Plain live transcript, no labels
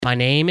My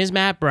name is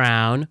Matt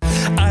Brown.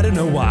 I don't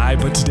know why,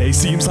 but today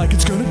seems like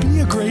it's gonna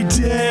be a great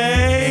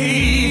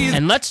day.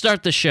 And let's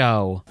start the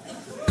show.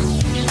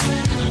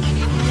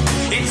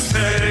 It's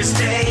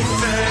Thursday,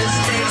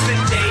 Thursday's the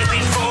day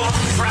before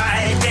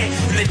Friday,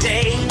 the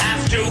day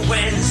after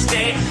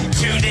Wednesday,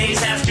 2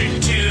 days after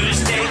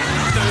Tuesday,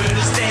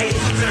 Thursday,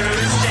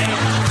 Thursday,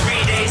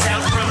 3 days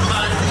out from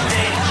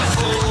Monday, a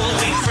full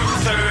week from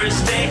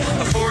Thursday,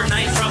 a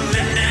fortnight from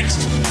the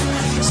next,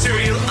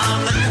 cereal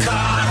on the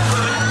cob,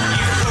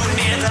 you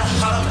near the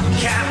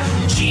hubcap,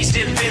 cheese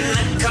dip in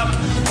the cup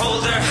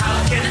holder,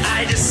 how can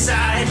I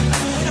decide?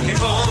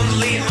 If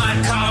only my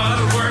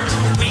car worked,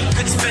 we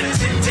could spend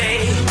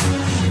today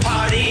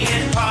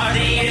partying,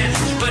 partying,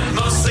 but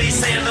mostly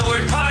saying the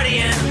word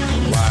partying.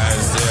 Why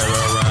is there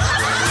a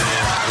rap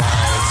within?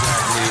 Why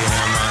exactly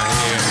am I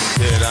here?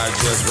 Did I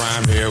just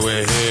rhyme here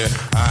with here?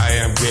 I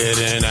am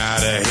getting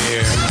out of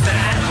here.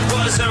 That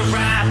was a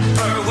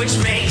rapper, which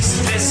makes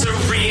this a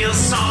real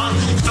song.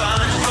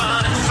 Fun,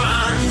 fun,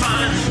 fun,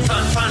 fun,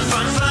 fun, fun,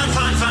 fun, fun,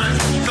 fun, fun,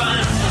 fun,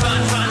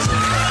 fun, fun.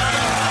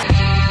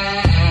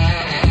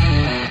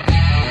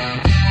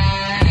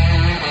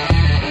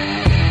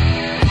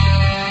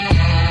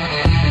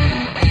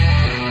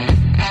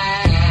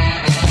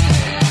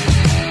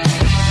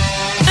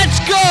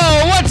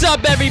 What's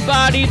up,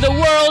 everybody? The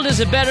world is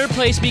a better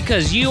place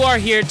because you are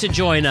here to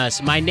join us.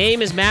 My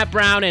name is Matt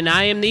Brown, and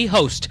I am the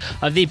host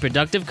of the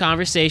Productive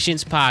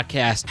Conversations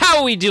podcast. How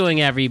are we doing,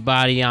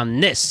 everybody,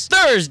 on this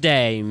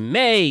Thursday,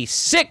 May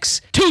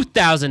 6,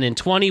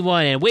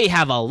 2021? And we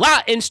have a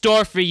lot in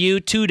store for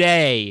you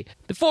today.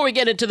 Before we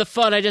get into the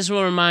fun, I just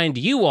want to remind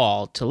you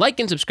all to like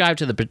and subscribe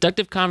to the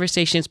Productive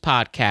Conversations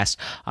podcast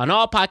on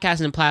all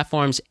podcasting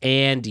platforms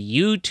and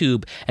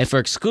YouTube. And for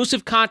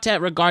exclusive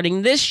content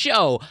regarding this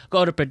show,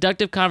 go to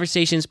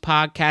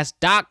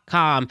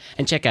productiveconversationspodcast.com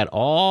and check out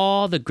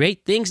all the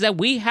great things that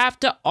we have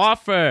to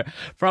offer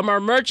from our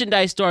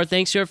merchandise store.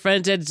 Thanks to our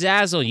friends at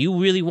Zazzle. You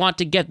really want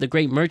to get the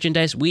great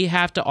merchandise we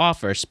have to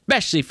offer,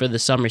 especially for the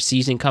summer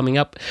season coming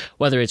up,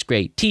 whether it's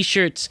great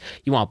t-shirts,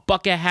 you want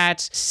bucket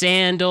hats,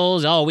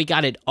 sandals, we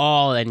got it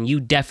all, and you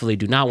definitely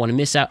do not want to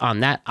miss out on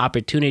that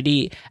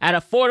opportunity at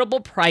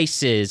affordable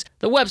prices.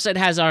 The website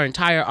has our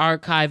entire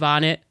archive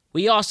on it.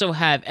 We also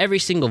have every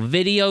single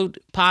video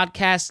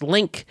podcast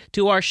link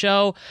to our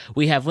show.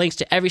 We have links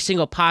to every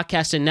single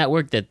podcast and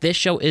network that this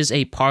show is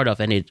a part of,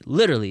 and it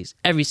literally is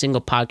every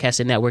single podcast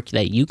and network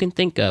that you can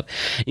think of.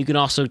 You can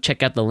also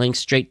check out the link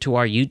straight to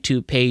our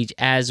YouTube page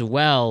as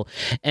well.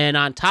 And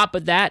on top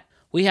of that,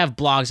 we have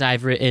blogs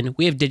I've written.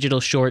 We have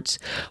digital shorts.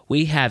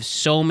 We have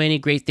so many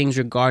great things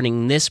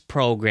regarding this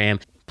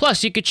program.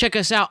 Plus, you could check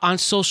us out on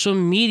social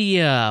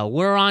media.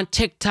 We're on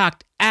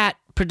TikTok at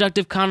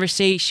Productive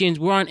Conversations.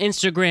 We're on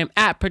Instagram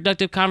at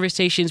Productive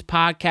Conversations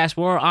Podcast.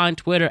 We're on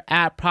Twitter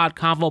at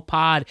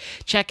ProdConvoPod.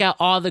 Check out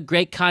all the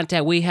great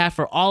content we have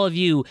for all of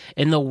you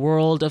in the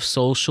world of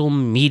social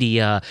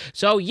media.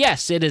 So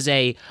yes, it is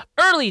a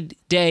early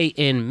day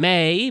in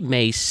May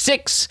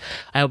 6th.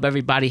 I hope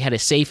everybody had a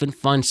safe and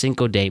fun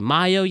Cinco de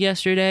Mayo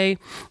yesterday.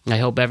 I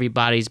hope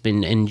everybody's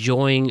been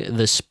enjoying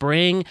the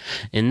spring.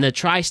 In the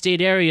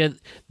tri-state area,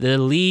 the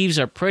leaves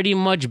are pretty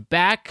much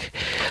back.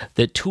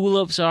 The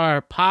tulips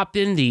are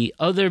popping. The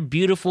other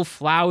beautiful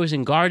flowers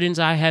and gardens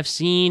I have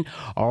seen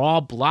are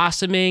all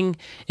blossoming.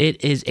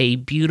 It is a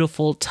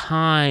beautiful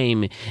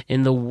time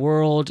in the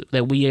world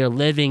that we are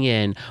living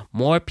in.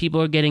 More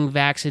people are getting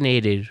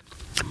vaccinated.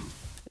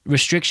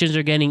 Restrictions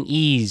are getting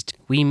eased.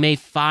 We may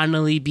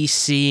finally be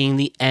seeing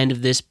the end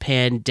of this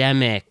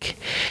pandemic.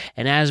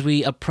 And as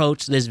we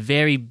approach this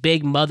very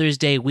big Mother's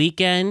Day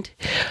weekend,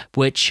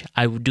 which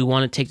I do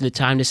want to take the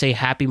time to say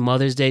Happy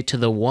Mother's Day to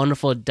the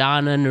wonderful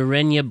Donna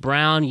Narenya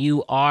Brown.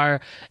 You are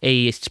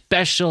a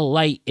special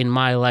light in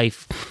my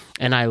life.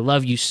 And I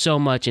love you so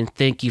much, and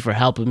thank you for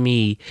helping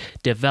me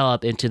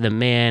develop into the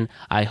man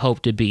I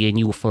hope to be. And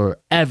you will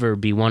forever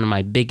be one of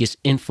my biggest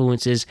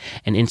influences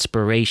and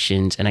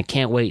inspirations. And I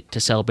can't wait to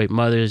celebrate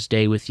Mother's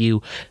Day with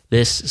you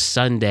this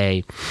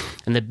Sunday.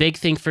 And the big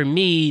thing for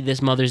me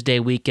this Mother's Day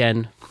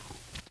weekend,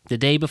 the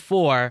day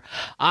before,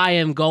 I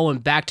am going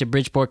back to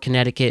Bridgeport,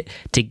 Connecticut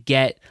to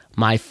get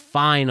my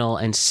final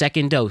and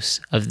second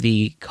dose of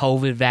the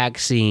COVID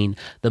vaccine,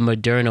 the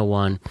Moderna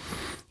one.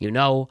 You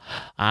know,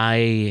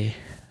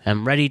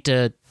 I'm ready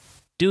to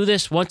do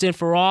this once and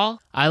for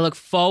all. I look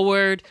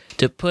forward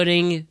to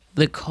putting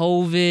the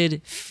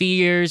COVID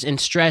fears and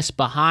stress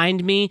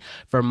behind me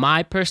for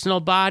my personal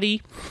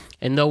body.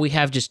 And though we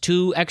have just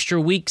 2 extra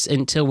weeks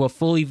until we're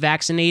fully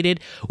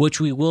vaccinated,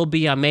 which we will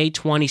be on May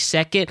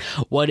 22nd,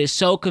 what is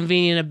so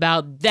convenient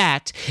about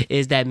that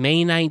is that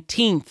May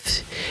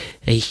 19th,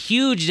 a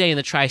huge day in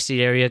the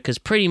tri-state area, because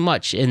pretty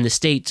much in the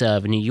states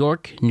of New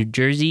York, New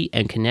Jersey,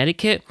 and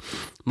Connecticut,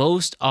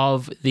 most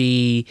of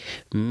the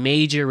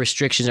major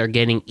restrictions are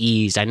getting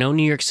eased. I know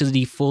New York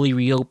City fully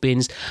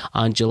reopens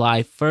on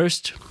July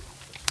 1st,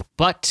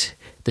 but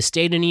the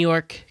state of New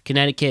York,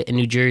 Connecticut, and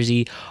New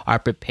Jersey are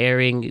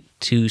preparing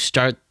to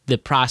start the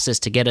process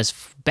to get us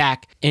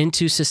back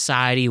into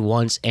society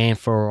once and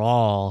for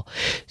all.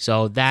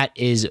 So that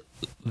is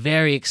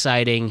very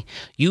exciting.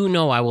 You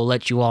know, I will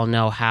let you all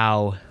know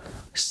how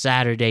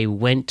Saturday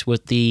went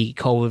with the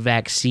COVID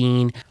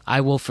vaccine.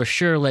 I will for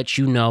sure let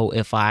you know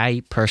if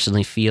I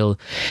personally feel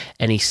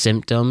any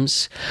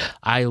symptoms.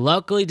 I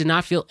luckily did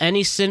not feel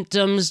any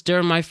symptoms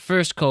during my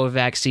first COVID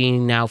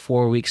vaccine now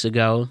 4 weeks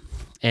ago.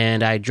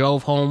 And I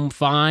drove home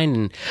fine,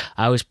 and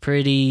I was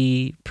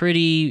pretty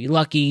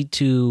lucky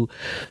to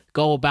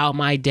go about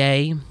my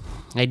day.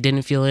 I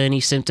didn't feel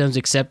any symptoms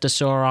except a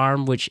sore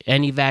arm, which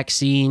any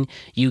vaccine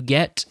you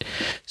get.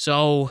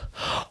 So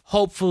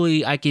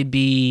hopefully I could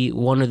be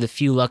one of the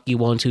few lucky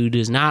ones who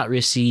does not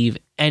receive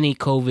any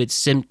COVID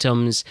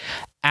symptoms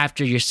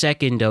after your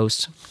second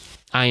dose.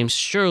 I am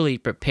surely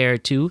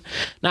prepared to.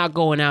 Not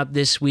going out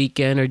this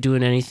weekend or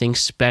doing anything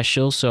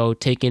special, so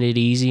taking it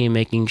easy and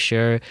making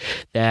sure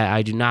that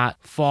I do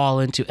not fall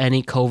into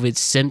any COVID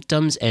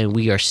symptoms. And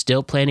we are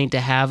still planning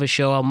to have a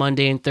show on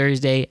Monday and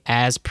Thursday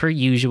as per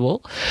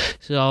usual.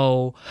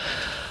 So,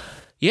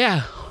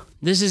 yeah,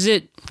 this is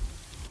it.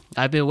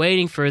 I've been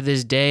waiting for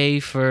this day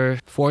for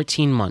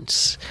 14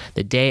 months.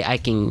 The day I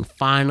can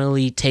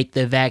finally take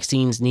the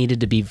vaccines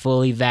needed to be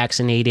fully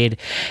vaccinated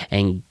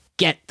and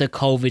get the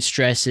COVID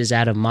stresses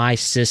out of my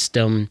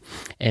system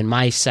and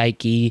my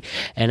psyche,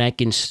 and I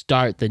can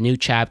start the new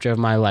chapter of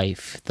my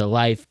life, the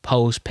life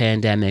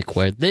post-pandemic,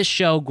 where this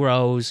show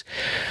grows.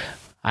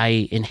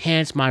 I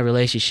enhance my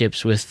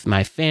relationships with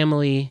my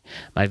family,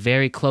 my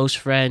very close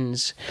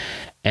friends,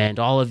 and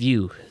all of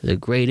you, the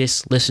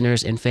greatest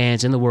listeners and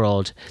fans in the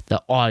world,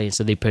 the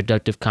audience of the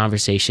Productive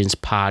Conversations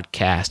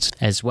podcast,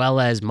 as well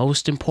as,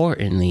 most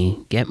importantly,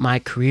 get my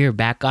career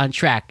back on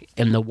track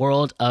in the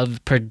world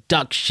of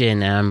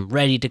production. I'm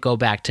ready to go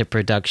back to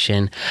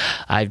production.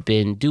 I've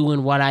been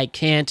doing what I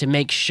can to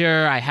make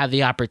sure I have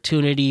the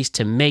opportunities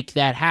to make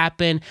that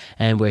happen,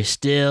 and we're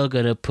still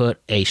going to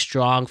put a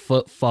strong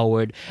foot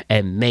forward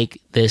and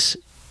make this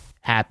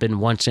happen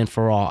once and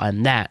for all,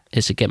 and that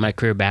is to get my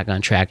career back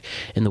on track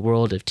in the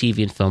world of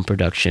TV and film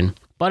production.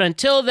 But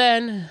until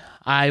then,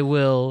 I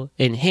will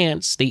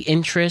enhance the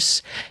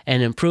interests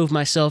and improve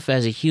myself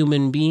as a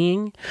human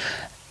being,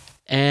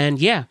 and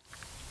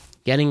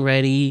getting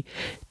ready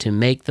to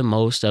make the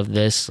most of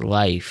this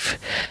life.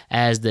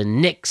 As the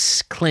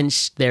Knicks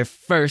clinched their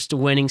first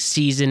winning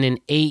season in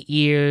 8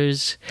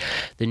 years,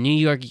 the New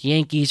York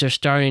Yankees are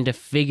starting to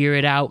figure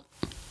it out.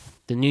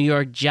 The New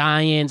York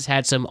Giants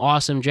had some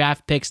awesome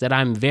draft picks that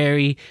I'm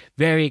very,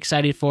 very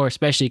excited for,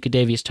 especially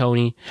Kadarius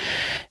Toney.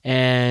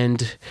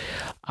 And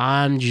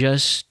I'm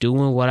just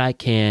doing what I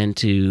can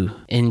to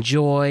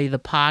enjoy the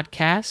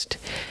podcast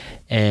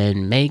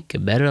and make a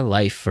better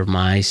life for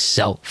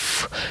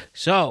myself.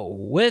 So,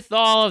 with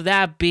all of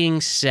that being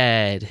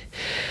said,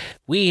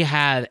 we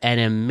have an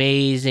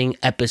amazing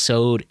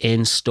episode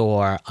in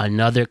store,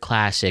 another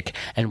classic.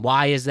 And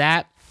why is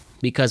that?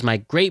 Because my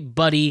great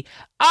buddy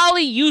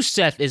Ali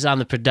Youssef is on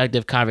the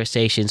Productive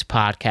Conversations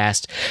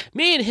podcast.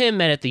 Me and him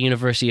met at the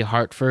University of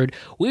Hartford.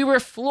 We were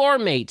floor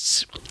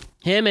mates.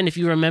 Him, and if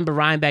you remember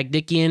Ryan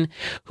Bagdickian,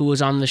 who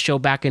was on the show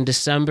back in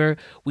December,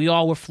 we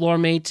all were floor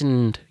mates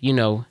and,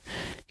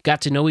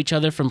 got to know each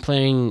other from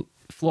playing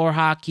floor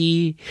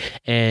hockey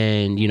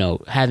and,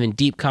 having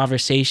deep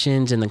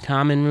conversations in the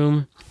common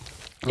room.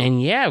 And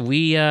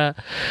we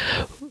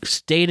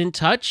stayed in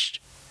touch.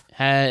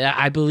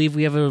 I believe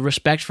we have a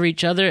respect for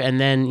each other, and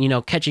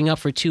then, catching up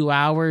for 2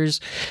 hours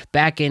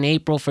back in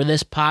April for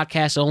this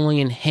podcast only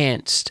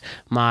enhanced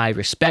my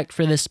respect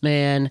for this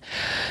man.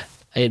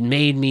 It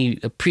made me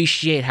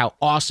appreciate how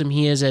awesome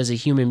he is as a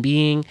human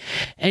being.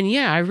 And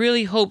I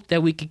really hope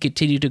that we can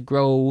continue to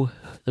grow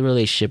the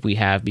relationship we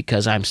have,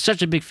 because I'm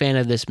such a big fan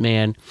of this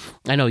man.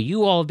 I know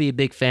you all will be a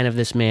big fan of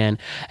this man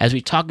as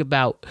we talk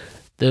about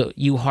the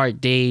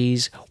U-Heart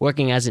days,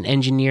 working as an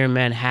engineer in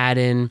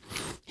Manhattan,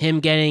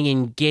 him getting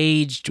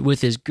engaged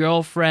with his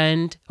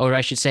girlfriend, or I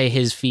should say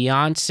his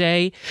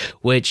fiance,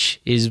 which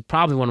is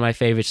probably one of my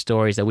favorite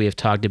stories that we have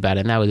talked about,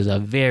 and that was a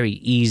very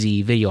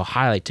easy video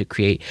highlight to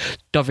create.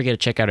 Don't forget to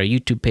check out our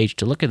YouTube page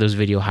to look at those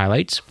video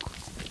highlights.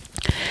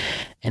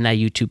 And that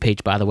YouTube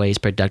page, by the way, is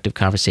Productive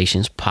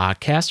Conversations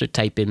Podcast, or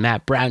type in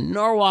Matt Brown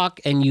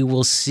Norwalk and you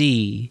will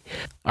see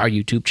our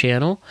YouTube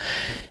channel.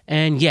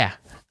 And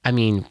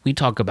we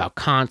talk about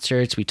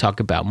concerts, we talk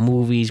about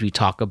movies, we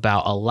talk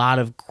about a lot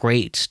of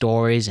great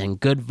stories and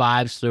good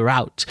vibes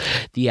throughout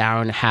the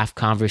hour-and-a-half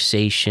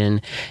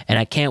conversation. And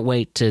I can't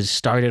wait to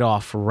start it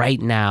off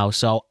right now.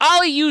 So,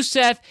 Ali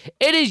Youssef,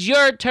 it is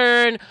your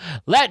turn.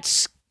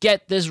 Let's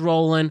get this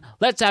rolling.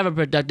 Let's have a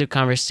productive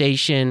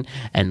conversation,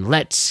 and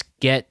let's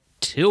get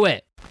to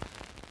it.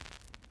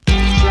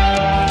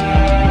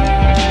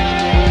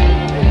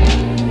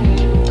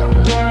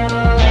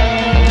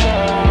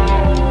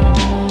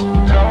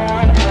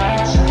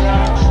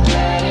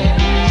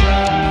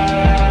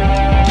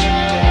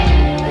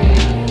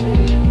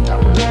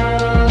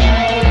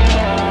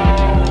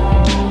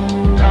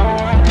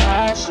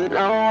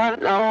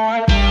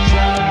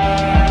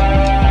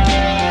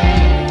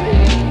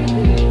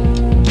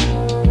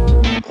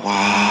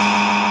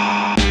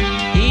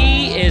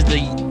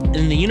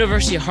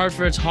 University of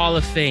Hartford's Hall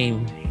of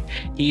Fame.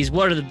 He's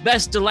one of the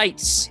best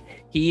delights.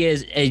 He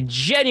is a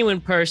genuine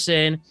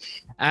person.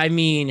 I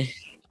mean,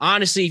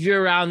 honestly, if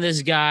you're around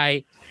this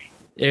guy,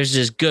 there's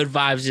just good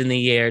vibes in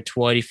the air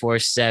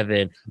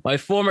 24/7. My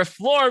former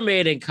floor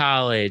mate in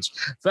college,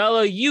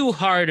 fellow U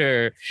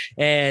Harder,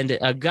 and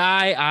a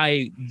guy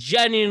I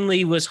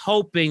genuinely was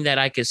hoping that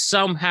I could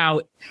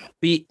somehow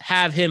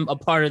have him a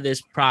part of this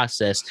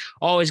process.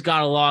 Always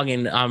got along,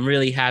 and I'm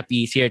really happy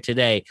he's here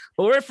today.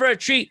 But we're in for a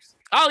treat.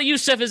 Ali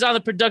Youssef is on the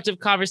Productive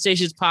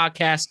Conversations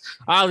podcast.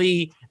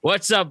 Ali,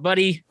 what's up,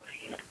 buddy?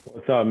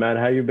 What's up, man?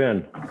 How you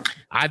been?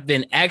 I've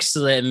been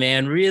excellent,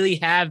 man. Really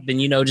have been,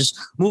 just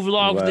move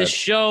along with this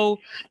show,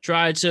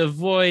 try to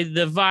avoid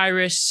the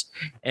virus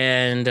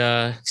and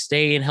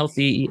staying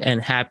healthy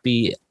and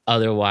happy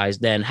otherwise.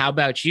 Then how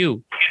about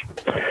you?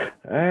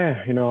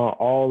 All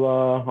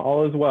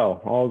is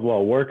well. All is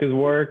well. Work is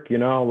work,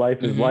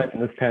 life is life in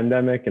this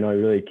pandemic. You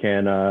really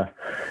can't,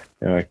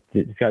 you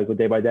just gotta go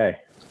day by day.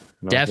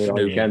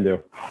 Definitely. All you can do.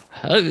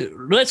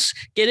 Let's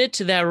get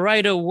into that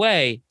right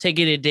away,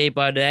 taking it day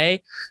by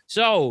day.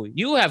 So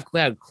you have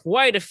had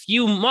quite a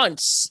few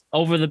months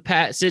over the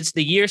past since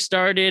the year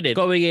started and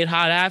going in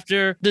hot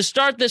after. To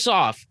start this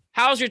off,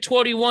 how's your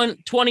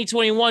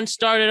 2021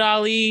 started,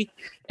 Ali?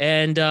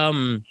 And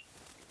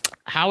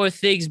how have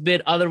things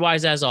been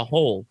otherwise as a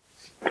whole?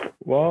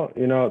 Well,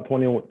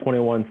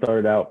 2021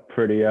 started out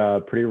pretty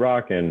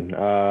rocking.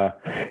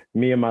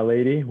 Me and my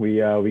lady, we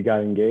got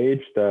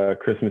engaged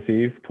Christmas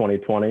Eve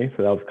 2020.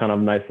 So that was kind of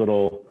a nice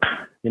little,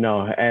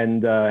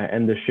 end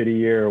the shitty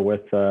year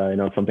with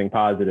something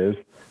positive.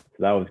 So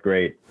that was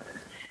great.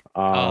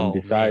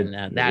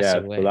 That's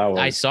a way.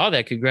 I saw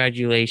that.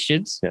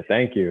 Congratulations. Yeah,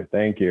 thank you.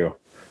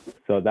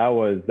 So that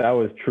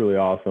was truly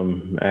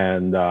awesome,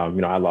 and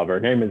I love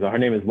her. Her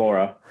name is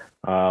Laura,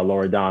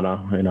 Laura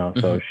Donna.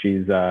 So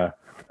she's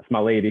my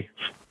lady.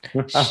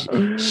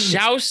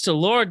 Shouts to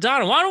Laura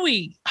Donna. Why don't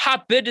we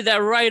hop into that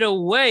right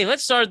away?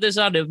 Let's start this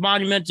on a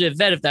monumental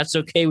event, if that's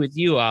okay with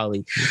you,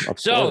 Ali.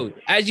 So,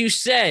 as you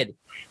said,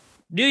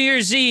 New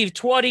Year's Eve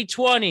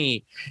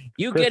 2020.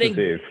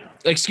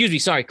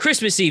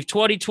 Christmas Eve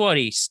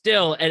 2020.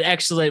 Still an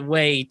excellent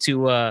way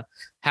to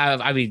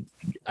have. I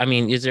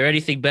mean, is there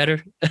anything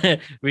better,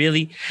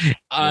 really,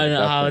 on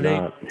a holiday?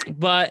 Not.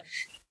 But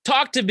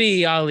talk to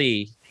me,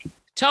 Ali.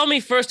 Tell me,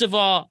 first of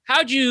all,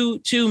 how'd you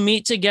two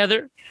meet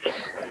together?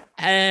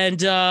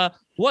 And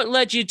what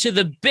led you to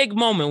the big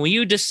moment when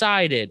you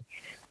decided,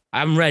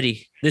 I'm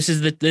ready. This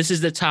is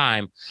the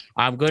time.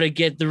 I'm going to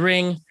get the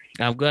ring.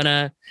 I'm going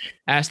to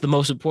ask the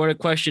most important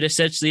question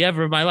essentially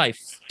ever in my life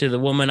to the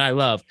woman I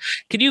love.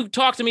 Could you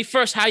talk to me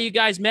first how you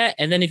guys met?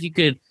 And then if you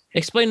could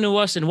explain to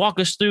us and walk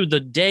us through the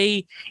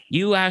day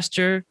you asked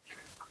her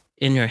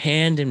in your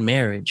hand in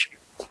marriage.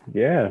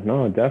 Yeah,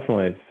 no,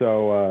 definitely.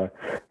 So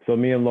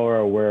me and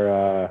Laura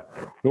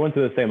we went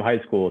to the same high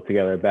school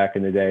together back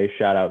in the day.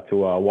 Shout out to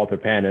Walter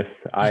Panis.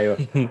 I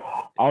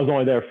was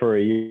only there for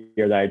a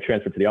year that I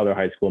transferred to the other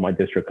high school in my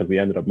district because we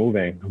ended up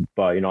moving.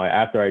 But,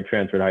 after I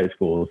transferred high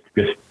schools,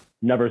 just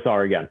never saw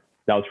her again.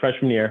 That was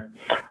freshman year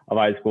of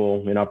high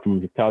school,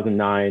 from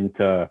 2009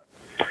 to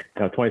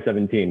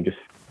 2017, just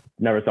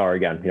never saw her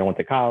again. Went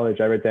to college,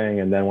 everything.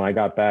 And then when I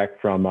got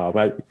back from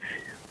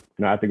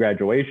after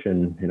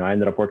graduation, I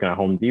ended up working at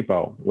Home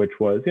Depot, which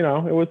was, it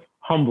was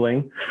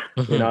humbling.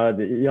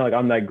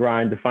 I'm that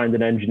grind to find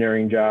an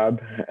engineering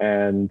job.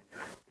 And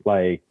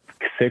like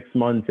 6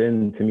 months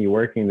into me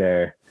working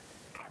there,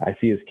 I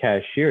see his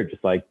cashier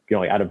just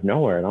out of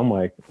nowhere. And I'm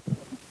like,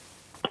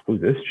 who's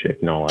this chick?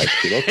 She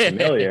looks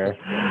familiar.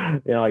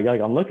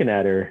 I'm looking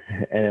at her,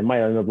 and it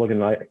might end up looking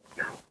like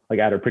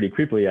at her pretty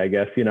creepily, I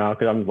guess,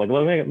 because I'm just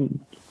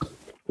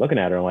looking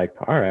at her. I'm like,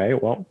 all right,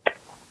 well,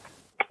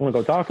 I'm gonna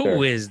go talk to her.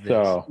 Who is this?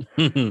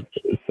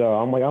 So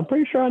I'm like, I'm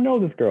pretty sure I know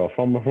this girl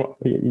from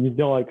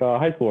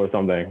high school or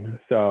something.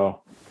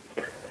 So,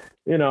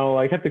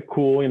 kept it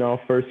cool.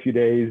 First few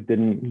days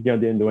didn't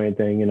do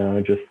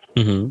anything. Just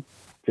playing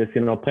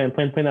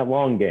that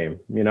long game.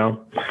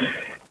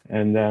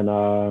 And then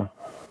I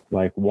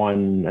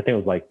think it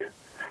was like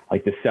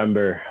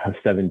December of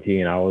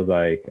 2017. I was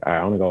like, all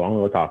right, I'm gonna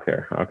go talk to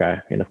her. Okay,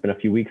 it's been a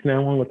few weeks now.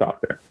 I'm gonna go talk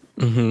to her.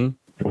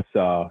 Mm-hmm.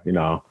 So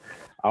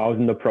I was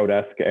in the pro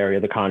desk area,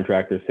 the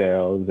contractor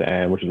sales,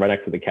 and which is right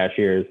next to the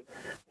cashiers.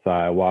 So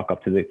I walk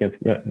up to she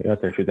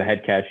was a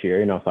head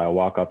cashier, so I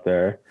walk up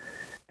there,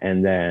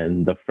 and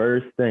then the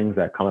first things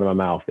that come out of my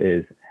mouth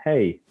is,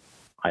 "Hey,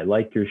 I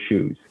like your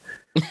shoes."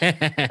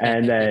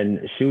 And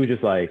then she was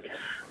just like,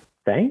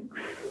 "Thanks."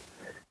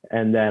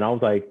 And then I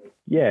was like,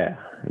 "Yeah."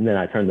 And then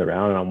I turned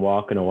around and I'm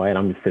walking away, and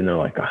I'm just sitting there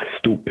like, oh,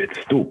 stupid.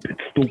 Who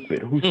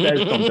says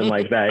something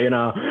like that?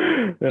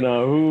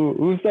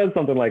 Who says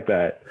something like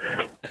that?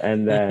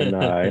 And then,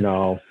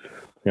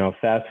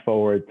 fast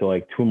forward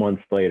to 2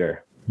 months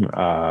later,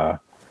 the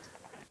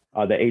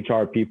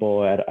HR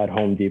people at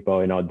Home Depot,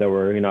 they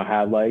were,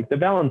 had the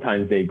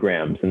Valentine's Day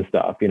grams and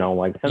stuff, send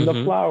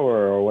a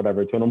flower or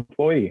whatever to an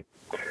employee.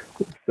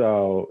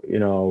 So,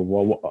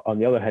 on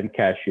the other head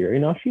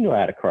cashier, she knew I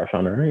had a crush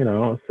on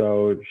her,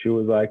 so she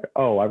was like,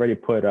 "Oh, I already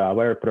put a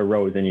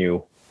rose in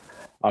you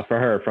for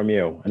her from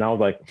you. And I was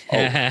like, oh,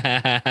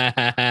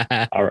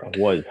 I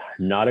was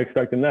not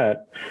expecting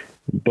that.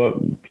 But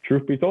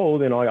truth be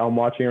told, I'm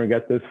watching her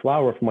get this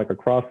flower from like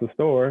across the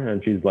store,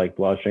 and she's like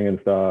blushing and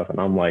stuff. And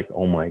I'm like,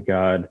 oh my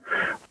God,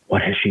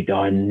 what has she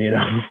done?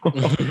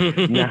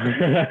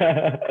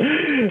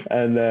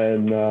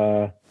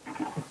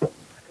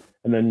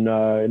 And then,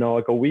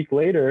 like a week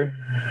later,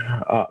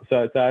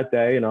 so it's that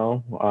day,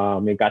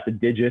 it got the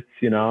digits,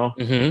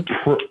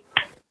 Mm-hmm.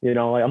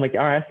 Like, I'm like, all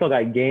right, I still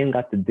got game,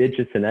 got the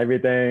digits and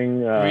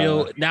everything.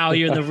 Now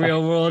you're in the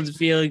real world,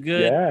 feeling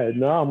good. Yeah,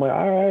 no, I'm like,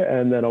 all right.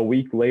 And then a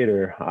week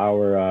later,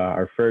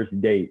 our first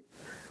date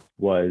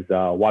was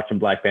watching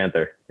Black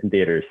Panther in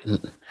theaters.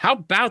 How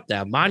about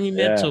that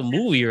monumental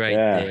movie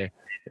there?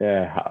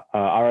 Yeah.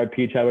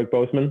 R.I.P. Chadwick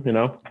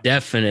Boseman,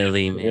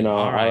 Definitely, man.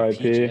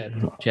 R.I.P.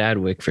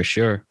 Chadwick for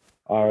sure.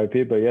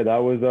 R.I.P. But yeah, that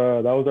was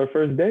our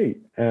first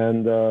date,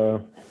 and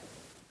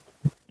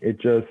it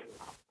just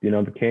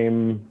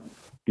became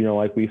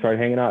like we started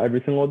hanging out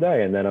every single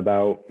day. And then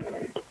about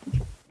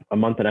a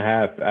month and a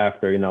half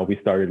after we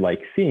started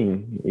like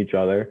seeing each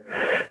other,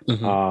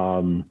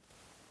 Mm-hmm.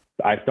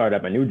 I started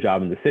at my new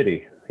job in the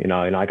city.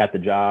 I got the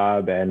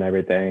job and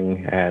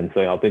everything, and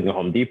so thinking of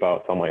Home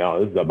Depot. So I'm like, oh,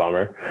 this is a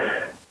bummer.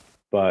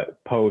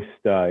 But post,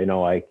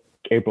 like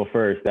April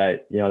 1st,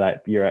 that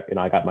year,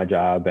 I got my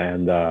job,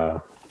 and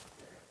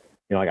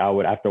like I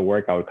would, after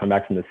work, I would come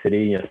back from the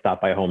city,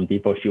 stop by Home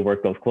Depot. She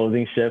worked those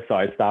closing shifts, so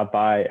I'd stop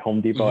by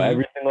Home Depot Mm-hmm.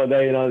 every single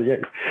day.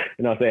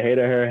 Say hey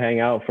to her, hang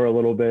out for a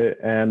little bit,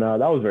 and that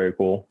was very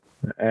cool.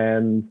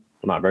 And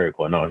not very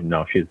cool.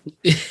 No, she's,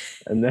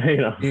 and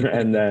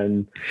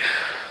then,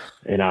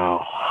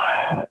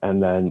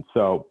 and then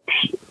so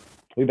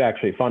we've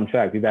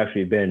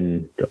actually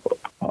been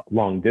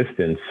long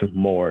distance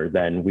more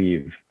than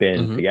we've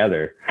been Mm-hmm.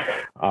 together.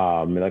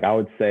 Like I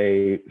would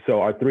say,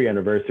 so our 3rd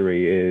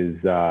anniversary is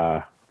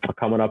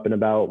coming up in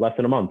about less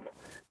than a month.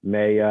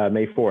 May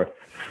 4th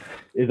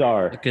is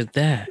our. Look at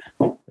that.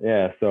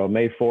 Yeah, so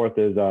May 4th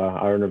is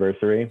our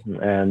anniversary,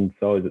 and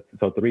so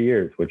 3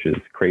 years, which is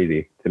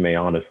crazy to me,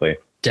 honestly.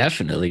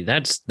 Definitely.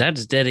 That's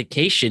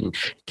dedication.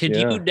 Could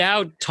you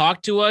now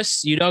talk to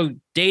us,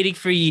 dating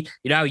for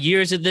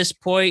years at this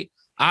point?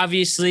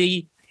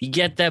 Obviously, you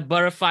get that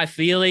butterfly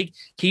feeling.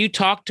 Can you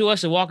talk to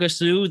us and walk us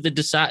through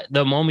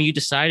the moment you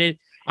decided,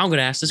 I'm going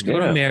to ask this girl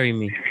to marry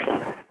me?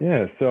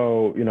 Yeah.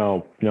 So,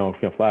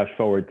 flash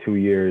forward 2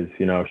 years,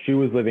 she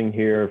was living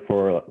here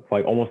for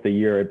like almost a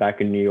year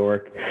back in New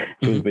York.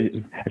 She's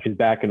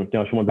back and,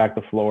 she went back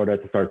to Florida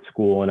to start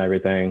school and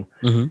everything.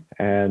 Mm-hmm.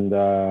 And,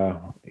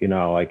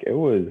 like it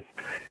was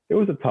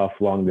a tough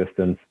long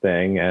distance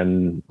thing.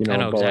 And, I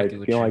know but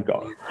exactly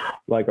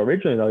like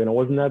originally though, it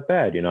wasn't that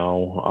bad,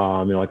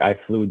 like I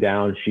flew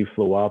down, she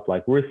flew up,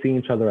 like we're seeing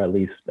each other at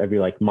least every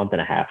like month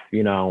and a half,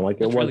 like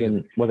it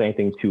wasn't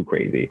anything too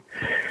crazy.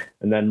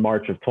 And then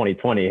March of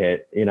 2020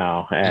 hit, and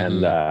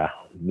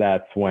Mm-hmm.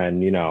 That's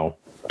when,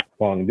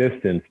 long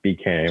distance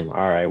became,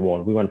 all right,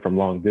 well, we went from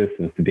long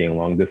distance to being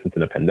long distance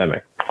in a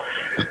pandemic,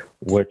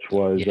 which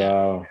was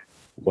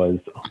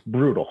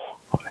brutal.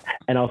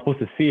 And I was supposed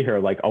to see her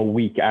like a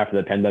week after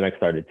the pandemic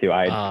started too.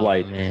 I had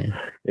flights,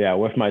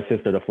 with my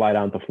sister to fly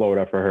down to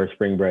Florida for her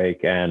spring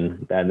break,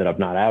 and that ended up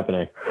not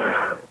happening.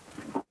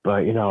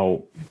 But,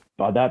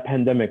 that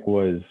pandemic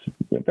was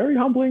very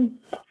humbling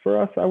for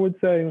us, I would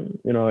say.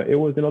 It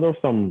was, there were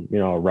some,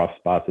 rough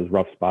spots. There's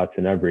rough spots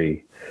in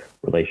every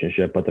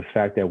relationship, but the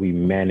fact that we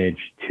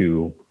managed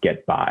to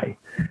get by.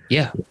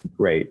 Yeah.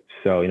 Great.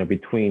 So,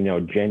 between,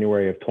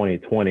 January of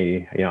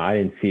 2020, I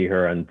didn't see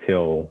her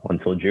until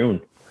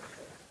June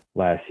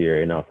last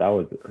year. That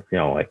was,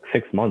 like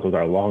 6 months was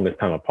our longest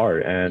time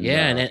apart. And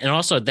and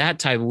also at that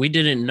time, we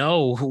didn't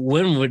know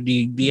when would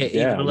you be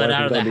able to let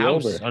out of the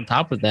house over. On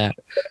top of that.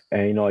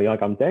 And,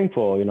 like, I'm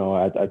thankful,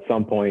 at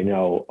some point,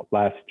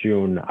 last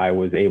June, I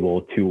was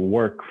able to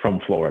work from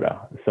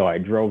Florida. So I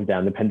drove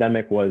down. The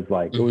pandemic was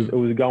like, it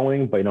was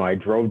going, but, I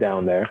drove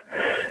down there.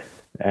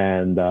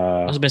 And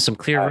there's been some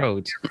clear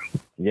roads.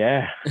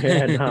 Yeah.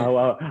 No,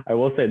 well, I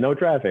will say no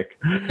traffic.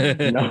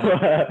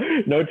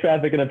 No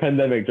traffic in a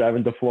pandemic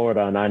driving to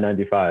Florida on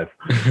I-95.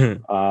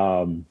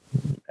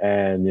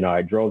 And,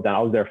 I drove down. I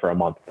was there for a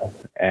month,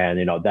 and,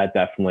 that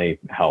definitely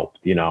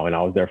helped, and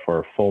I was there for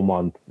a full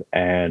month.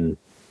 And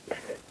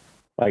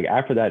like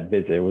after that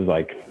visit, it was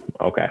like,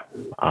 okay,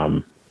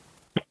 I'm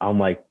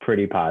like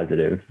pretty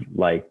positive,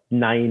 like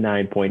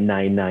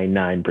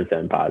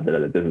 99.999%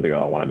 positive that this is the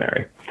girl I want to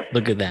marry.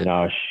 Look at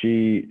that.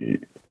 She,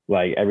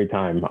 like every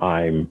time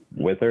I'm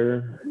with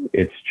her,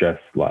 it's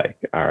just like,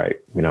 all right,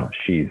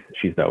 she's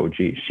the OG.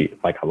 She,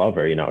 like, I love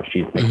her,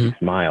 she makes me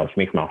smile. She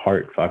makes my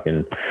heart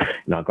fucking,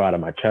 go out of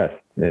my chest.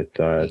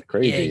 It's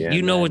crazy.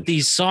 Yeah, what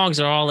these songs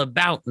are all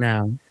about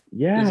now.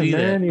 Yeah,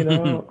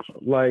 man,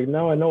 like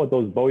now I know what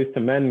those Boyz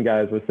II Men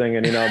guys were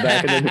singing,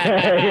 back in the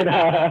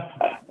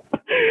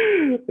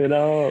day,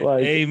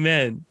 like,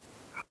 amen.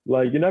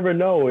 Like you never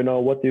know,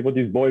 what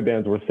these boy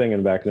bands were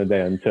singing back in the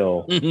day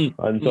until you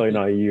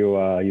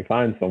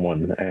find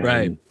someone. And,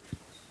 right.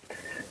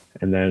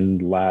 And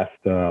then last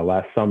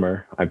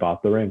summer I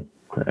bought the ring.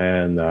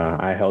 and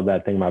I held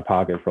that thing in my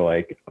pocket for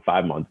like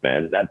 5 months,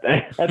 man. That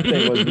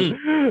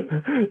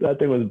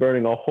thing was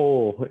burning a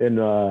hole in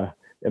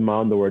my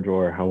underwear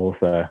drawer, I will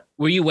say.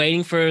 Were you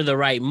waiting for the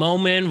right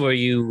moment? Were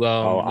you?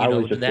 I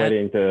was just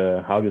waiting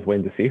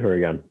to see her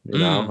again, you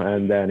know.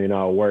 And then it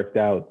worked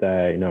out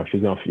that she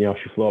was gonna,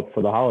 she flew up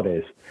for the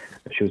holidays.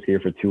 She was here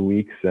for 2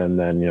 weeks, and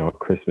then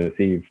Christmas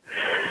Eve,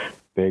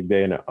 big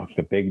day,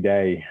 a big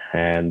day,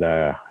 and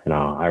I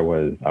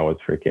was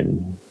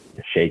freaking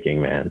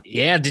shaking, man.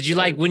 Yeah. Did you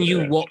like when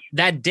you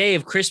that day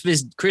of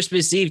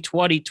Christmas Eve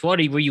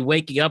 2020? Were you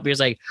waking up? You're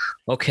like,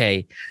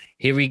 okay,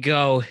 here we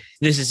go.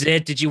 This is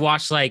it. Did you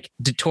watch like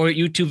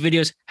tutorial YouTube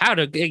videos how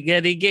to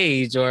get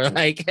engaged or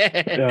like?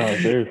 No,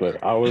 seriously.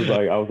 I was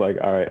like, all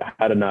right,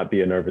 how to not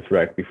be a nervous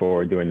wreck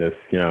before doing this,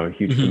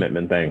 huge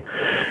commitment thing.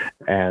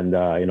 And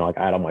like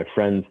I had all my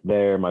friends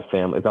there, my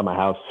family. It's at my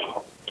house.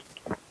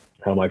 I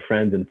had all my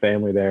friends and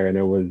family there, and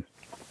it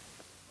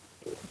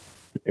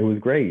was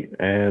great.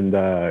 And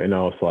I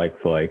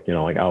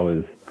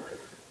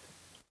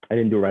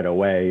didn't do it right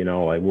away,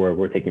 like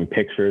we're taking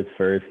pictures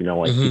first, keep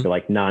it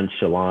like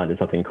nonchalant. There's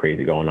nothing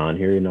crazy going on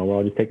here, we're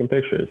all just taking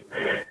pictures.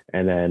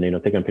 And then,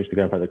 taking a picture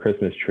together by the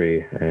Christmas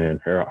tree, and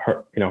her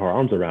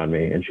arms around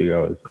me, and she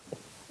goes,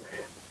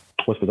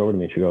 whispers over to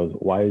me. She goes,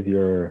 why is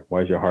your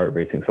heart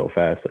racing so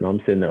fast? And I'm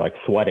sitting there like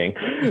sweating,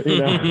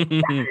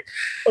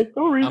 like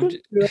no reason.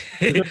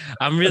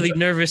 I'm really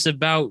nervous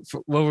about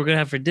what we're gonna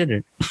have for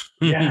dinner.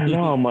 Yeah,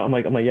 no, I'm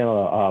like,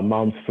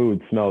 mom's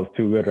food smells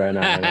too good right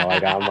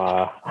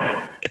now.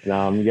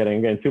 I'm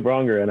getting super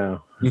hungry right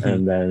now.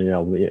 And then,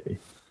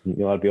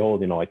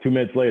 behold, like 2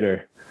 minutes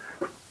later,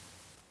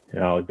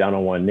 down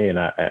on one knee, and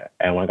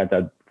when I got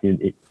that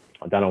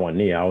down on one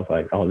knee, I was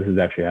like, oh, this is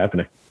actually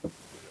happening.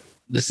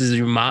 This is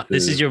your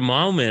This is your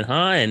moment, huh?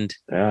 And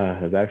yeah,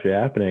 it's actually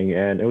happening,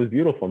 and it was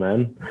beautiful,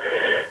 man.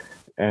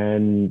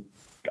 And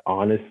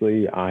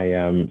honestly,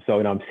 I'm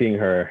seeing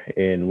her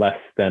in less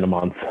than a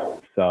month.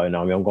 So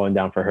I'm going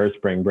down for her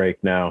spring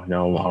break now.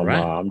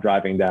 I'm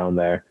driving down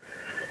there,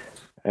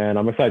 and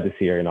I'm excited to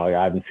see her.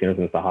 I haven't seen her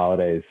since the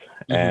holidays,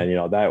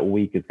 and that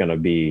week is gonna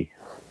be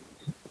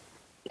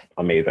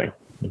amazing.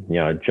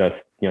 Just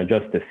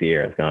to see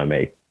her is gonna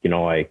make.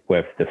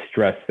 With the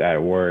stress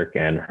at work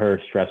and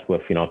her stress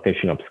with,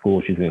 finishing up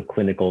school, she's in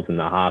clinicals in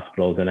the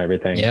hospitals and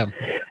everything,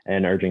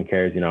 and urgent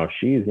cares,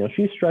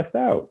 she's stressed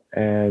out.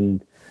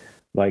 And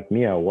like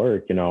me at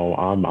work, I'm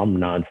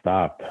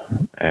nonstop,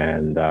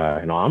 and,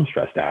 I'm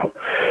stressed out.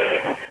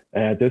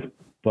 And it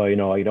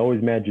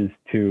always manages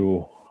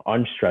to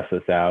unstress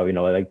us out,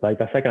 like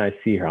the second I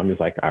see her, I'm just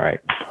like, all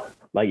right,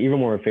 like even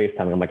when we're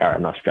FaceTiming, I'm like, all right,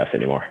 I'm not stressed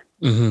anymore.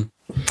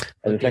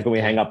 And the second we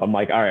hang up, I'm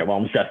like, all right, well,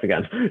 I'm stressed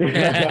again.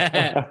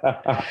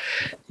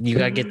 You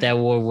got to get that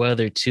warm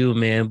weather too,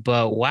 man.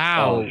 But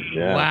wow,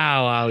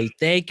 wow, Ali,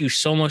 thank you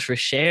so much for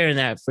sharing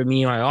that for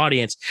me and my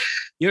audience.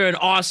 You're an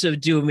awesome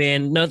dude,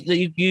 man.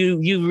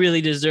 You really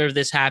deserve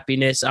this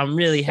happiness. I'm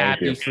really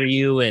happy for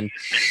you, and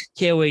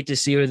can't wait to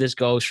see where this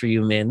goes for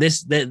you, man.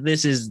 This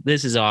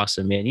is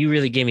awesome, man. You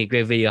really gave me a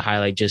great video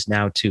highlight just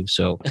now too.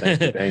 So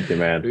thank you,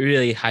 man.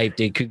 Really hyped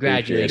it.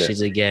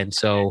 Congratulations again.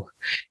 So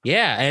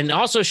yeah, and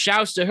also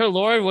shouts to her,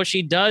 Lauren, what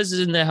she does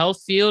in the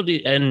health field,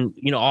 and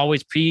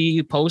always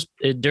post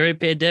during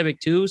pandemic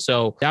too.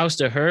 So shouts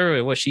to her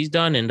and what she's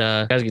done, and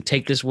guys can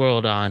take this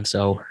world on.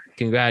 So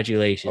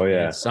congratulations. Oh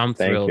yeah, man. I'm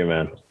thank thrilled. you,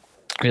 man.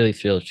 Really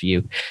thrilled for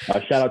you.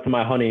 Shout out to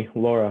my honey,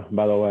 Laura,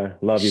 by the way.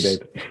 Love you,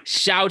 babe.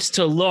 Shouts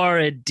to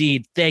Laura,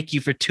 indeed. Thank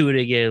you for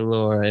tuning in,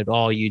 Laura, and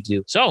all you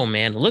do. So,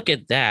 man, look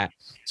at that.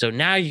 So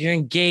now you're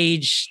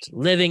engaged,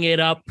 living it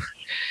up,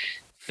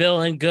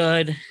 feeling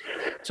good.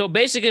 So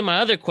basically, my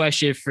other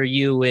question for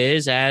you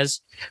is,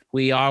 as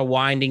we are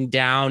winding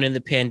down in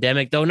the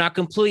pandemic, though not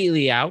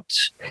completely out,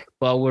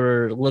 but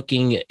we're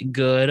looking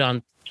good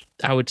on,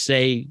 I would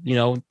say,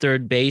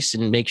 third base,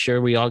 and make sure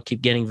we all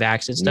keep getting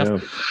vaccinated and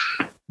stuff.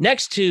 Yeah.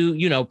 Next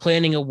to,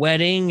 planning a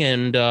wedding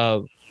and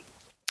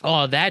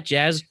all that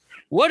jazz,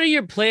 what are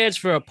your plans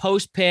for a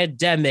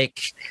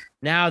post-pandemic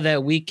now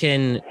that we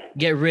can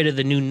get rid of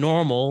the new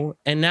normal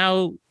and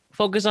now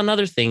focus on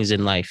other things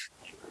in life?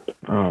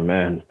 Oh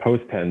man,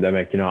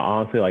 post-pandemic,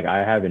 honestly, like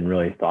I haven't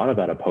really thought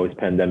about a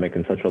post-pandemic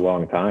in such a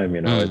long time.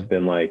 It's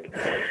been like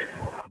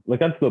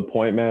that's the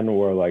point, man,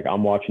 where like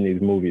I'm watching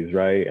these movies,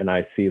 right? And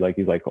I see like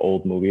these like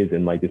old movies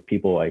and like just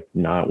people like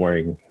not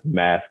wearing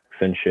masks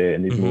and shit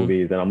in these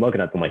movies, and I'm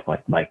looking at them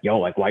like yo,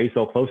 like why are you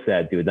so close to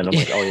that dude? Then I'm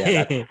like, oh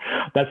yeah,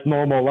 that's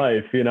normal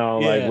life,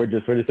 like we're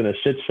just in a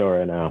shit show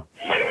right now.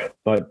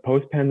 But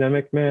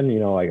post-pandemic, man,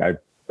 like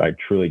I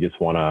truly just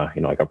want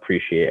to like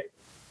appreciate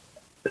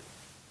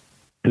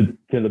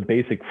to the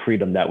basic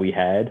freedom that we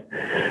had,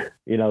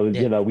 we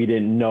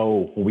didn't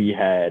know we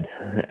had,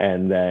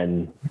 and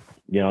then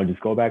just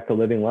go back to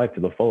living life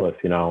to the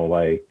fullest.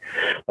 Like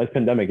this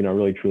pandemic,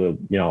 really truly,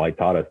 like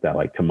taught us that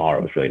like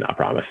tomorrow is really not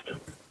promised.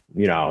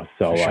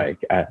 So like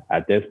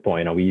at this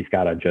point, we just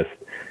gotta just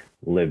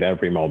live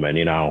every moment.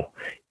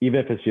 Even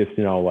if it's just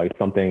like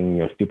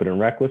something stupid and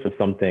reckless, or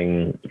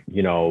something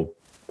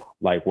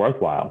like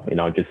worthwhile.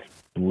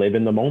 live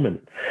in the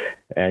moment.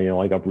 And,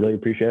 like, I really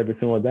appreciate every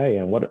single day.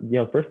 And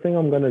first thing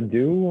I'm going to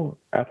do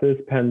after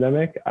this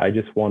pandemic, I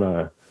just want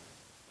to,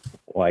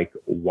 like,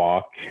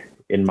 walk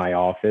in my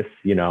office,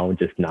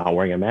 just not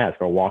wearing a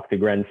mask, or walk to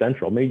Grand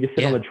Central, maybe just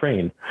sit on the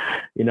train,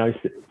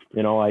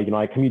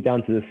 I commute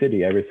down to the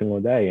city every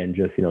single day and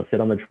just, sit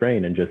on the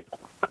train and just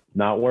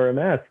not wear a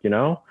mask,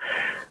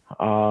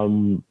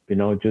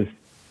 just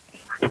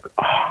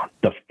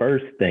the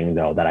first thing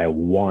though that I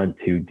want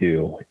to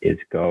do is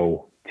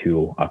go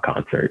to a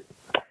concert.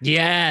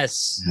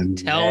 Yes.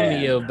 Tell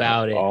me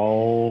about it.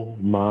 Oh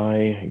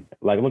my,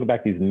 looking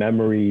back these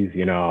memories,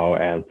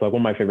 and so one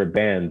of my favorite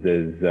bands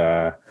is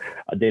A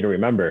Day to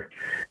Remember.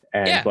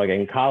 And so,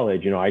 in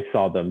college, I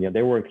saw them,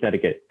 they were in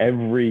Connecticut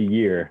every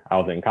year I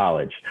was in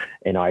college.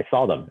 And I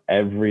saw them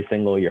every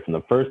single year from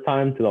the first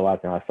time to the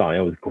last time I saw them.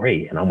 It was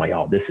great. And I'm like,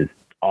 oh, this is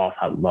awesome.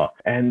 I love.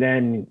 And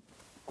then,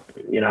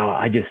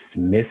 I just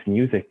miss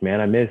music, man.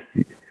 I miss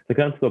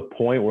to the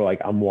point where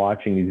I'm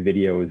watching these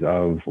videos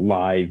of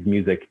live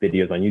music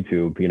videos on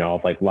YouTube,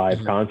 of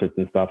live concerts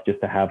and stuff, just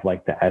to have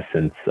the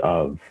essence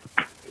of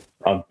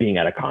being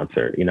at a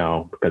concert,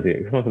 because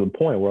it's to the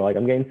point where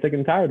I'm getting sick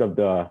and tired of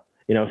the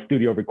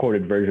studio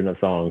recorded version of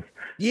songs.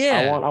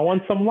 Yeah, I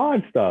want some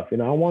live stuff. I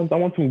want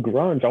some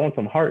grunge. I want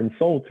some heart and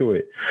soul to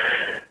it.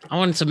 I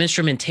want some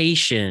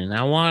instrumentation.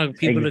 I want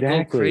people to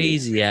go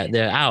crazy at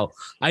they're out.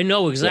 I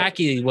know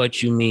exactly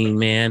what you mean,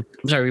 man.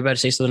 I'm sorry, were you about to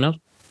say something else?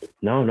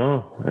 No.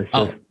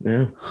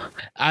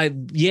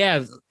 I've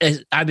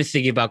been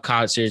thinking about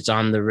concerts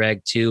on the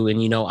reg too.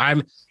 And,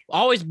 I'm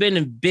always been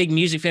a big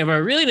music fan, but I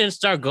really didn't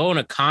start going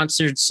to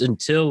concerts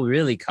until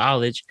really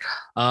college.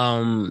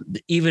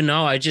 Even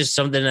though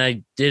something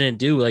I didn't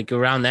do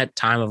around that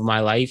time of my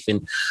life,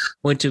 and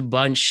went to a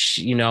bunch,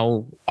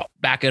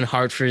 back in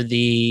Hartford,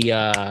 the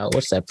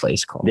what's that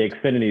place called? The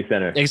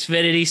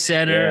Xfinity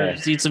Center. Yeah.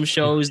 Seen some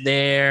shows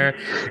there,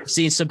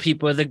 seen some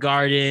people at the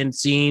Garden,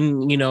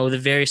 seen, the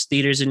various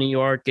theaters in New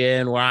York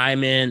and where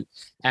I'm in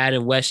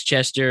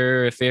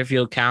Westchester,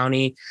 Fairfield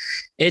County.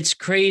 It's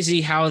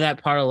crazy how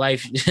that part of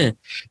life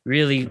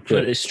really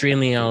put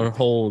extremely on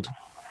hold.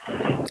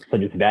 So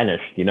just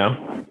vanished,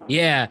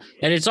 Yeah.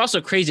 And it's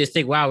also crazy to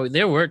think, wow,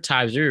 there were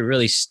times we were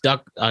really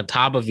stuck on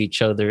top of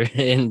each other.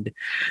 And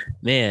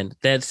man,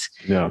 that's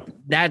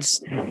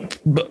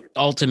the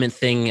ultimate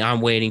thing I'm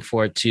waiting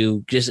for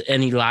too. Just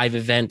any live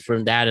event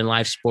from that, and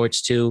live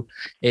sports too.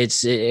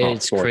 It's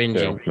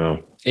cringing. Too.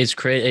 No.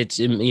 It's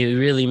you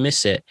really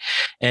miss it.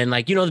 And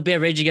the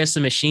band Rage Against the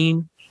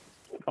Machine.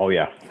 Oh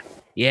yeah.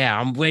 Yeah,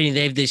 I'm waiting.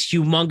 They have this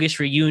humongous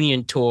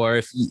reunion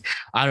tour.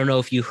 I don't know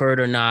if you heard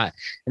or not.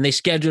 And they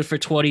scheduled for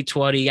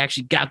 2020.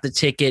 Actually got the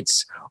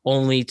tickets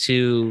only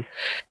to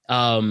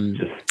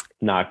just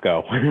not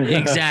go.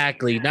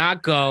 Exactly,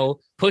 not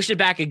go. Pushed it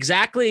back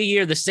exactly a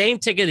year. The same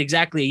ticket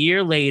exactly a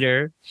year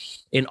later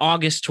in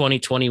August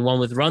 2021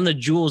 with Run the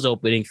Jewels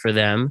opening for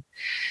them.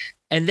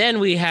 And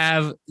then we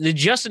have the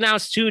just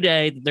announced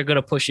today that they're going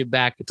to push it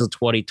back until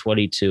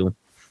 2022.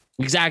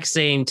 Exact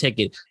same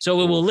ticket.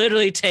 So it will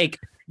literally take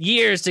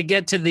years to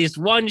get to this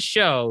one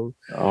show.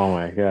 Oh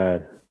my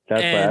God.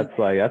 That's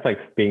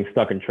like being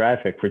stuck in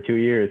traffic for 2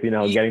 years,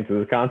 getting to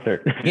this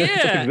concert. Yeah.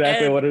 That's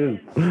exactly what it is.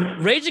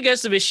 Rage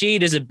Against the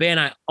Machine is a band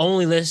I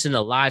only listen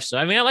to live. So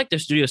I like their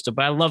studio stuff,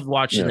 but I love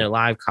watching their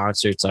live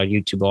concerts on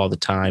YouTube all the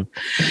time.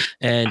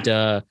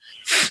 And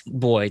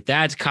boy,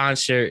 that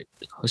concert,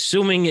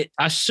 assuming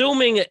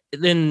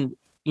then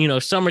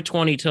summer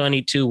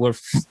 2022, we're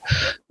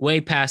way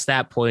past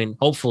that point,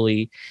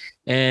 hopefully.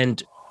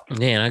 And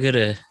man, I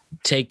gotta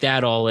take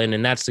that all in,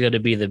 and that's going to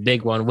be the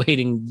big one,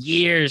 waiting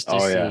years to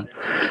see.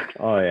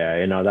 Oh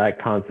yeah,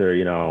 that concert,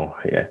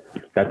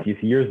 that's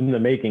years in the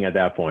making at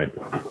that point.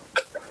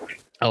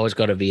 Oh, it's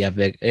going to be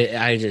epic.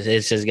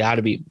 It's just got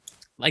to be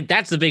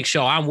that's the big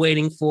show I'm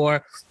waiting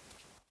for.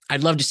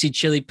 I'd love to see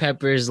Chili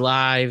Peppers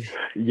live.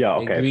 Yeah,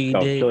 okay. So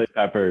Chili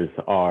Peppers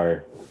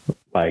are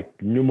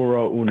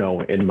numero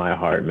uno in my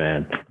heart,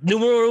 man.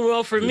 Numero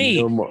uno for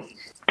me.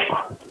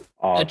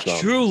 Awesome. A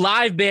true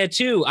live band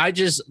too. I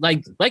just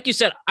like you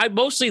said, I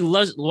mostly I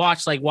love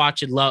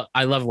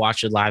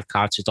watching live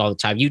concerts all the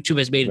time. YouTube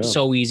has made it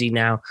so easy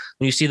now.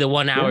 When you see the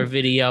 1 hour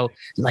video,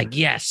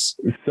 yes.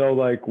 So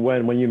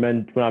when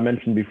I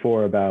mentioned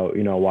before about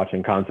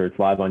watching concerts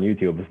live on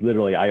YouTube, it's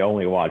literally I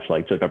only watch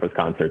Chili Peppers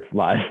concerts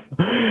live.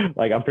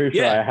 I'm pretty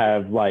sure I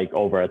have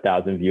over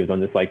 1,000 views on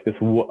this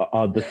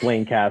the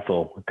Slane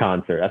Castle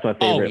concert. That's my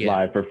favorite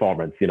live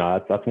performance.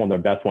 That's one of their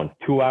best ones.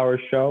 2 hour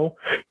show.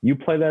 You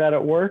play that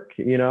at work.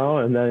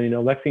 And then,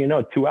 next thing you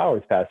know, 2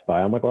 hours pass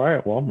by. I'm like, all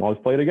right, well, I'll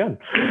just play it again.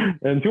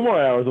 And 2 more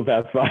hours will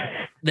pass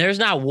by. There's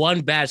not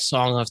one bad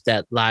song off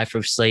that live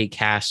from Slane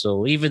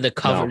Castle. Even the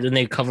cover, when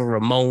they cover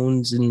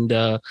Ramones and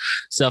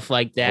stuff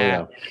like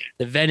that. Oh, yeah.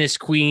 The Venice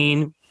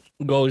Queen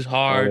goes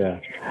hard. Oh,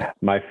 yeah.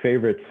 My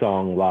favorite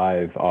song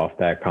live off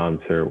that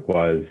concert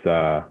was,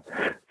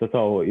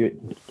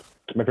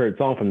 my favorite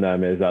song from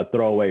them is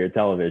 "Throw Away Your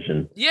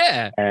Television."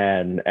 Yeah.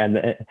 And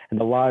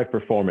the live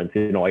performance,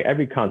 you know, like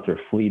every concert,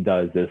 Flea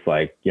does this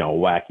like, you know,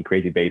 wacky,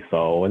 crazy bass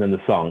solo, and then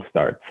the song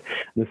starts.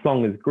 The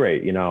song is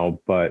great, you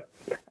know, but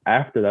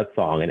after that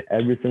song, in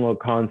every single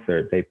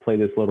concert, they play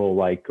this little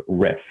like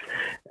riff.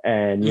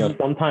 And, you know,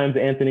 sometimes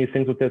Anthony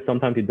sings with this,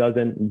 sometimes he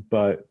doesn't.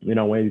 But, you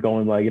know, when he's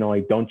going like, you know,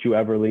 like, don't you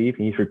ever leave,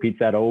 and he repeats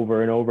that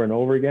over and over and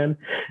over again.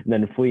 And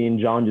then Flea and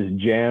John just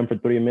jam for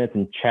 3 minutes,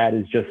 and Chad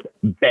is just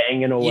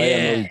banging away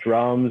on those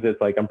drums.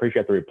 It's like, I'm pretty sure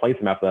you have to replace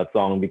him after that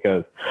song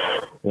because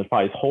there's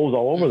probably holes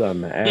all over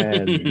them.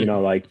 And, you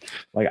know, like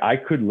I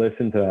could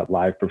listen to that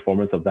live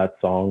performance of that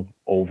song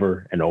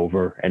over and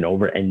over and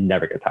over and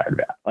never get tired of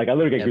it. Like, I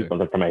literally get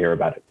goosebumps every time I hear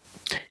about it.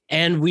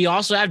 And we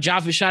also have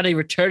John Frusciante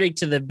returning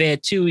to the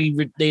band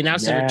too. They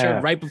announced his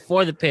return right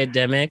before the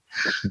pandemic.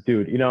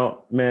 Dude, you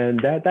know, man,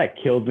 that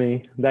killed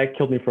me. That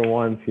killed me for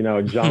once. You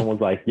know, John was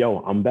like, yo,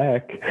 I'm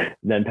back. And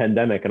then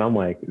pandemic. And I'm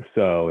like,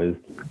 so is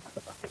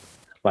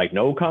like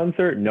no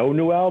concert, no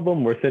new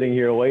album? We're sitting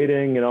here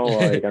waiting, you know,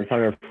 like I'm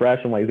trying to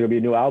refresh. I'm like, is there gonna be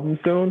a new album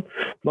soon?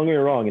 Don't get me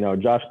wrong, you know,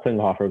 Josh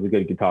Klinghoffer was a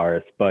good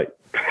guitarist, but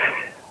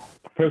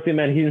personally,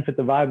 man, he didn't fit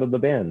the vibe of the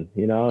band,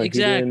 you know?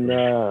 Exactly.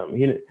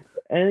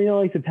 And, you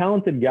know, he's a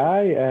talented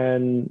guy,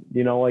 and,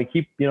 you know, like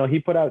he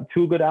put out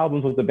 2 good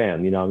albums with the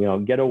band, you know,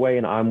 Getaway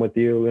and I'm With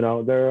You, you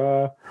know,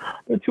 they're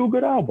 2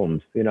 good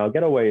albums, you know.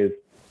 Getaway is,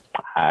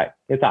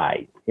 it's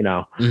aight, you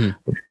know,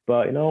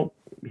 but, you know,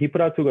 he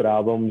put out 2 good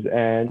albums,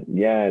 and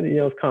yeah, you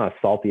know, it's kind of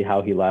salty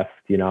how he left,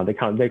 you know. They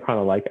kind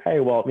of like, hey,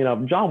 well, you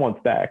know, John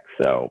wants back,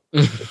 so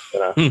we're just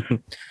gonna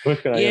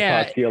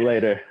talk to you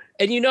later.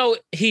 And, you know,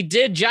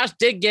 Josh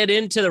did get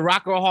into the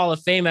Rock and Roll Hall of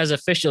Fame as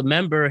official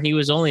member. He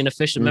was only an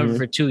official member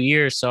for 2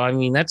 years. So, I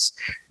mean, that's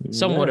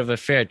somewhat of a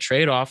fair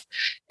trade-off.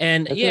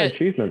 And that's an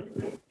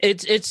achievement.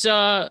 It's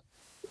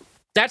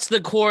that's the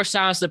core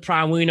sounds of the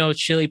Prime. We know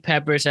Chili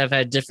Peppers have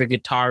had different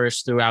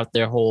guitarists throughout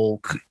their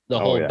whole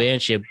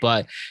bandship,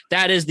 but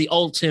that is the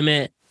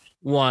ultimate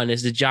one,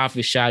 is the John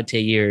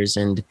Frusciante years.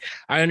 And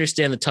I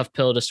understand the tough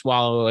pill to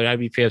swallow, and I'd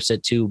be pretty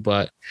upset too,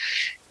 but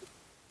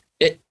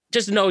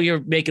just know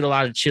you're making a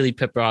lot of Chili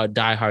Pepper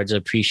diehards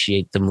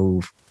appreciate the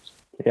move.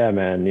 Yeah,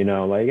 man. You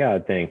know, like, I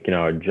think, you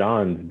know,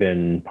 John's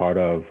been part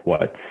of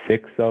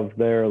 6 of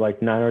their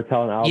like 9 or 10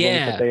 albums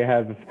that they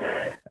have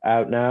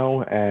out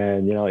now.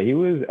 And, you know, he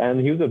was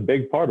a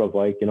big part of,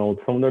 like, you know,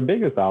 some of their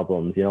biggest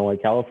albums, you know,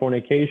 like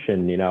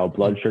Californication, you know,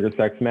 Blood Sugar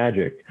Sex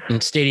Magic.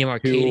 And Stadium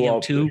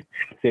Arcadium too.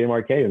 Stadium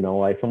Arcadium, you know,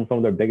 like some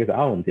of their biggest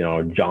albums, you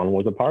know, John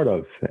was a part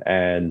of.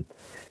 And,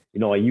 you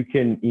know, like, you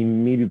can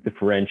immediately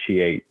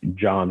differentiate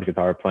John's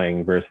guitar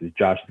playing versus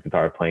Josh's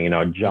guitar playing. You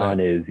know, John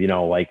is, you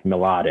know, like,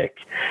 melodic.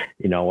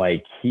 You know,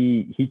 like,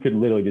 he could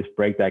literally just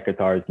break that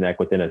guitar's neck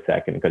within a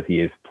second because he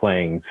is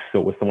playing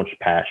with so much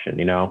passion,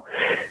 you know.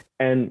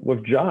 And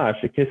with Josh,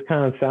 it just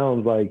kind of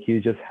sounds like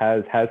he just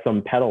has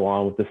some pedal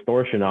on with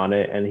distortion on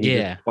it, and he's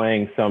just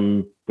playing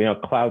some, you know,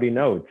 cloudy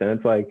notes. And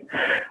it's like,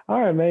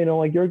 all right, man, you know,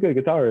 like, you're a good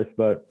guitarist,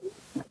 but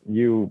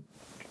you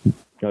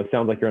know, it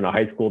sounds like you're in a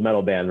high school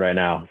metal band right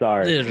now.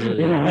 Sorry.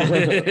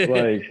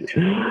 Like,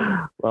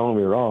 don't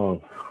be wrong.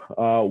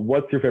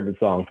 What's your favorite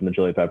song from the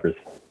Chili Peppers?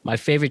 My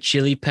favorite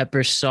Chili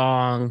Pepper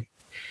song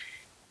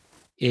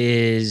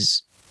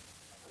is,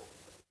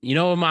 you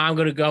know what I'm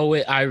going to go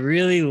with? I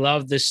really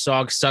love this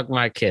song, Suck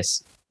My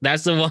Kiss.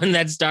 That's the one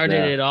that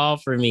started it all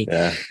for me.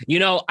 Yeah. You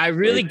know, I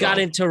really got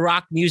into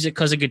rock music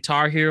because of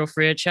Guitar Hero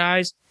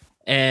franchise.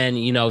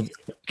 And, you know,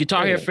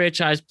 Guitar Hero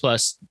franchise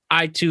plus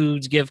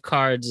iTunes gift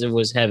cards, it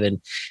was heaven.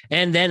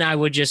 And then I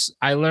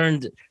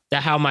learned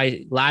that how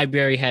my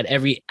library had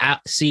every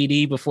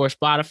CD before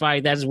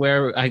Spotify. That's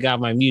where I got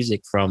my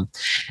music from,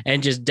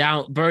 and just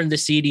burned the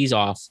CDs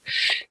off.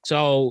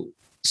 So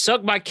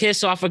Suck My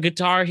Kiss off of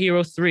Guitar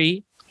Hero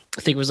 3.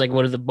 I think it was like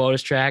one of the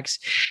bonus tracks.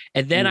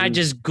 And then I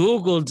just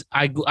Googled,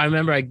 I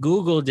remember I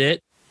Googled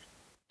it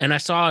and I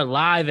saw it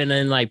live, and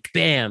then like,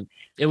 bam,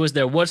 it was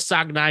their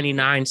Woodstock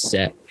 99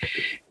 set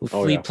with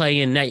Flea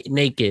playing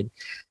naked.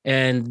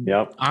 And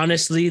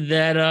honestly,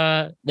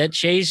 that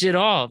changed it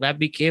all. That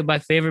became my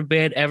favorite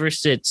band ever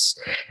since.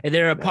 And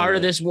they're a part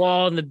of this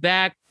wall in the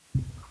back.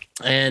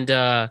 And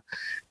I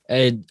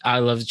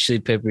love the Chili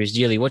Peppers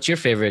dearly. What's your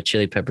favorite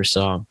Chili Pepper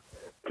song?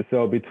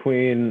 So I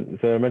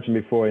mentioned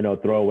before, you know,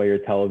 Throw Away Your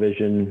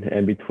Television.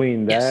 And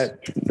between that,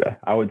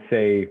 I would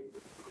say,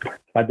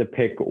 if I had to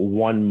pick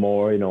one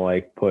more, you know,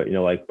 like put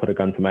a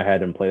gun to my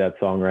head and play that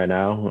song right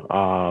now,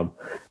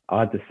 I'll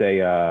have to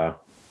say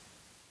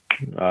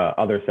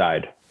Other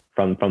Side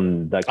from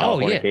the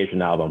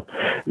Californication album.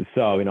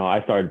 So, you know,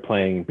 I started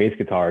playing bass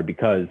guitar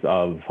because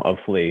of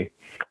Flea.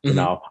 You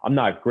know, I'm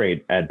not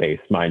great at bass,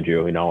 mind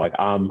you. You know, like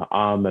I'm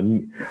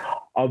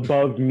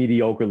above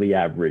mediocrely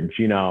average.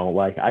 You know,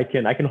 like I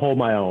can hold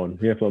my own,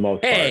 you know, for the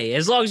most part. Hey,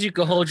 as long as you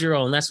can hold your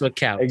own, that's what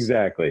counts.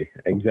 Exactly.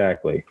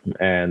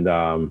 And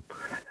I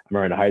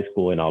remember in high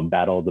school, you know,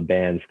 battle of the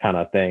bands kind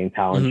of thing,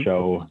 talent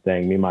show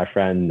thing. Me and my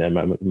friend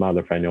and my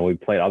other friend, you know, we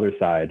played Other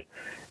Side,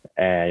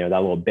 and you know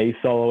that little bass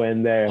solo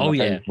in there. And my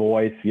friend's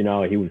voice, you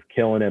know, he was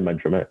killing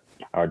it.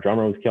 our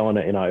drummer was killing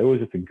it. It was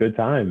just a good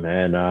time,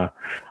 and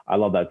I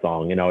love that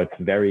song. It's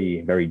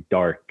very, very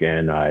dark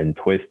and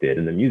twisted,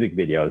 and the music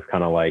video is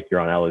kind of like you're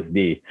on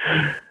LSD.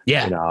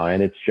 Yeah.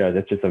 And it's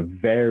just a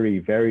very,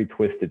 very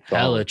twisted song.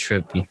 Hella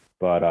trippy.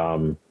 But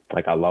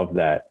like I love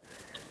that.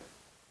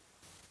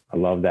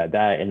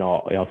 That and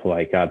also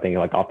like thinking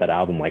like off that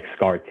album like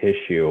Scar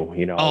Tissue.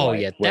 Oh like,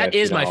 yeah, that with,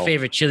 is my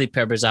favorite Chili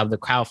Peppers album, the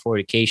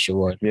Californication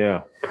one.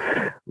 Yeah.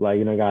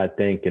 Like, gotta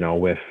think,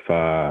 with,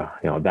 that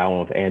one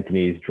with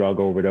Anthony's drug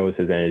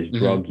overdoses and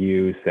his drug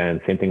use, and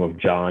same thing with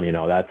John,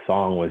 that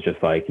song was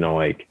just like,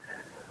 like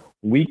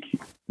we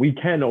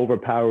can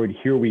overpowered,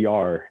 here we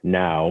are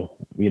now,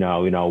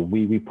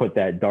 we put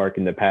that dark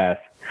in the past,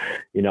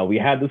 we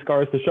had the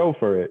scars to show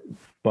for it,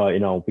 but,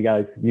 we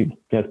gotta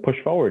push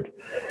forward.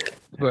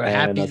 We're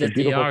happy that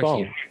they are song.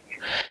 here.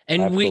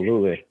 And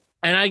Absolutely.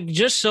 And I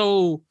just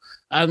so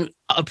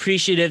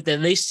appreciative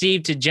that they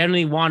seem to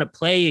generally want to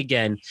play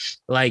again.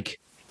 Like,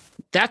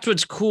 that's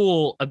what's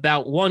cool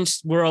about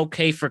once we're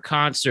okay for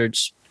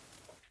concerts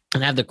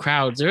and have the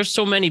crowds. There's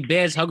so many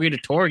bands hungry to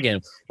tour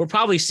again. We'll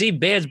probably see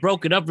bands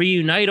broken up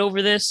reunite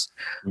over this.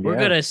 Yeah. We're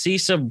gonna see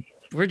some.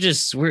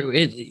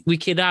 We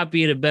cannot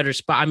be in a better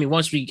spot. I mean,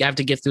 once we have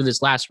to get through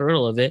this last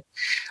hurdle of it,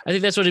 I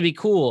think that's what it'd be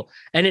cool.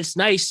 And it's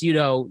nice,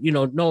 no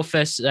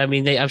offense. I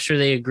mean, I'm sure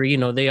they agree,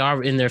 they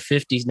are in their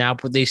 50s now,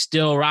 but they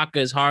still rock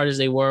as hard as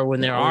they were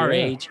when they're our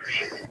age.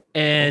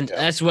 And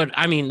that's what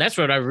I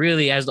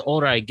really, as the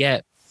older I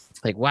get,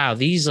 like, wow,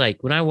 these,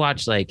 like, when I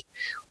watch like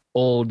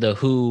old The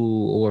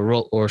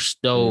Who or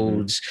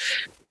Stones,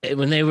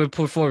 when they were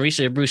performing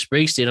recently at Bruce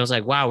Springsteen, I was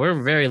like, wow, we're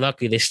very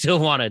lucky they still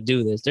want to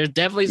do this. There's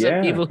definitely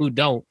some people who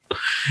don't,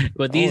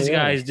 but these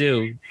guys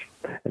do.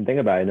 And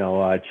think about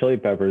it, Chili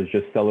Peppers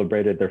just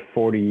celebrated their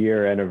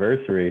 40-year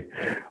anniversary,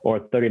 or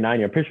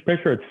 39-year. Pretty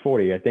sure it's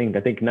 40. I think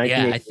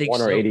 1981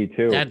 or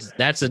 82.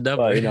 That's a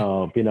number.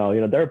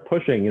 But, they're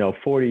pushing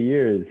 40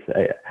 years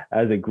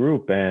as a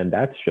group, and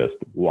that's just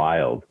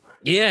wild.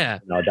 Yeah.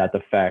 That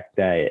the fact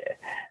that,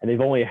 and they've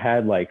only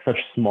had like such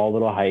small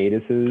little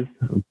hiatuses,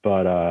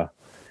 but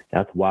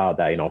that's wild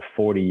that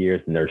 40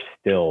 years and they're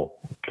still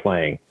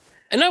playing.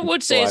 And I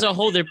would say as a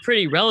whole, they're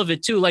pretty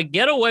relevant too. Like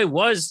Getaway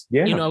was,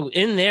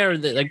 in there.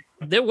 Like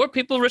there were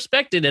people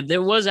respected it.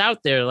 There was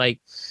out there.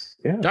 Like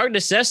Dark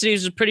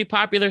Necessities is a pretty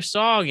popular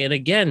song. And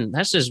again,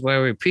 that's just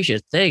where we appreciate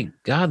it. Thank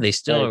God they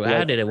still are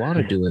at it and want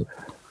to do it.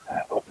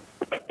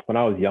 When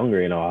I was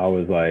younger, I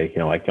was like,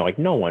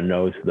 no one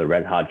knows who the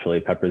Red Hot Chili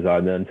Peppers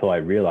are. Then until I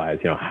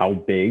realized, how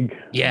big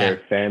their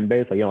fan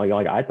base. Like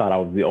I thought I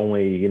was the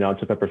only,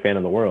 Chili Pepper fan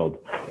in the world.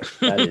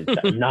 That is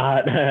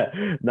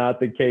not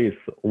the case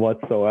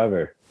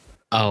whatsoever.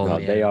 Oh,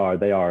 man. They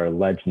are a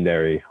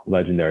legendary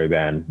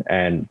band,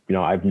 and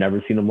I've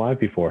never seen them live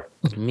before.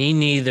 Me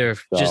neither.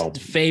 So,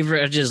 just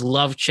favorite. I just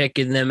love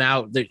checking them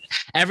out.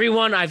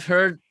 Everyone I've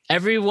heard.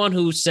 Everyone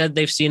who said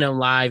they've seen them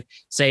live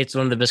say it's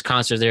one of the best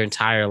concerts of their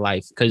entire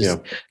life. Because,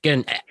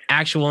 again,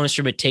 actual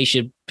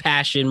instrumentation,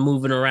 passion,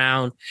 moving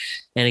around.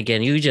 And,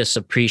 again, you just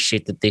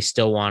appreciate that they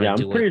still want to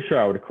do it. I'm pretty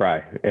sure I would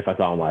cry if I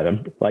saw them live.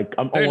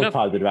 I'm almost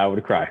positive I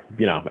would cry.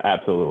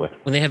 Absolutely.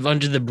 When they have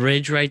Under the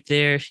Bridge right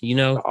there,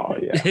 Oh,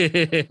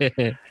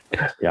 yeah.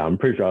 Yeah, I'm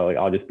pretty sure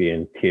I'll just be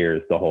in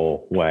tears the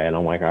whole way. And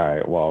I'm like, all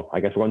right, well, I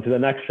guess we're going to the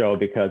next show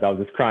because I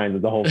was just crying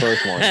the whole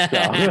first one.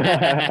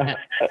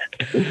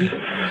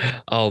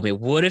 So. Oh, man,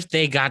 what if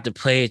they got to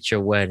play at your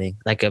wedding?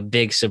 Like a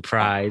big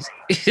surprise.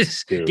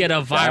 Dude, get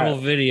a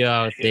viral video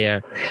out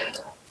there.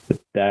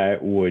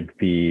 That would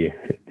be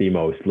the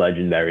most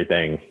legendary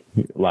thing.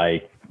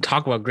 Like,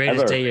 talk about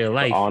greatest day of your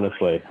life.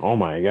 Honestly. Oh,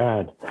 my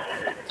God.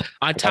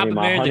 On top of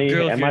marrying the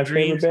girl of your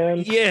dreams.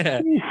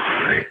 Yeah.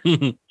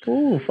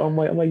 Oof. I'm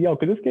like, yo,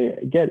 could this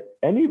get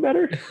any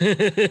better?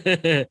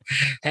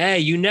 Hey,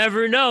 you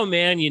never know,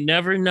 man. You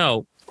never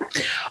know.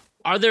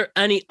 Are there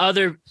any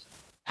other?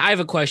 I have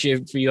a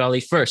question for you, Ali.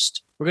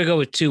 First, we're gonna go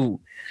with two.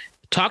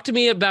 Talk to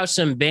me about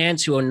some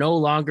bands who are no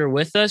longer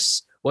with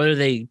us, whether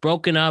they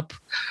broken up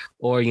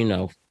or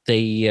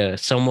they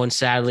someone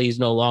sadly is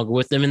no longer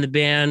with them in the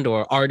band,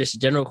 or artists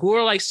in general. Who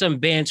are like some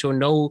bands who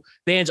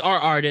are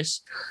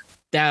artists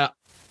that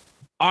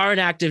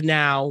aren't active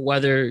now,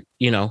 whether,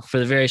 for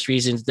the various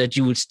reasons that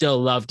you would still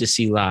love to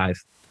see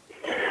live?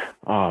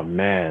 Oh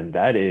man,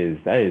 that is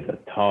a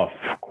tough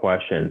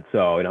question.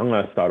 So I'm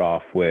going to start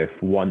off with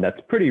one that's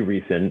pretty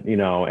recent,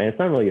 and it's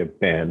not really a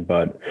band,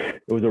 but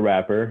it was a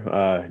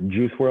rapper,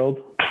 Juice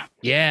WRLD.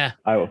 Yeah.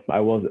 I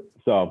was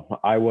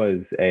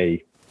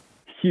a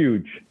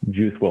huge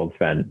Juice WRLD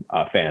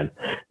fan.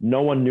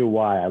 No one knew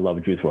why I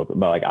love Juice WRLD,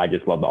 but I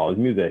just loved all his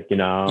music,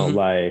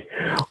 like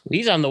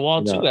he's on the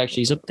wall too,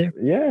 actually. He's up there.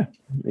 Yeah.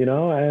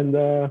 And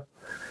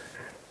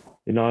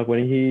like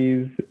when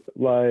he's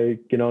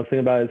singing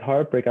about his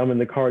heartbreak, I'm in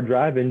the car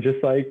driving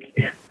just like,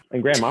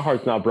 and Grant, my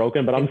heart's not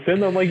broken, but I'm sitting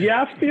there, I'm like,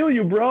 yeah, I feel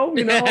you, bro.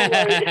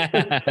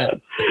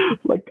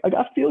 Like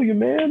I feel you,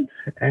 man.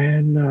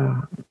 And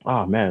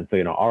oh man, so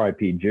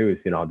R.I.P. Juice,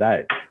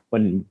 that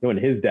when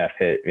his death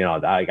hit,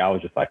 I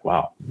was just like,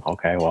 wow,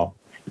 okay, well,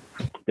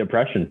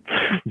 depression,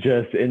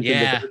 just instant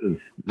Yeah,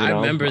 depression. I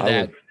remember I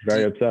that. was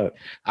very upset.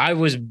 I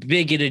was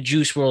big into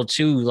Juice World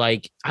too.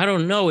 Like, I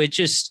don't know, it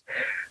just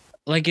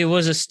like it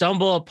was a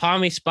stumble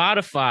upon me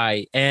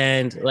Spotify,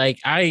 and like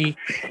I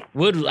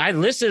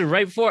listened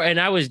right before, and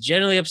I was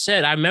genuinely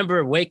upset. I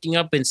remember waking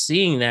up and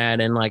seeing that,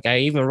 and like I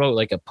even wrote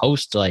like a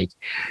post like,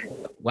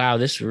 wow,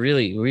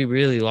 we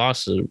really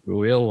lost a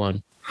real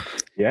one.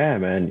 Yeah,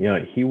 man.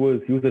 He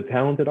was a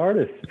talented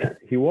artist.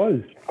 He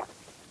was.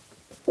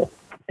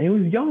 And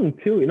he was young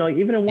too. Like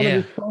even in one of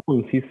his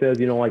songs, he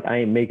says, like I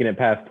ain't making it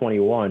past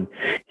 21.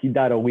 He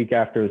died a week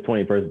after his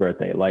 21st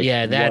birthday. Like,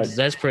 yeah,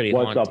 that's pretty.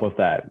 What's haunting. up with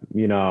that?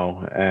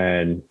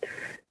 And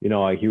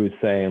like he was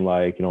saying,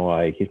 like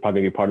he's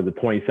probably gonna be part of the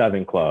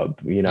 27 club.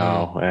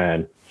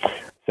 And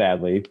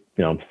sadly,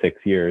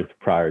 6 years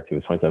prior to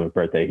his 27th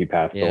birthday, he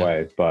passed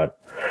away. But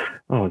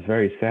it's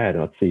very sad.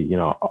 Let's see,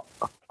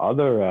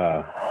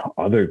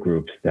 other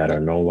groups that are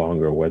no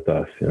longer with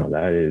us.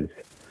 That is.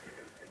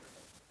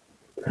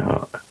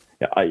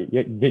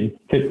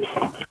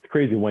 It's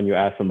crazy when you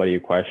ask somebody a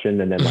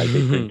question and then like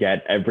they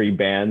forget every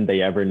band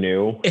they ever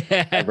knew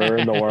ever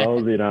in the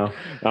world.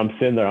 I'm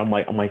sitting there. I'm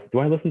like, do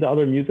I listen to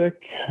other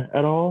music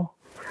at all?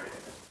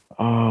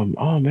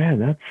 Oh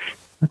man,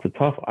 that's a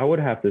tough. I would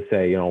have to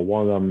say,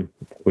 one of them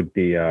would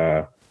be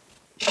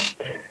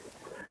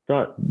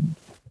not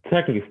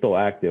technically still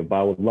active, but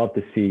I would love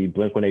to see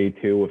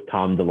Blink-182 with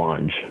Tom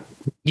DeLonge.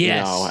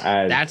 Yes,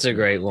 that's a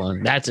great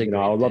one. That's a.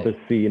 I would love to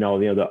see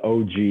the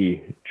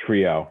OG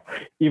trio,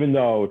 even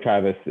though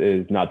Travis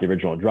is not the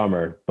original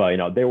drummer, but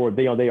they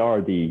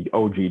are the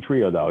OG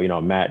trio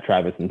though. Matt,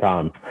 Travis, and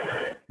Tom.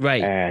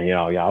 Right. And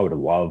I would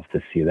love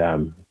to see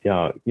them.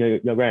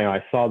 Granted,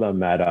 I saw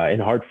them at in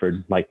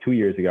Hartford like 2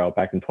 years ago,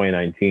 back in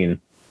 2019.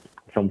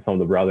 Some of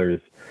the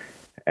brothers,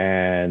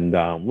 and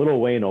Lil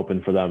Wayne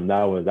opened for them.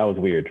 That was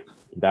weird.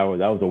 That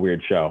was a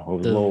weird show. It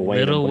was Lil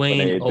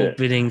Wayne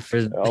opening for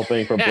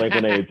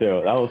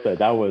Blink-182.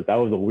 That was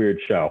a weird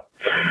show.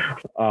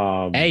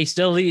 Hey,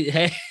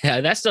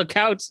 that still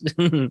counts.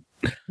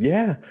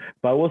 Yeah,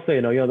 but I will say,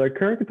 their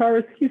current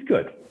guitarist, he's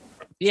good.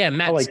 Yeah,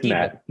 Matt. I like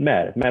Skiba.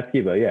 Matt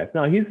Skiba. Yeah,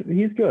 no,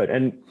 he's good,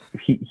 and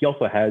he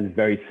also has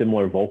very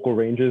similar vocal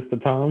ranges to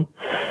Tom.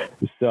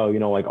 So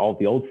like all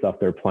the old stuff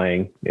they're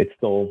playing, it's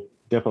still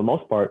for the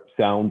most part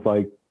sounds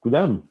like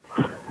them.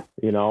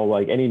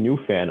 Like any new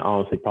fan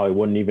honestly probably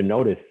wouldn't even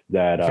notice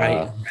that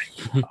that's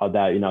not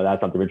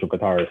the original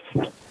guitarist.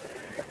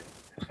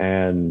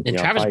 And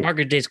Travis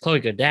Barker dates Khloe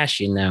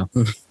Kardashian now.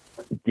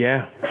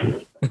 Yeah.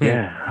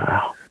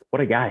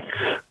 What a guy.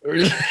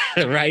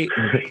 Right.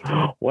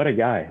 What a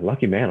guy.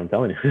 Lucky man, I'm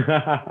telling you.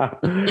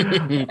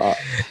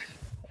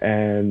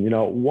 And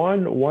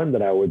one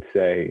that I would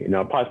say,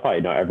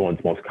 probably not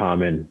everyone's most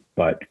common,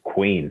 but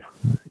Queen.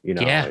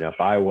 If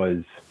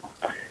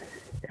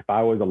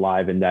I was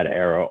alive in that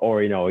era,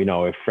 or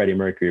if Freddie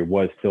Mercury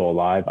was still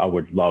alive, I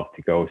would love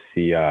to go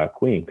see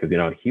Queen,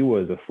 because he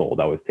was a soul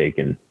that was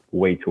taken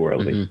way too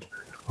early.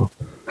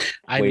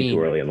 Mm-hmm. Too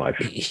early in life.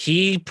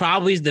 He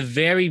probably is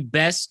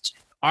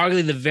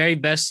arguably the very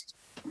best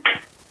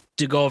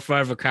to go in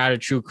front of a crowd of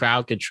true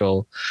crowd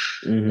control.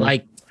 Mm-hmm.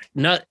 Like,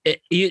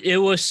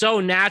 it was so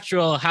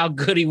natural how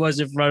good he was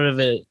in front of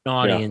an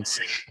audience.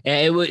 Yeah.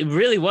 And it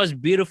really was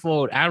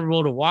beautiful,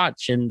 admirable to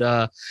watch. And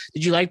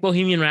did you like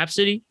Bohemian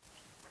Rhapsody?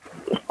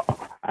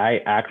 I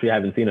actually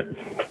haven't seen it.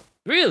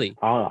 Really?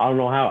 I don't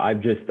know how.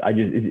 It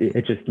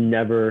just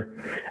never.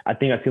 I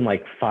think I've seen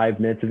like 5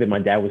 minutes of it. My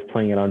dad was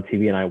playing it on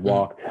TV, and I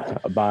walked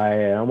by,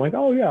 and I'm like,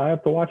 oh yeah, I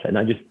have to watch it, and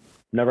I just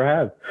never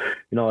have.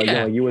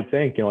 You would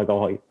think, like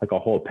a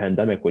whole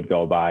pandemic would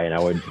go by, and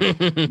I would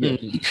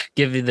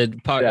give you the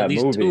part at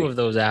least 2 of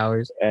those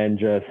hours, and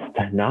just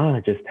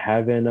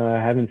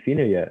haven't seen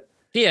it yet.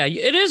 Yeah,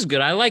 it is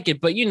good. I like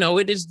it, but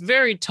it is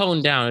very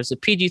toned down. It's a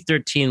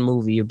PG-13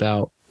 movie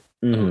about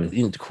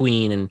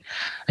Queen, and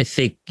I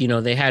think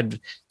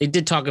they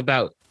did talk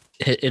about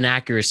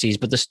inaccuracies,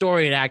 but the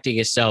story and acting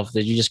itself,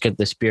 that you just get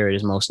the spirit,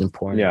 is most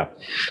important. Yeah,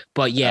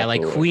 but yeah,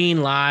 absolutely. Like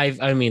Queen live.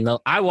 I mean,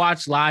 I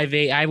watch Live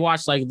Aid. I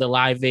watch like the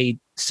Live Aid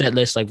set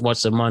list like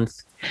once a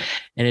month,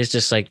 and it's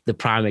just like the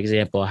prime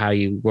example of how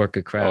you work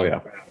a crowd. Oh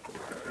yeah,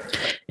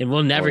 and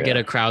we'll never get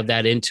a crowd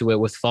that into it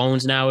with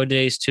phones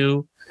nowadays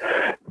too.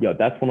 Yo,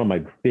 that's one of my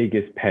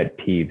biggest pet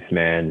peeves,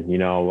 man.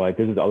 Like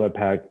this is other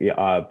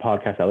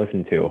podcast I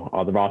listen to,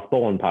 the Ross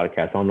Bowen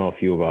podcast. I don't know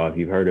if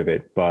you've heard of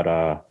it, but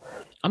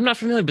I'm not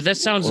familiar. But that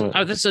sounds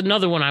that's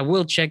another one I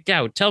will check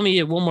out. Tell me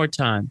it one more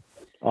time.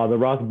 The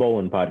Ross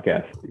Bowen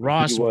podcast.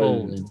 Ross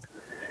Bowen.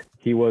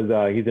 He's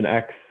an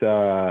ex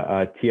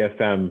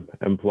TFM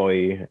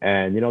employee,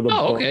 and the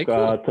book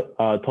cool.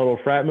 Total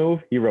Frat Move.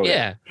 He wrote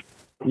it.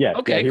 Yeah.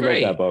 Okay, he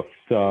wrote that book.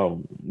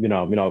 So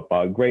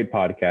a great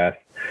podcast.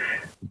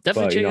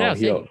 Definitely check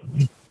it out.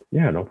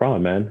 Yeah, no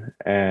problem, man.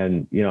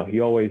 And he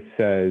always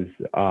says,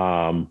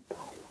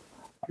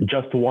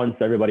 just once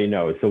everybody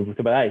knows. So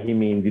by that he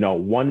means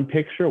one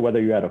picture,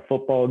 whether you're at a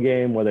football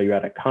game, whether you're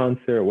at a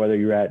concert, whether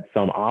you're at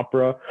some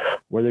opera,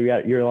 whether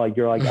you're like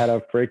at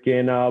a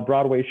freaking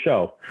Broadway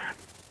show.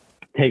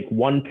 take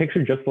one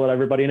picture just to let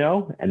everybody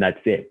know, and that's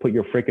it. Put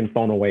your freaking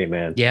phone away,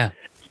 man. Yeah.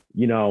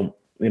 You know,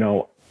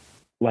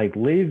 like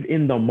live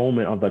in the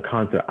moment of the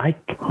concert.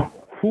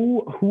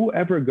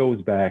 Whoever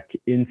goes back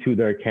into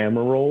their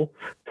camera roll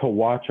to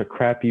watch a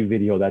crappy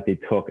video that they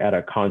took at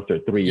a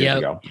concert 3 years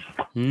ago?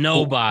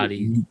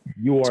 Nobody.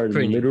 You are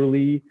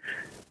literally,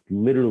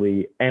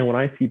 and when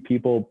I see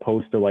people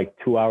post their like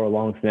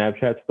 2-hour-long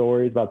Snapchat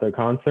stories about their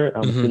concert,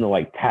 I'm sitting there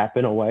like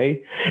tapping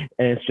away,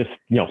 and it's just,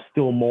 you know,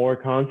 still more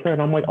concert.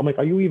 And I'm like,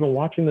 are you even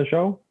watching the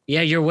show?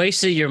 Yeah, you're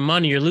wasting your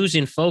money. You're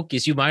losing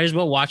focus. You might as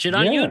well watch it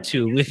on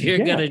YouTube if you're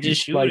gonna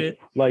just shoot it.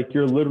 Like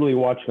you're literally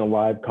watching a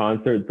live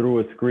concert through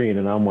a screen,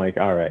 and I'm like,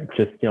 all right,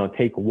 just, you know,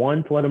 take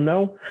one to let them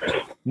know,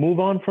 move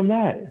on from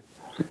that.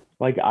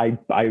 Like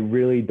I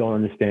really don't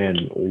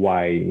understand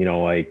why, you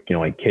know, like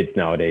kids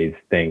nowadays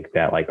think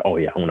that like, oh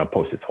yeah, I'm gonna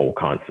post this whole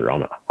concert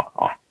on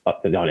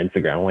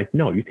Instagram. I'm like,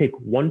 no, you take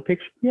one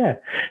picture. Yeah,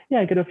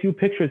 get a few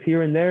pictures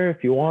here and there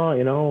if you want,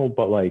 you know,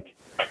 but like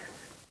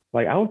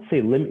I would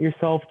say limit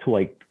yourself to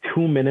like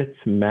 2 minutes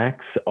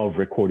max of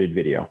recorded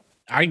video.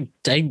 I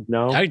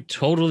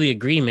totally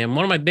agree, man.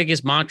 One of my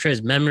biggest mantras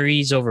is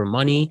memories over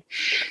money.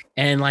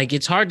 And like,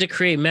 it's hard to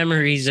create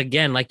memories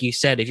again, like you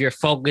said, if you're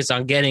focused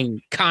on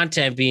getting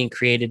content being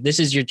created. This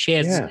is your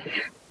chance. Yeah.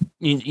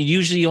 You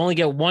usually only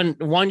get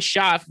one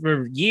shot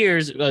for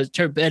years,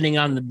 depending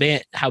on the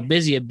band, how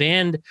busy a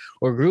band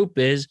or group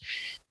is.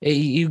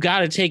 You got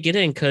to take it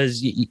in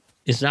because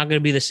it's not going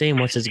to be the same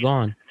once it's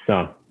gone.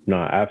 No,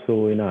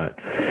 absolutely not.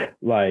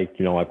 Like,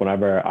 you know, like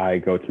whenever I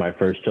go to my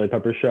first Chili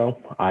Pepper show,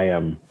 I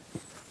am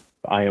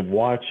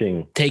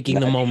watching, taking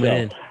the moment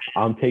in.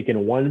 I'm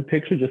taking one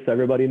picture just so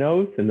everybody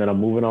knows, and then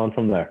I'm moving on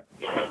from there.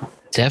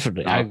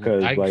 Definitely. I'm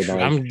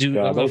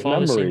those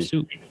memories.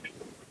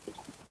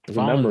 The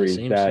memories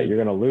that you're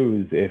gonna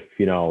lose if,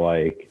 you know,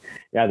 like,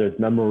 yeah, there's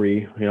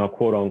memory, you know,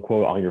 quote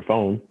unquote, on your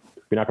phone.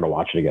 You're not gonna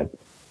watch it again.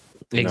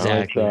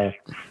 Exactly.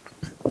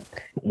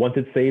 Once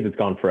it's saved, it's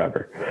gone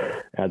forever.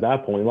 At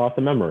that point, you lost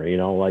the memory. You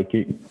know, like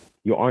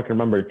you aren't gonna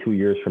remember 2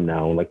 years from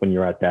now, like when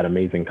you're at that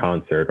amazing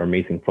concert or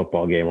amazing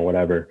football game or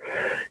whatever.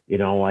 You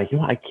know, like, you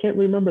know, I can't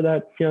remember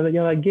that,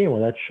 that game or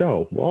that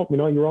show. Well, you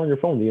know, you're on your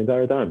phone the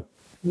entire time.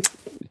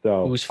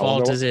 So whose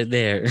fault is it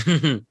there?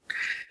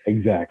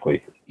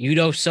 Exactly. You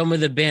know, some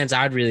of the bands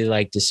I'd really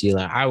like to see,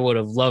 like I would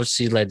have loved to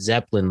see Led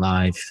Zeppelin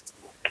live.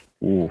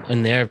 Ooh.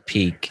 In their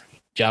peak.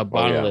 John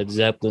Bonham, Led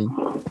Zeppelin.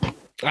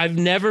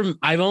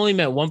 I've only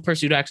met one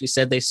person who actually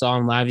said they saw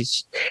him live.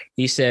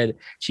 She said,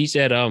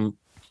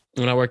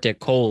 when I worked at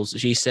Kohl's,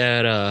 she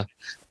said,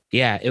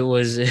 yeah, it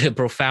was a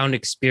profound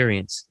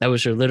experience. That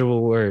was her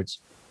literal words.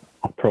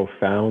 A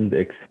profound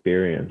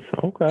experience.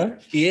 Okay.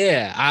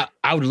 Yeah.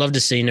 I would love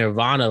to see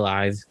Nirvana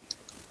live.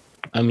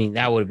 I mean,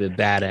 that would have been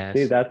badass.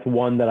 See, that's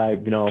one that I,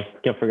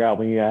 can't forget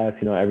when you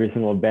ask, every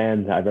single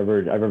band I've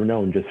ever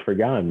known, just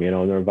forgotten,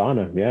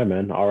 Nirvana. Yeah,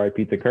 man.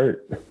 R.I.P. to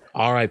Kurt.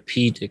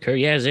 R.I.P. to Kurt.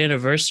 Yeah, his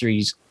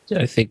anniversary's,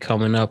 I think,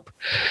 coming up,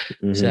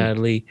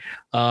 sadly.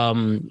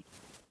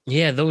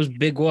 Yeah, those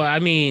big ones. I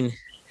mean,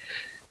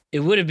 it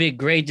would have been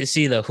great to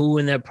see the Who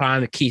in their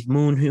prime. Keith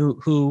Moon,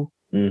 who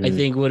I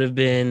think would have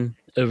been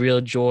a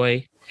real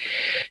joy.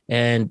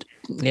 And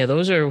yeah,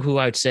 those are who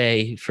I'd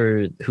say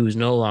for who's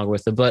no longer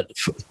with them. But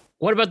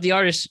what about the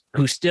artists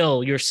who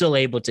you're still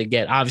able to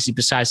get? Obviously,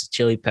 besides the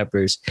Chili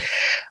Peppers,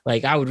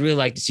 like I would really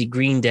like to see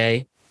Green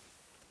Day.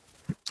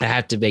 I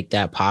have to make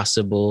that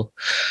possible.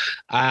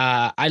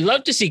 I'd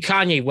love to see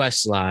Kanye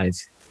West live.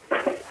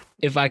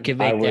 If I could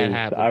make that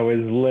happen. I was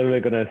literally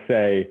gonna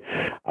say,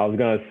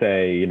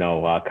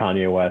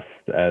 Kanye West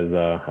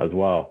as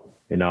well,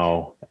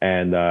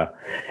 and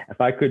if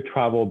I could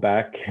travel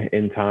back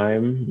in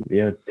time,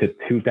 to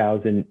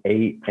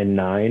 2008 and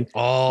 2009.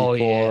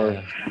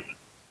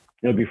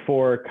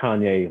 Before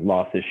Kanye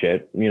lost his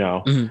shit,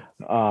 if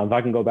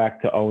I can go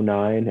back to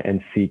 2009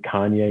 and see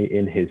Kanye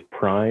in his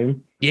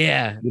prime.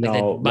 Yeah,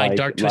 My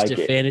Dark Twisted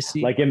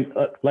Fantasy. Like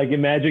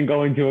imagine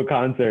going to a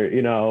concert,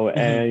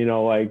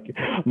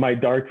 and My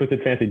Dark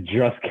Twisted Fantasy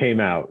just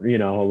came out,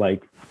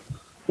 like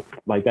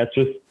that's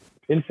just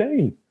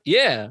insane.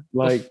 Yeah.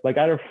 Like I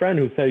had a friend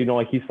who said, he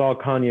saw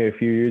Kanye a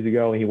few years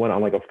ago and he went on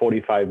like a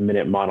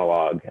 45-minute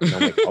monologue. And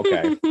I'm like,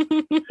 okay.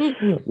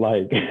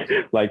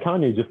 like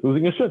Kanye's just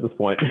losing his shit at this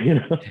point,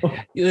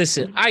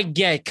 Listen, I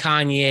get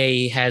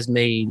Kanye has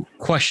made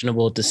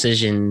questionable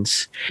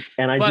decisions.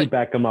 And I do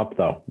back him up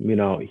though.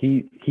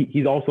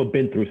 He's also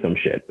been through some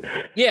shit.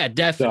 Yeah,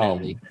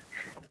 definitely.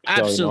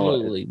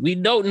 Absolutely. We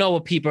don't know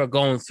what people are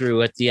going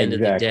through at the end of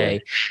the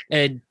day.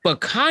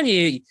 But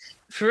Kanye,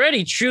 for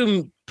any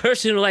true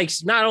person who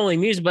likes not only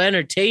music but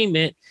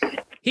entertainment,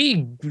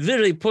 he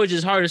literally puts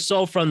his heart and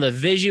soul from the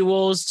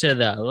visuals to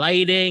the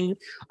lighting,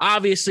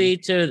 obviously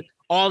to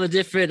all the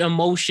different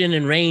emotion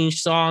and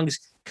range songs.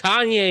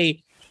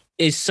 Kanye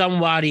is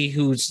somebody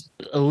who's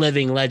a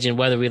living legend,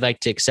 whether we like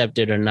to accept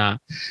it or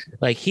not.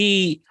 I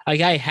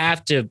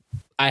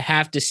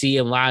have to see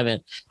him live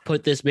and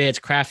put this man's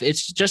craft.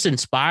 It's just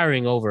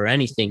inspiring over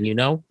anything,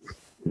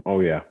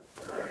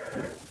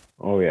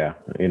 Oh Oh yeah,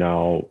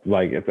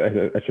 like it's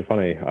actually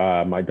funny.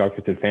 My Dark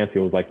Twisted Fancy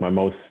was like my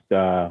most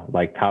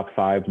like top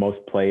 5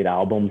 most played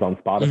albums on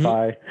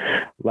Spotify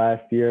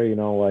last year.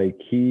 Like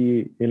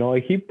he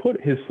put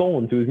his soul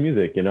into his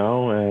music.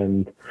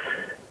 And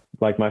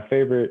like my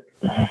favorite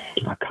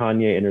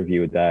Kanye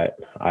interview that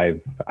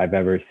I've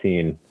ever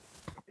seen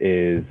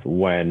is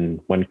when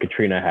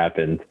Katrina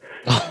happened.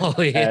 Oh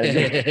yeah, I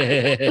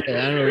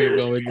don't know where you're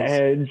going with this.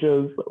 And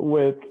just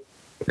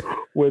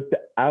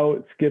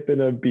without skipping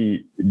a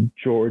beat,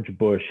 George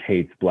Bush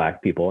hates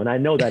black people. And I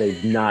know that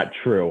is not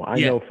true. I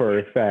know for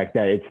a fact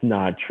that it's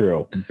not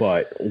true.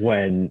 But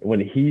when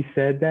he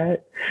said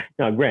that,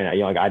 granted,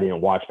 like I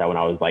didn't watch that when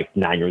I was like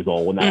 9 years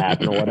old when that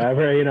happened or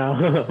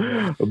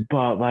whatever,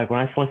 But like when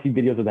I see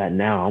videos of that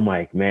now, I'm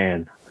like,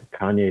 man,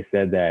 Kanye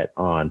said that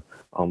on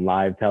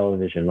live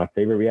television. My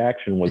favorite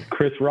reaction was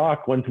Chris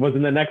Rock was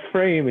in the next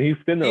frame and he's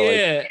sitting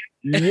there like,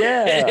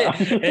 yeah.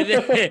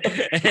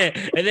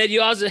 and then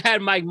you also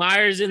had Mike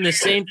Myers in the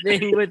same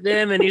thing with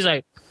him, and he's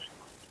like,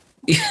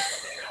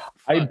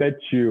 I bet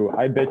you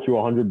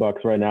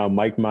 $100 right now,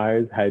 Mike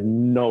Myers had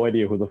no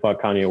idea who the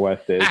fuck Kanye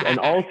West is. And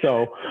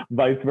also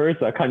vice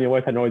versa, Kanye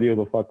West had no idea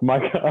who the fuck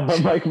Mike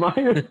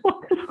Myers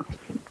was.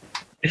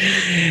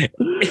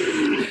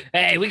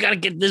 Hey, we gotta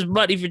get this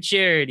money for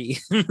charity.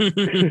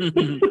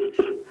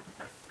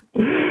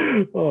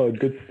 Oh,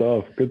 good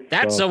stuff.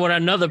 That's what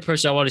another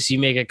person I want to see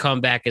make a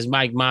comeback is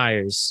Mike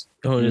Myers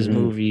doing his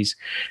movies.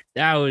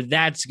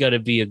 That's gonna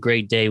be a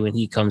great day when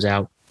he comes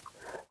out.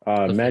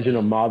 Imagine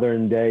a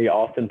modern day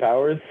Austin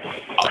Powers.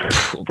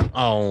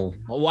 Oh,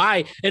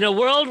 why in a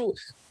world,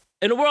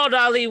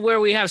 Ali, where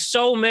we have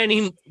so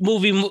many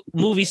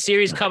movie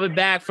series coming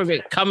back from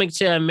Coming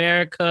to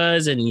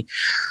Americas, and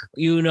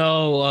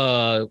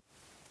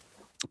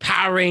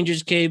Power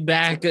Rangers came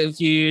back a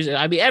few years.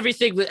 I mean,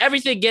 everything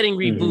getting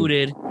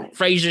rebooted.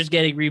 Frasier's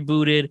getting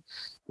rebooted.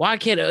 Why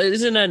can't?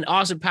 Isn't an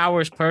Austin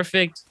Powers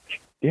perfect?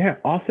 Yeah,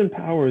 Austin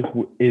Powers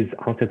is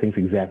honestly thinks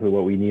exactly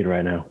what we need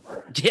right now.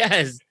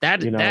 Yes,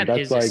 that's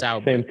is like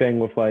the same thing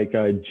with like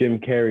Jim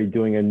Carrey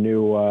doing a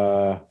new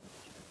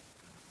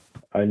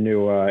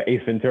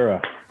Ace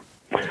Ventura.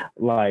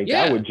 Like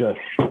that would just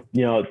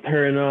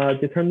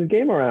turn the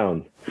game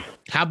around.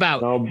 How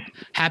about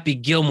Happy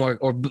Gilmore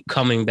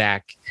coming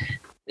back?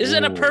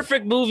 Isn't it a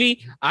perfect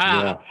movie?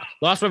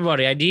 Lost my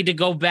money. I need to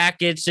go back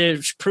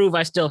to prove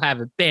I still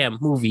have it. Bam,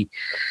 movie.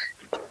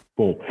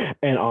 Boom.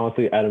 And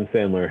honestly, Adam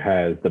Sandler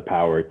has the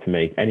power to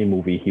make any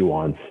movie he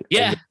wants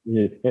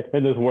in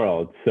this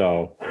world.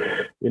 So,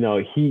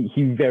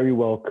 he very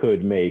well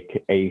could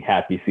make a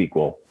happy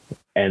sequel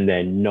and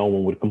then no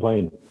one would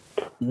complain.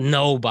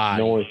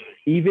 Nobody. No one,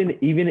 even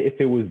if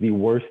it was the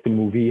worst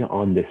movie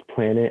on this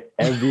planet,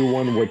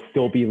 everyone would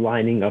still be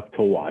lining up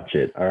to watch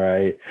it. All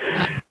right.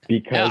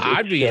 Because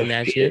I'd be in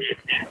that shit.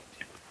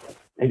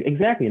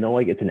 Exactly.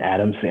 Like it's an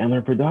Adam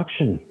Sandler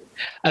production.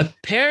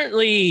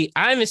 Apparently,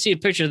 I haven't seen a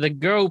picture of the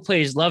girl who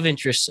plays love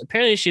interest.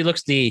 Apparently, she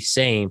looks the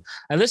same.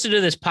 I listened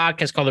to this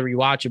podcast called The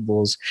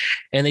Rewatchables,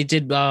 and they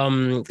did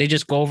they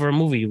just go over a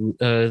movie.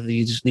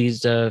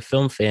 These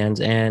film fans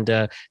and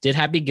did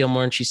Happy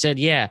Gilmore, and she said,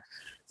 I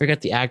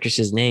forgot the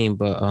actress's name,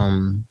 but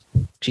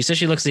she said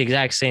she looks the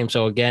exact same.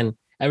 So again,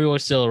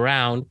 everyone's still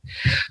around.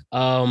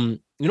 A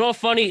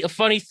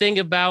funny thing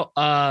about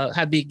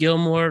Happy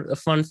Gilmore, a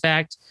fun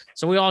fact.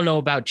 So we all know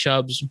about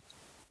Chubbs,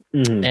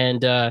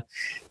 and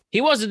he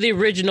wasn't the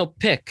original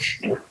pick,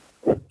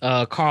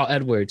 Carl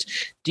Edwards.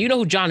 Do you know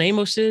who John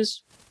Amos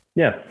is?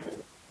 Yes.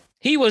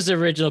 He was the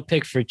original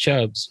pick for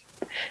Chubbs.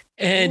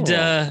 And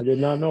I did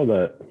not know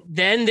that.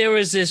 Then there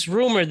was this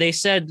rumor. They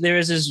said there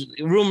was this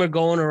rumor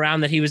going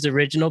around that he was the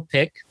original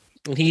pick.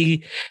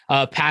 He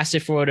passed it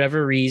for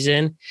whatever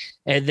reason.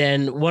 And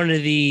then one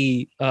of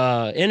the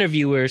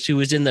interviewers who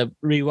was in the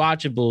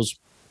Rewatchables,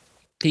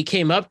 he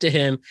came up to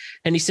him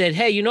and he said,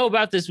 "Hey, you know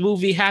about this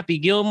movie, Happy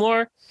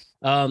Gilmore?"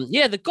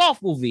 The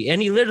golf movie.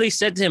 And he literally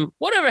said to him,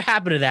 "Whatever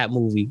happened to that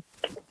movie?"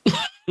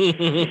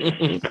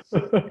 This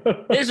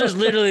was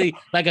literally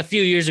like a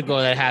few years ago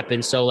that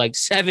happened. So like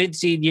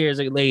 17 years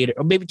later,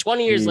 or maybe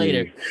 20 years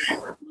later.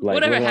 Like,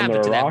 whatever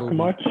happened to that movie?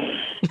 Much?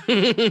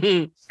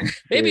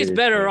 Maybe it's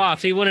better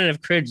off. He wouldn't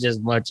have cringed as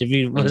much if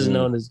he wasn't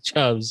known as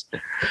Chubbs.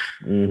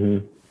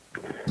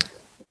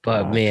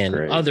 But man,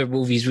 great. Other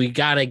movies, we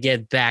gotta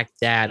get back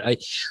that.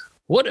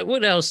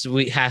 What else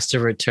has to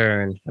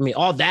return? I mean,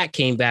 all that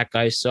came back.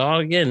 I saw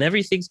again.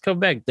 Everything's come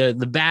back. The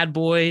Bad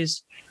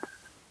Boys.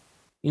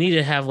 You need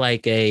to have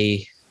like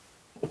a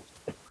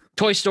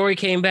Toy Story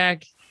came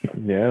back.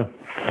 Yeah.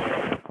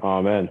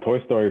 Oh man,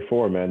 Toy Story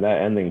 4, man,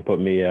 that ending put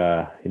me,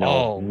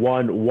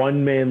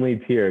 one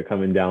manly tear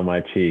coming down my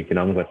cheek, and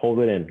I was like, hold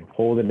it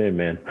in,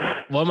 man.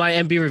 Well, my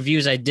MB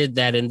reviews, I did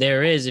that, and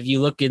there is, if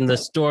you look in the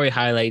story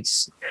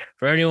highlights,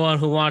 for anyone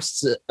who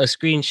wants a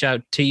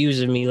screenshot to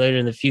use of me later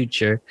in the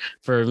future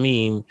for a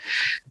meme,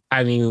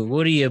 I mean,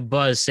 Woody and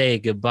Buzz say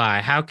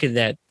goodbye. How could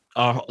that?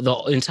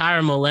 The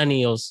entire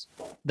millennials.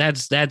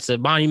 That's a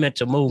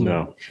monumental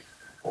movement.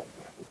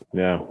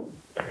 No,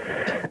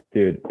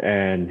 dude,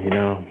 and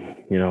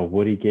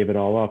Woody gave it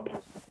all up.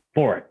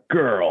 for a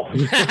girl.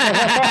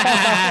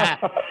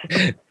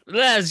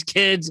 Les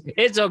kids,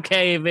 it's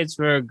okay if it's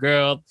for a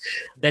girl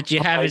that you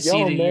haven't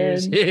seen in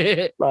years.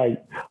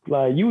 like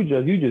you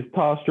just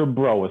tossed your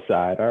bro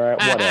aside. All right,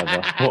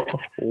 whatever.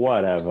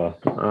 Whatever.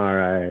 All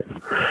right.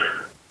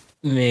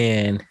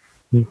 Man,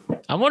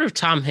 I wonder if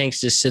Tom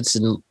Hanks just sits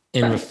and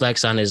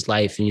reflects on his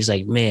life and he's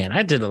like, man,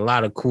 I did a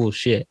lot of cool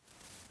shit.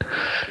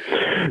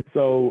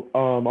 So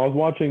I was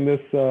watching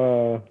this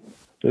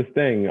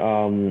thing.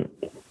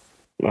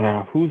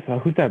 Who's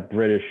that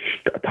British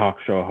talk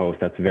show host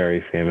that's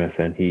very famous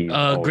and he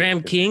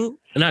Graham King?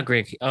 Not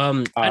Graham King.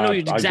 I know you're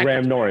exactly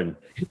Graham Norton.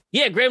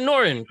 Yeah, Graham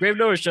Norton. Graham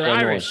Norton show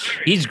Irish.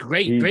 Norton. He's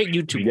great, great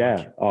YouTuber.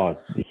 Yeah. Oh,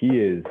 he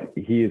is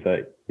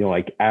a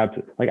like I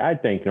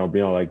think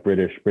like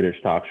British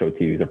talk show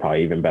TVs are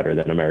probably even better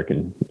than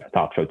American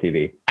talk show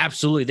TV.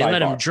 Absolutely. They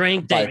let him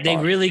drink. They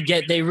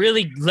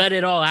really let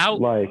it all out.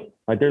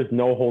 Like there's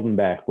no holding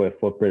back with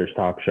British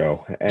talk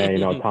show. And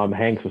Tom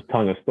Hanks was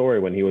telling a story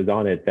when he was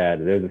on it that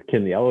there's this kid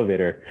in the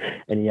elevator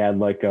and he had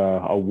like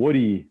a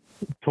Woody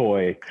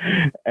toy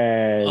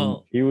and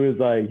he was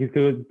like he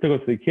took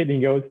us to the kid and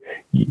he goes,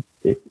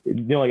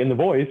 like in the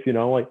voice,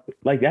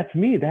 like that's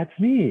me.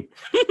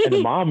 And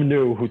the mom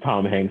knew who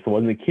Tom Hanks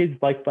was. And the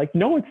kid's like,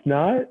 no, it's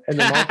not. And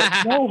the mom's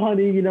like, no,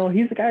 honey,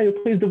 he's the guy who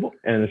plays the voice.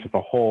 And it's just a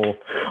whole.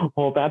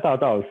 I thought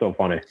that was so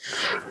funny.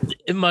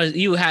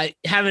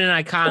 Having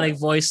an iconic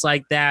voice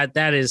like that.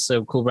 That is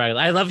so cool, Brian.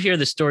 I love hearing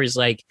the stories.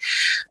 Like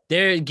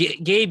Gabe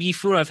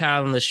Yifun, I've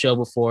had on the show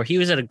before. He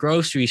was at a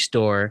grocery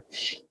store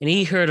and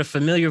he heard a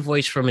familiar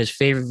voice from his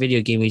favorite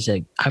video game. He's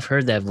like, I've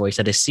heard that voice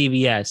at a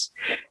CVS.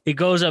 He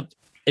goes up.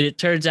 And it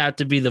turns out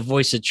to be the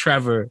voice of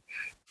Trevor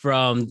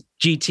from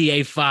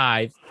GTA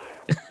 5.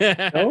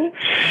 Oh,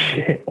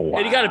 shit. Wow.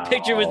 And he got a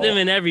picture with him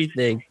and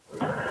everything.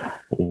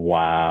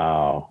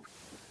 Wow.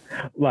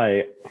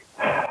 Like,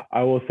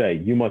 I will say,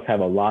 you must have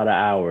a lot of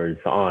hours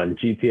on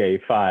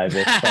GTA 5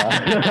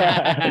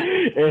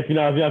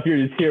 if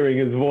you're just hearing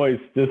his voice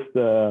just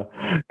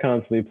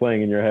constantly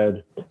playing in your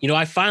head.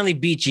 I finally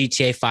beat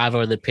GTA 5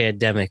 over the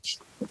pandemic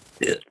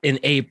in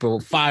April.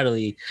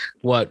 Finally,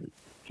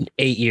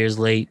 8 years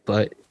late,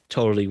 but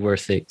totally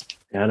worth it.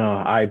 I know.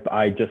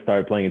 I just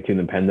started playing it too in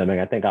the pandemic.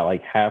 I think I got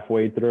like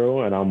halfway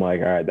through, and I'm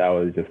like, all right, that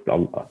was just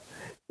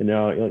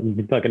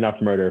it's like enough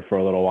murder for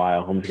a little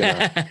while. I'm just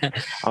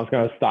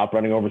gonna stop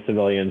running over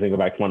civilians and go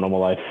back to my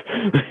normal life.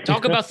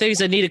 Talk about things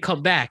that need to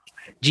come back.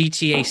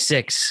 GTA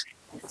 6.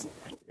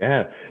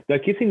 Yeah, I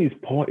keep seeing these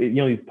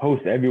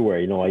posts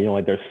everywhere.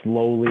 Like they're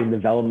slowly in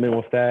development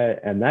with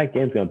that, and that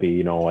game's gonna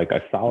be like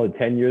a solid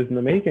 10 years in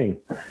the making.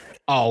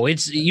 Oh,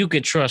 you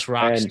could trust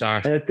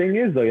Rockstar. And the thing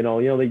is, though,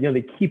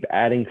 they keep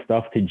adding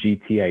stuff to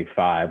GTA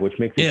 5, which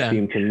makes it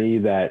seem to me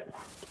that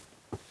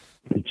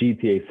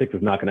GTA 6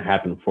 is not going to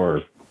happen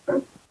for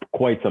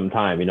quite some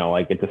time.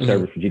 Like the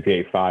servers for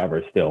GTA 5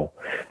 are still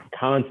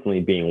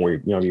constantly being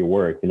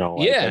reworked.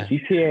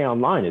 GTA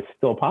Online is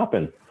still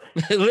popping.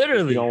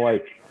 Literally.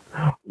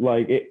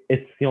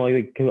 It's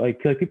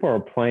people are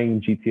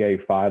playing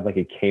GTA 5 like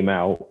it came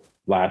out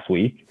last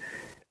week.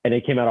 And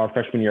it came out our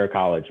freshman year of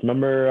college.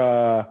 Remember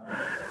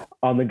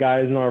on the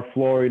guys on our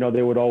floor,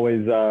 they would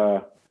always,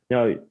 they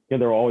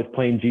were always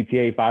playing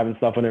GTA 5 and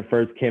stuff when it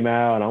first came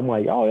out. And I'm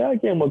like, oh, yeah,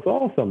 that game looks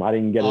awesome. I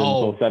didn't get it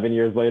until 7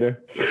 years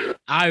later.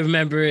 I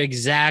remember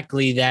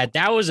exactly that.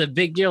 That was a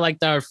big deal. Like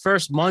our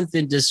first month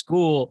into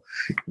school.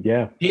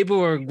 Yeah. People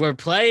were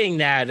playing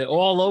that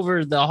all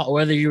over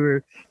whether you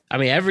were,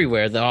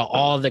 everywhere,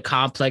 all the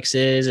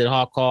complexes and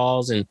hawk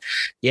calls and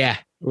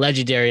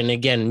legendary. And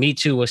again, Me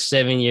Too was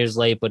 7 years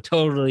late, but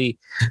totally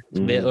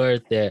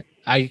worth it.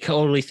 I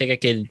totally think I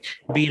could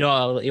beat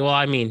all.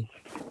 Well,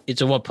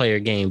 it's a one-player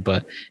game,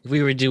 but if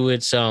we were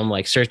doing some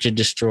like Search and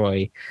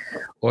Destroy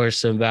or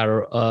some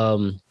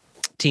battle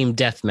team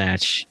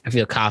deathmatch, I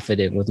feel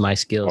confident with my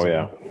skills. Oh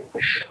yeah.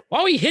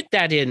 While we hit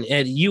that in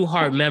at You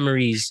Heart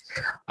Memories,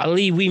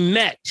 Ali, we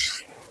met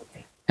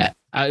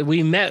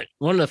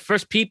one of the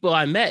first people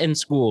I met in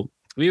school.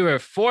 We were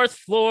 4th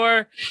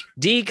floor,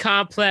 D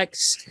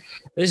complex.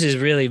 This is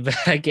really bad.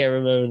 I can't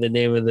remember the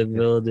name of the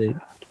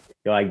building.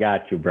 Yo, I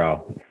got you,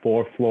 bro.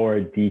 4th floor,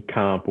 D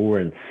comp. We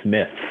were in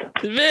Smith.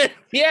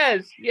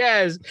 Yes.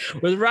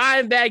 With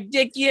Ryan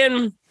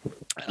Bagdickian.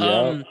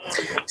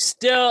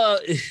 Still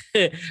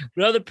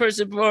another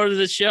person part of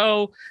the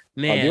show.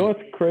 Man. You know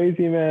what's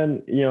crazy,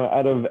 man?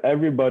 Out of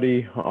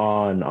everybody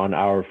on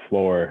our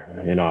floor,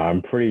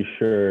 I'm pretty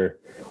sure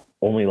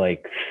only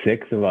like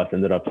 6 of us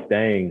ended up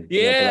staying.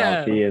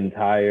 Yeah. The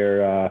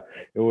entire,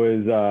 it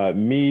was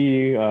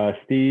me,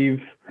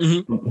 Steve.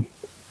 Mm-hmm.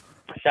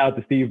 Shout out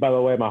to Steve, by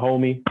the way, my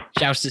homie.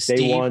 Shouts to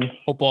Steve. One.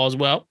 Hope all is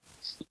well.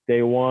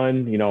 Day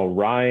one,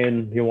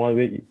 Ryan,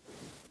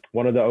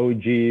 one of the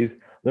OGs.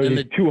 There were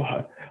the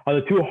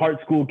 2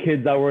 Hart School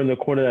kids that were in the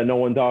corner that no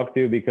one talked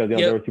to because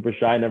they were super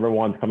shy, never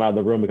wanted to come out of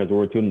the room because we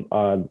were too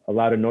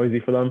loud and noisy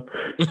for them.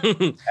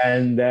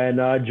 And then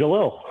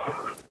Jalil.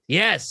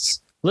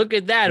 Yes. Look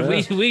at that.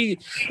 Yeah.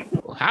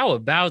 How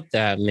about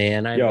that,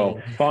 man? I Yo,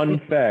 mean,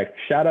 fun fact.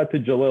 Shout out to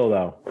Jalil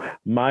though.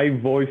 My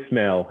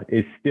voicemail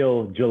is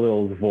still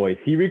Jalil's voice.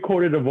 He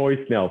recorded a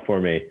voicemail for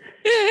me,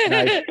 and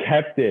I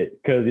kept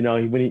it because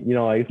like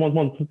it's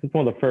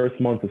one of the first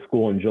months of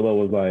school, and Jalil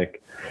was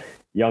like,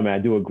 "Yo, man, I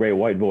do a great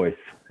white voice,"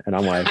 and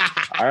I'm like,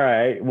 "All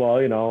right, well,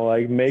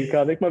 like make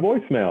my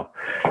voicemail,"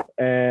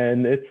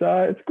 and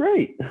it's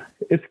great.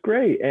 It's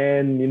great,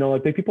 and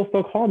like people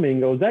still call me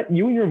and go, "Is that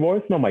you and your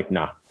voice?" And I'm like,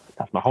 "Nah,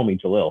 that's my homie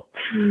Jalil."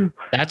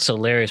 that's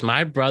hilarious.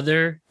 My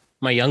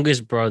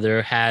youngest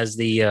brother, has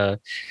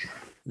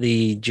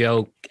the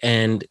joke,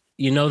 and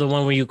the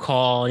one where you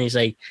call and he's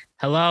like,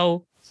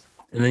 "Hello,"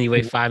 and then you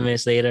wait 5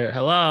 minutes later,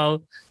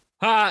 "Hello,"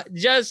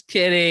 just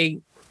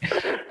kidding.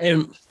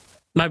 And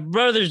my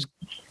brother's,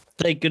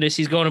 thank goodness,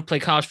 he's going to play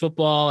college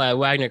football at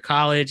Wagner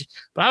College.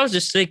 But I was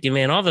just thinking,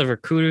 man, all the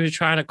recruiters are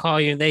trying to call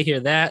you and they hear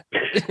that.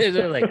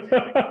 They're like,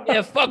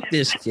 yeah, fuck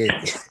this kid.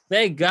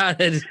 Thank God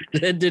that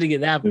didn't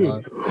get that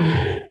far.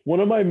 One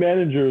of my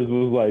managers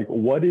was like,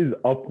 "What is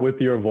up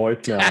with your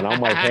voicemail?" And I'm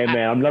like, "Hey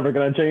man, I'm never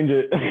gonna change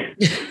it."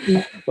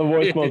 The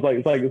voicemail's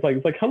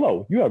it's like,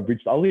 "Hello, you have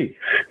reached Ali.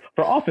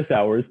 For office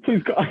hours,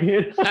 please call."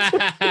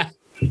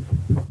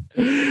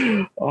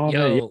 Oh,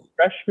 man, yeah,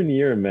 freshman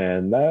year,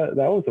 man, that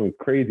was some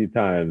crazy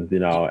times,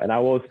 And I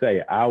will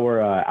say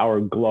our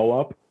glow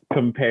up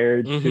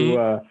compared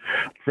to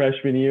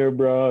freshman year,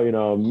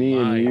 bro. Me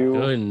and you,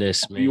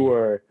 goodness,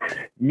 man.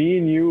 Me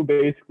and you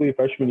basically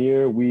freshman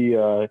year, we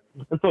and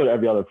so did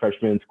every other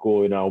freshman in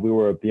school. We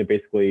were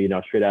basically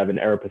straight out of an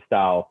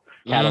Aeropostale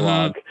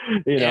catalog.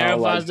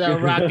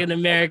 Aeropostale, rocking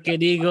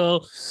American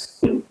Eagle.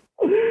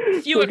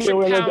 Few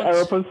extra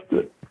counts.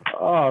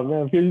 Oh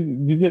man,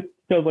 you get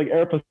those like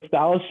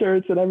Aeropostale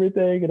shirts and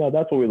everything.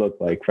 That's what we looked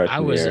like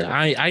freshman year.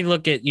 I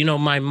look at,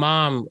 my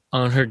mom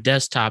on her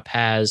desktop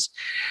has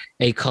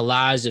a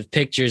collage of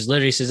pictures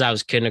literally since I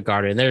was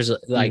kindergarten. There's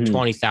like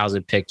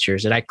 20,000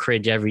 pictures, and I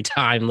cringe every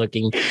time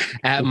looking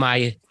at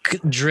my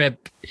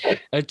drip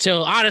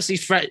until honestly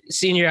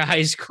senior year of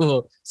high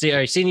school,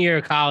 or senior year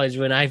of college,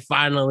 when I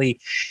finally,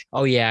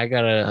 I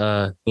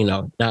gotta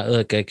not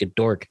look like a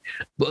dork,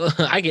 but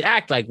I could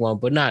act like one,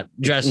 but not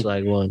dress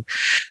like one.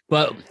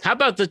 But how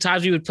about the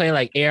times we would play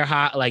like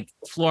like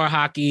floor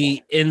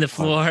hockey in the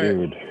floor?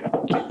 Dude.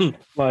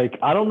 Like,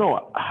 I don't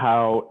know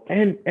how,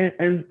 and like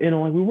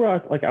we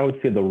were like, I would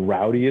say the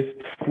rowdiest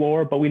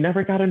floor, but we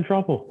never got in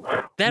trouble.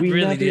 That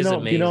really is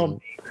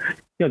amazing.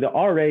 The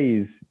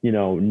RAs,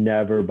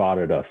 never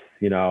bothered us,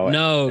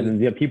 No. And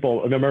the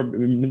people,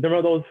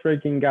 remember those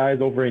freaking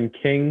guys over in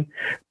King,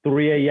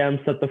 3 a.m.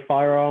 set the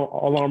fire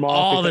alarm off.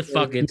 All the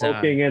fucking time.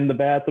 Smoking in the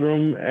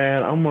bathroom.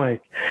 And I'm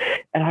like,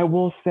 and I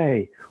will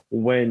say,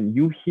 when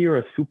you hear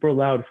a super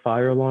loud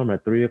fire alarm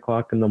at 3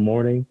 o'clock in the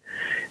morning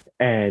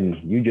and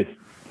you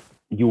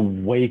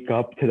wake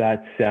up to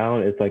that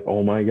sound, it's like,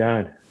 oh my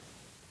God.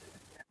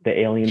 The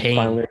aliens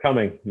finally are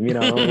coming, like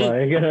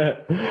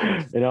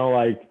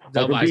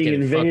we're being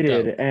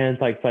invaded, and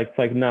it's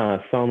like nah,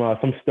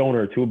 some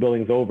stoner 2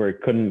 buildings over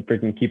couldn't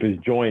freaking keep his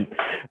joint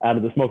out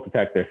of the smoke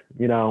detector,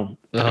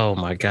 Oh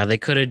my God, they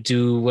could have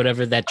do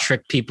whatever that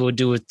trick people would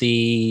do with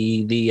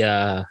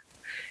the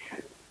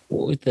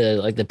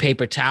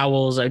paper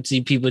towels. I'd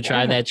see people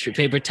try that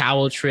paper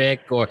towel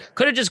trick, or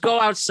could have just go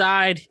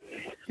outside.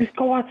 Just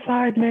go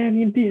outside,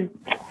 man.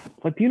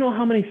 Do you know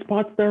how many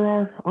spots there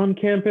are on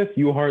campus?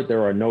 You heard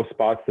there are no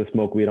spots to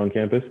smoke weed on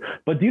campus,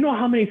 but do you know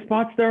how many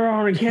spots there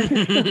are on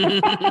campus?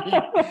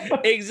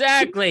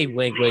 Exactly.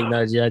 Wink, wink,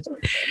 nudge, nudge.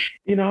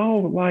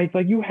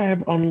 Like you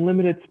have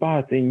unlimited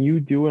spots, and you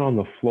do it on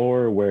the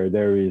floor where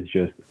there is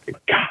just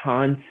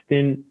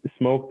constant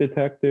smoke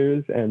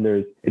detectors, and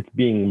it's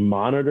being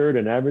monitored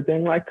and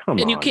everything. Like, come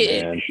on, man.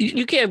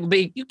 You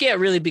can't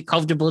really be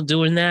comfortable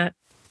doing that.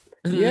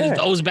 Yeah.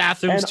 Those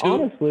bathrooms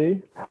and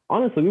too.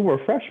 Honestly, we were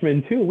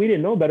freshmen too. We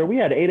didn't know better. We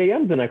had 8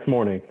 a.m. the next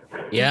morning.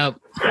 Yep.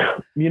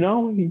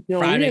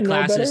 Friday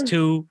classes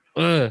too.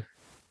 Ugh.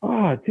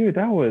 Oh, dude,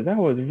 that was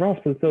rough.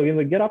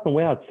 So get up and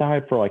wait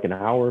outside for like an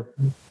hour.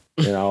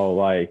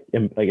 Like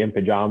in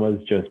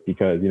pajamas, just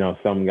because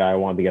some guy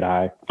wanted to get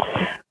high.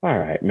 All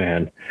right,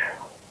 man.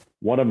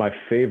 One of my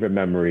favorite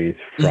memories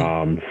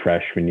from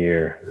freshman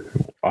year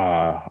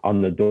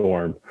on the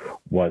dorm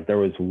was there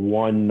was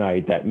one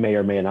night that may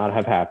or may not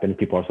have happened.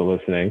 People are still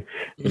listening,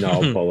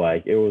 but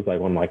like it was like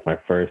one of like my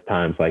first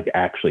times like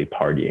actually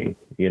partying,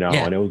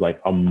 and it was like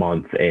a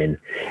month in,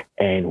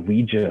 and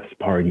we just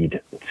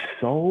partied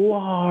so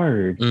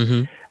hard.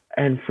 Mm-hmm.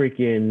 And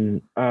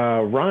freaking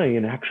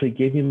Ryan actually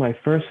gave me my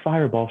first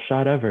Fireball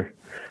shot ever.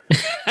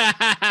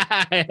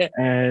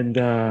 And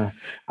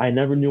I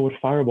never knew what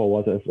Fireball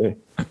was if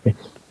it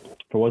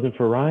wasn't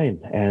for Ryan.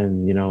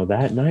 And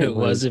that night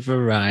wasn't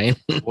for Ryan.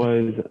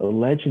 Was a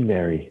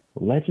legendary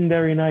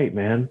night,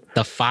 man.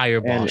 The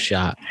Fireball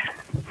shot.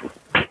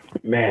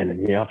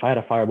 Man, if I had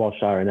a Fireball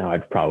shot right now,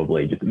 I'd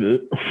probably just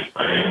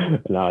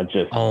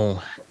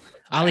oh,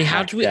 Ali,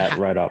 how did we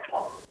right up?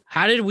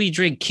 How did we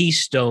drink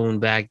Keystone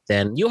back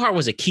then? UHart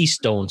was a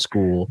Keystone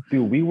school.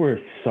 Dude, we were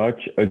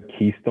such a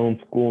Keystone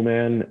school,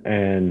 man.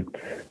 And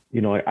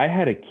like I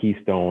had a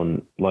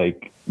Keystone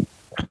like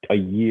a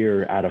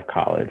year out of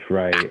college,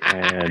 right?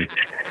 And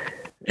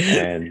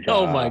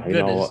Oh my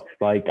goodness.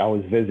 Like I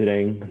was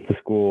visiting the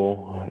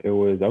school. I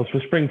was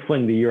for spring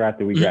fling the year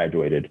after we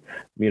graduated,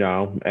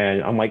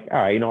 and I'm like, all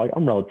right, like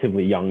I'm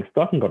relatively young,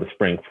 so I can go to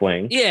spring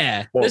fling.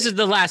 Yeah. Well, this is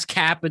the last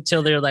cap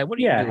until they're like, what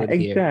are you doing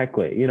here?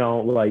 Exactly.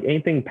 Like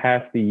anything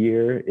past the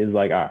year is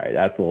like, all right,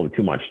 that's a little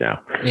too much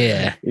now.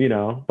 Yeah.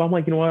 But I'm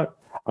like, you know what?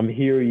 I'm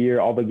here a year.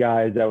 All the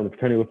guys that were in the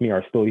fraternity with me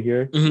are still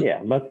here. Mhm.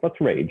 Yeah,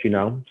 let's rage,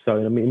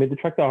 So I made the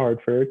trek to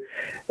Hartford,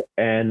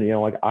 and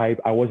like I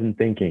wasn't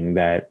thinking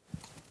that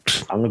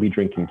I'm gonna be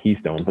drinking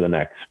Keystone for the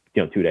next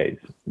 2 days.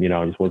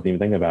 I just wasn't even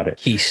thinking about it.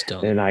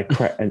 Keystone. And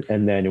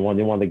and then one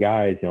of the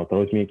guys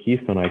throws me a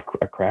Keystone. I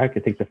crack.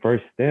 I take the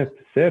first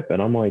sip,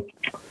 and I'm like,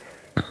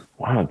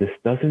 wow, this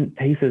doesn't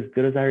taste as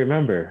good as I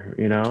remember.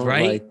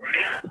 Right?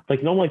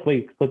 Like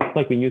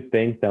when you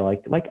think that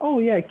like oh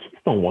yeah,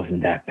 Keystone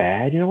wasn't that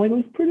bad. Like it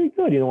was pretty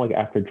good. Like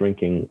after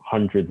drinking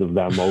hundreds of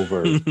them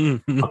over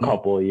a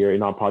couple of years,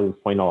 I'll probably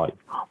point out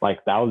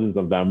like thousands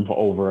of them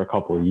over a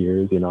couple of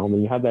years.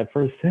 When you have that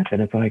first sip,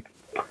 and it's like,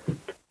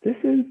 this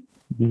is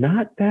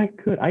not that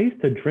good. I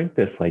used to drink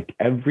this like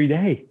every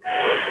day.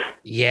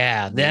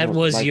 Yeah, that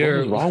was like, your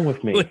what was wrong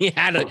with me. When you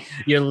had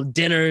your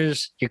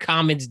dinners, your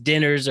Commons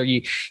dinners, or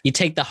you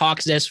take the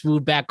Hawks Nest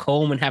food back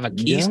home and have a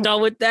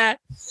Keystone with that.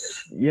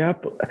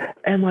 Yep,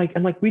 and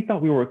we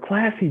thought we were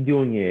classy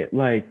doing it.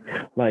 Like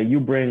you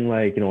bring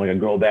like a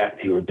girl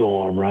back to your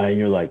dorm, right? And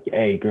you're like,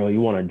 hey girl,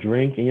 you want a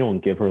drink? And you don't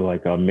give her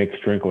like a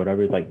mixed drink or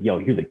whatever. It's like, yo,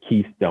 here's a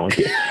Keystone.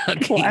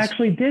 People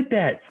actually did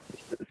that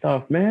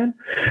stuff, man.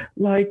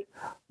 Like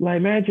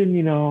imagine,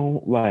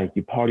 like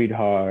you partied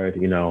hard,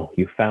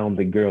 you found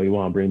the girl you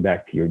want to bring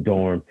back to your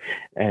dorm,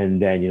 and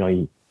then,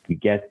 you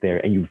get there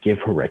and you give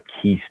her a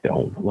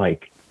Keystone.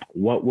 Like,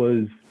 what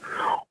was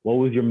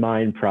your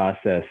mind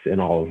process in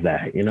all of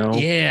that,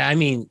 Yeah, I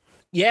mean,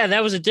 yeah,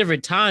 that was a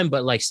different time,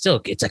 but like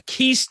still, it's a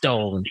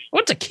Keystone.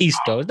 What's a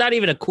Keystone? It's not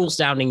even a cool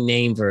sounding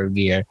name for a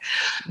beer.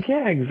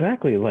 Yeah,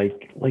 exactly.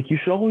 Like you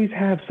should always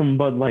have some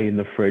Bud Light in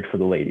the fridge for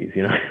the ladies,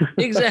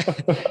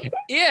 Exactly.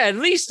 Yeah, at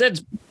least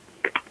that's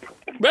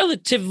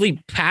relatively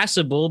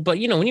passable, but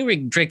when you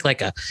drink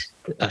like a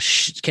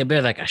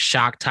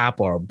Shock Top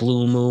or a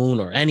Blue Moon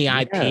or any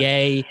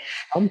IPA,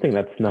 something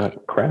that's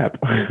not crap.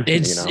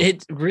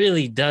 It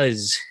really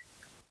does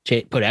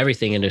put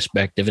everything in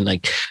perspective. And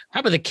like,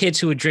 how about the kids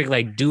who would drink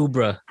like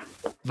Dubra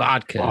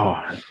vodka?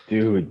 Oh,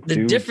 dude,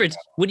 the difference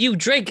when you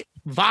drink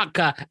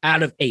vodka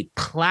out of a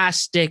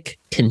plastic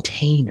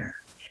container.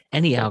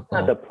 Any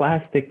alcohol. The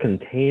plastic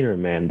container,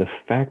 man. The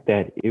fact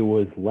that it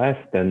was less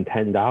than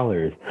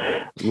 $10,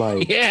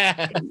 like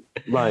yeah,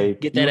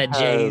 like get that at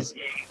Jay's.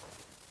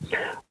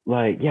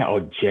 Like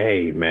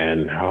Jay,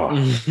 man. Oh,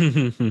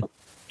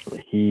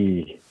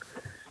 he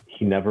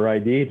never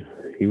ID'd.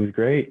 He was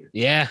great.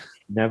 Yeah,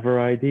 never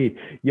ID'd.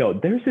 Yo,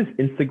 there's this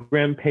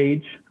Instagram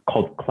page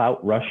called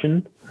Clout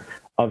Russian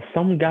of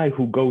some guy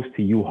who goes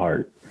to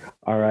UHeart.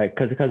 All right,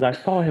 because I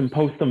saw him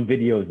post some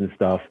videos and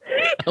stuff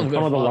in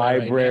front of the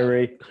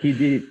library. Right, he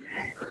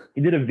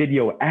did a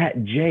video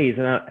at Jay's,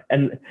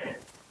 and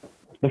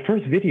the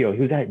first video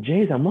he was at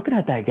Jay's. I'm looking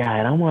at that guy,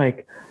 and I'm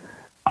like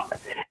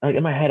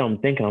in my head, I'm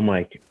thinking, I'm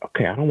like,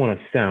 okay, I don't want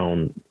to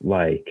sound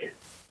like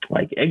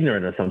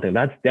ignorant or something.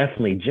 That's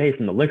definitely Jay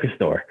from the liquor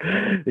store.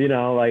 I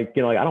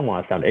don't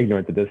want to sound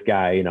ignorant to this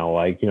guy,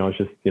 it's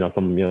just,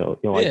 some,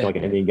 like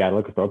an Indian guy at the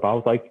liquor store. But I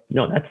was like,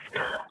 no,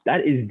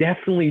 that is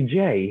definitely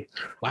Jay.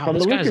 Wow,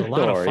 this guy has a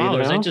lot of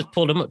followers. I just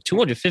pulled him up,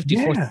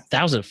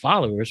 254,000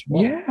 followers.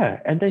 Wow.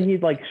 Yeah. And then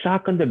he'd like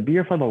shotgun the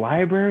beer from the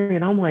library.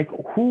 And I'm like,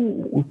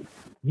 who,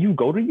 you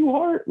go to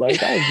UHeart?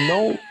 Like, I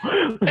have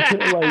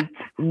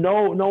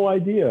no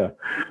idea.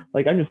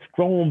 Like, I'm just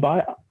scrolling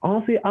by.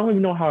 Honestly, I don't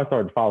even know how I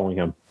started following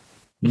him.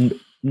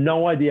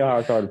 No idea how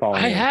I started following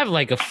him. I have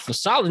like a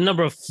solid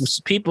number of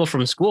people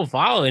from school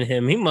following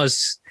him. He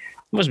must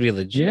be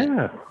legit.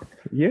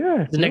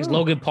 Yeah. The next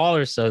Logan Paul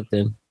or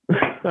something.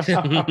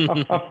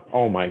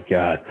 Oh my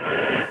God.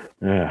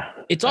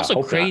 It's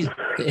also crazy,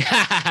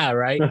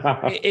 right?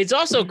 It's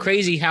also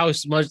crazy how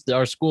much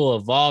our school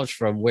evolved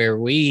from where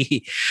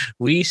we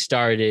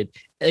started.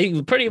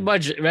 They pretty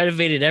much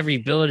renovated every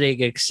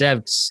building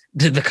except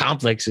the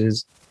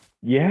complexes.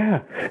 Yeah,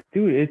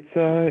 dude,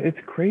 it's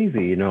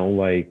crazy.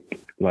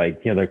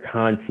 They're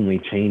constantly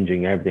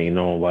changing everything.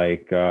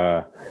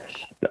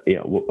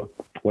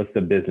 What's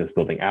the business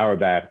building?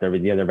 Auerbach, they're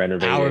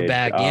renovated.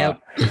 Auerbach,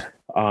 yep.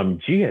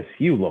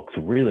 GSU looks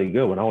really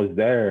good. When I was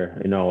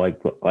there,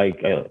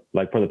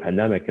 for the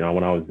pandemic,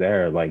 when I was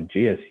there, like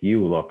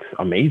GSU looks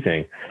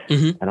amazing.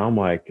 Mm-hmm. And I'm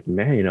like,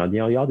 man,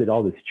 y'all did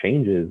all these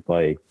changes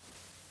like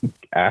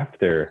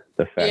after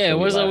the fact. Yeah,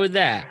 what's up with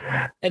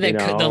that? And then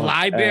the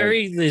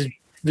library is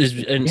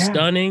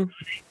stunning.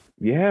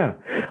 Yeah,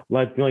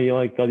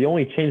 the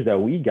only change that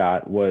we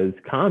got was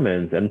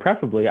Commons, and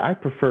preferably I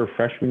prefer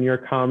freshman year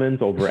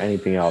Commons over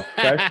anything else.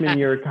 Freshman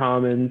year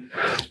Commons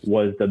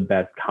was the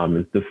best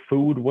Commons. The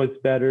food was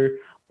better.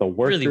 The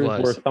workers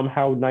were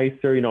somehow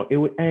nicer.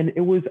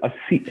 It was a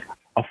seat.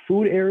 a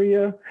food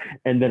area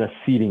and then a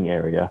seating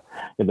area.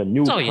 And the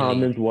new That's all you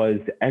commons was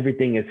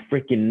everything is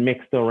freaking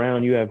mixed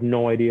around. You have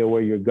no idea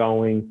where you're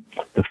going.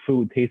 The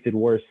food tasted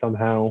worse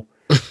somehow.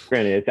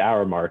 Granted, it's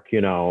our mark,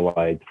 you know,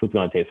 like food's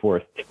gonna taste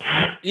worse.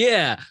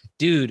 Yeah,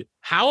 dude.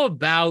 How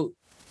about,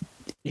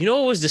 you know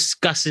what was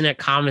disgusting at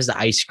Commons? The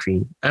ice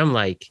cream. I'm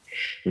like,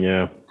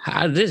 Yeah.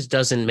 this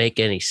doesn't make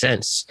any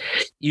sense.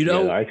 You Yeah,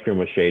 know, the ice cream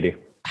was shady.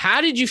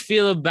 how did you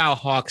feel about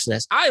Hawks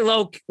Nest?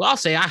 I'll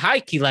say I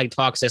high-key liked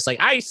Hawks Nest. Like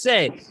I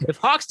said, if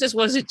Hawks Nest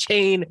was a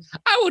chain,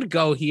 I would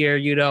go here,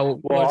 you know.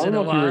 Well, I once don't in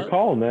know a if you while.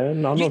 recall, man.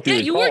 I don't know if you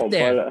You recall, worked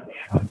there.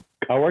 but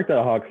I worked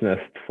at Hawks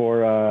Nest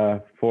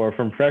for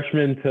from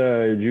freshman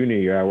to junior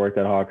year. I worked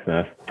at Hawks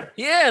Nest.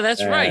 Yeah,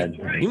 that's right.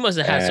 And- You must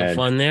have had some and-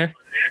 fun there.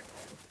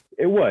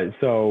 It was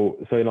so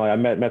you know I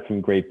met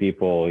some great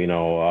people. You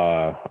know,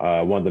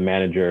 one of the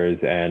managers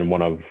and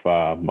one of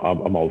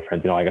my old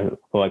friends. You know,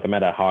 like I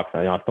met at Hawks.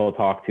 You know, I still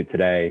talk to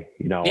today.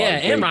 You know, Yeah,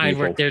 great and Ryan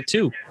people. worked there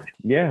too.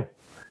 Yeah.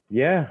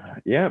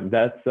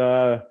 That's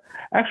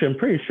actually I'm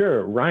pretty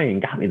sure Ryan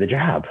got me the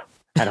job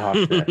at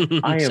Hawks Nest.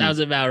 I am Sounds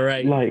about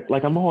right.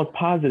 like I'm almost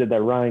positive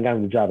that Ryan got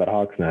me the job at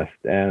Hawks Nest,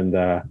 and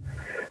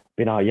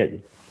you know, yeah.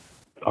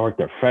 I worked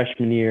there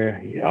freshman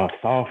year,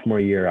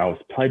 sophomore year. I was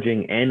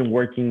pledging and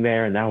working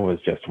there, and that was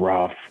just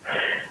rough.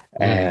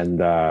 And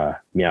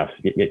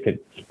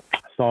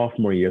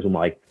sophomore years, when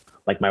like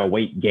my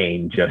weight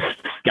gain just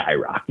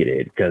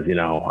skyrocketed because you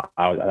know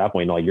I was at that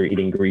point, you know, like you're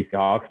eating greasy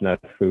Hawks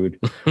Nest food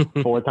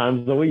 4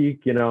 times a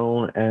week, you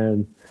know.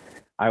 And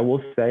I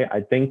will say,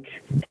 I think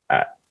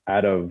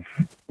out of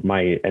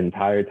my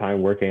entire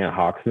time working at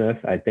Hawks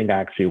Nest, I think I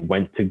actually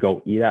went to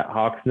go eat at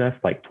Hawks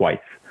Nest like twice.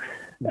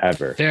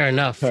 Ever. Fair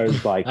enough.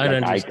 Because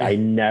I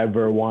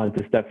never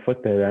wanted to step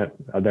foot there,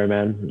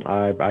 man.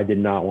 I did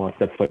not want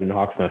to step foot in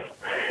Hawks Nest.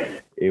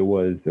 It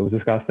was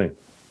disgusting.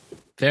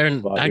 Fair.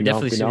 But, I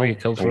definitely see where you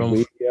come from.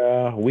 We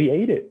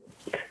ate it.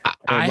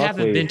 I haven't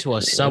luckily- been to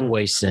a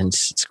Subway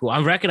since school.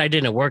 I reckon I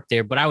didn't work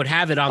there, but I would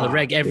have it on the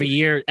reg every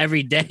year,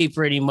 every day,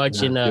 pretty much.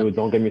 Dude,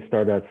 don't get me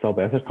started at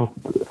Subway.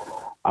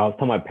 I was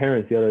telling my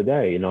parents the other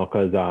day, you know,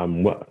 because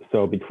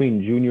so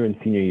between junior and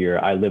senior year,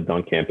 I lived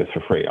on campus for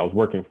free. I was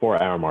working for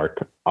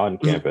Aramark on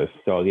campus,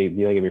 so they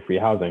gave me free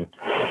housing,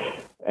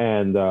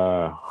 and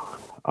I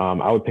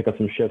would pick up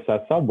some shifts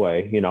at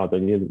Subway, you know,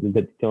 during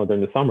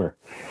the summer,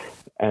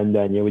 and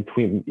then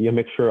between a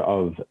mixture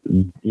of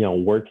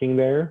working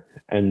there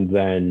and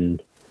then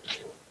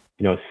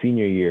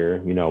senior year,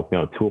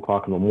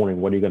 2:00 in the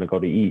morning, what are you going to go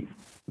to eat?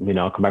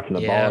 Come back from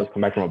the bars,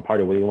 come back from a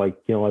party. What do you like?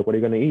 What are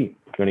you going to eat?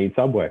 You're going to eat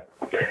Subway.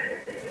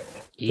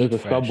 There's a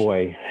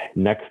Subway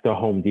next to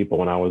Home Depot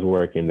when I was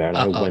working there. And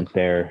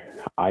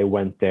I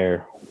went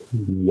there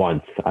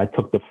once. I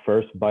took the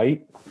first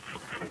bite,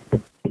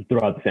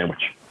 threw out the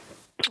sandwich.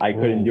 I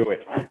couldn't do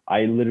it.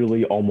 I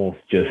literally almost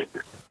just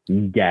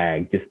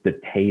gagged, just the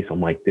taste.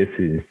 I'm like, this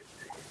is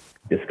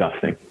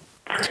disgusting.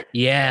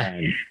 Yeah.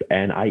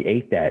 And I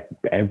ate that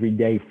every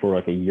day for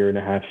like a year and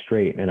a half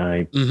straight. And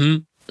I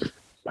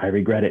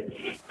regret it.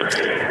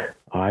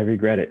 I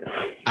regret it.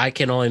 I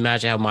can only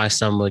imagine how my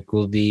stomach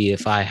will be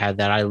if I had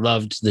that. I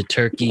loved the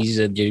turkeys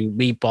and the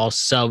meatball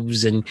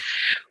subs and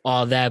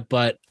all that,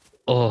 but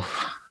oh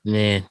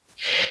man.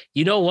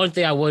 One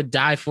thing I would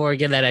die for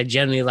again that I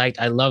genuinely liked,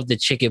 I love the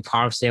chicken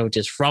parm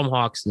sandwiches from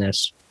Hawks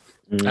Nest.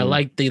 I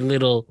like the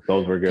little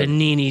those were good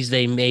paninis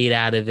they made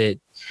out of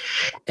it.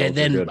 And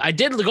then I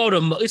did go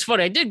to, it's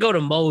funny, I did go to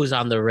Moe's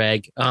on the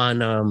reg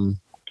on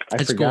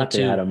I forgot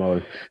they had a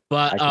Moe's.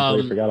 But I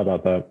completely forgot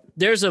about that.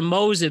 There's a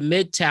Moe's in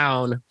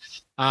Midtown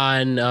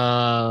on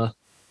I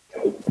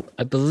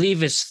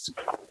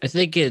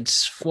think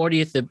it's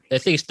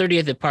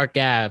 30th at Park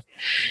Ave.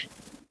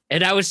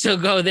 And I would still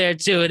go there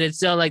too, and it's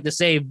still like the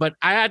same. But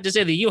I had to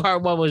say the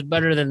U-Heart one was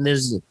better than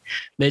this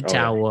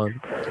Midtown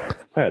one.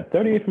 Yeah,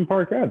 38th and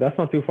Park Ave. That's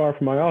not too far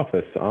from my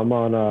office. I'm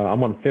on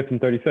 5th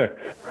and 36th.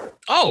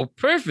 Oh,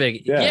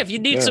 perfect. Yeah, if you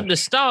need some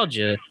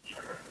nostalgia.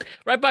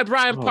 Right by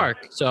Bryant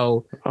Park.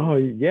 So oh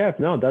yeah,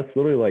 no, that's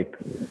literally like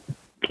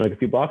a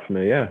few blocks from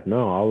me. Yeah,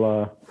 no,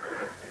 I'll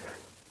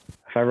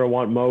if I ever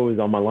want Moe's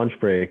on my lunch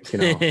break,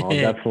 I'll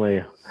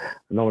definitely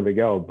know where to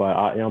go. But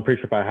I'm pretty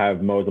sure if I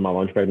have Moe's on my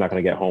lunch break, I'm not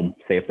going to get home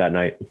safe that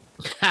night.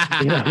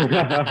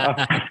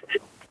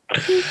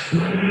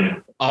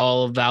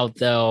 all about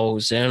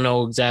those. I don't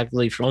know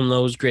exactly from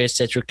those Grand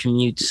Central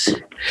commutes.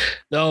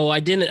 Though I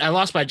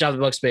lost my job at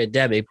Bucks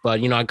Pandemic,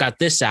 but I got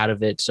this out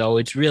of it. So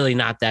it's really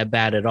not that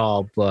bad at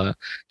all. But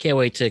can't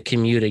wait to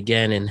commute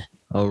again and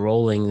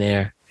rolling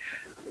there.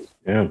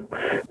 Yeah.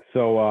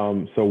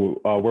 So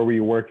where were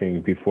you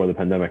working before the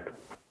pandemic?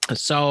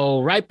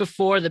 So right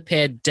before the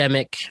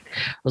pandemic,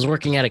 I was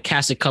working at a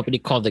casting company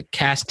called the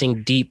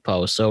Casting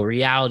Depot. So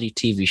reality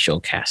TV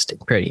show casting,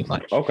 pretty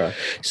much. Okay.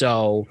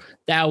 So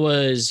that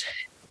was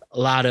a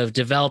lot of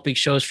developing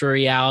shows for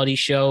reality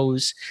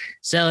shows,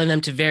 selling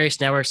them to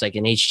various networks like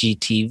an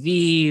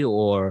HGTV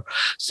or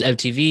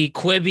MTV,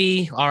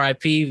 Quibi,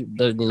 RIP.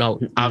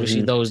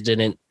 Obviously those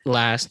didn't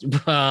last.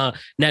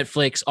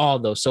 Netflix, all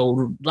those.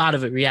 So a lot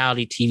of it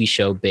reality TV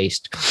show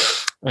based.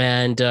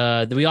 And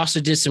we also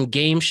did some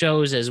game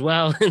shows as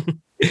well.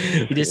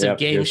 We did some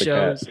game here's the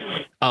cat. shows.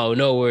 Oh,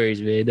 no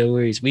worries, man. No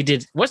worries. We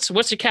did. What's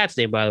your cat's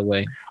name, by the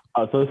way?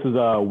 So this is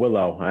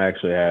Willow. I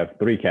actually have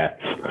 3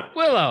 cats.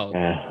 Willow.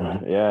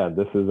 Yeah,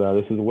 this is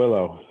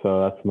Willow.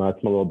 So that's my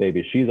little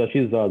baby. She's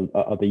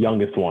the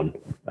youngest one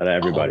out of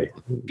everybody.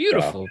 Oh,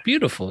 beautiful,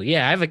 beautiful.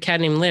 Yeah, I have a cat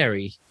named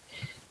Larry.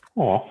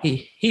 Oh,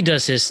 He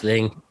does his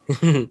thing.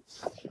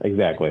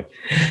 exactly.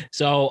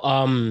 So,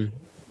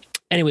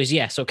 anyways,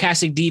 yeah. So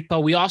Casting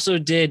Depot. We also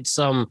did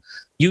some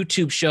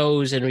YouTube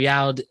shows and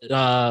reality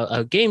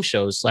game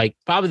shows. Like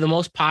probably the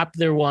most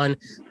popular one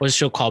was a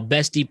show called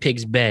Bestie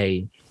Pigs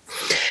Bay,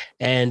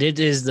 and it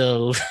is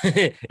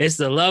it's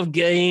the love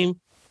game.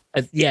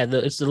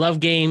 It's the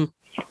love game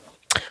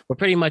where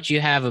pretty much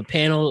you have a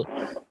panel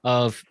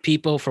of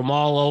people from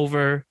all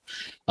over,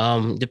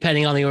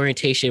 depending on the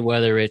orientation,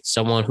 whether it's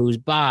someone who's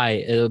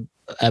bi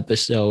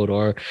episode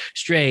or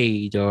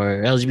straight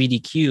or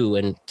LGBTQ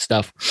and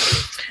stuff.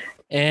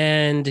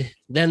 And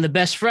then the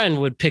best friend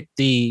would pick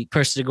the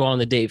person to go on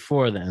the date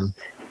for them.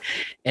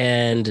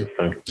 And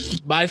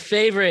my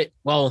favorite,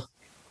 well,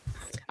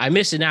 I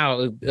miss it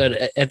now.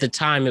 At the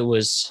time, it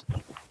was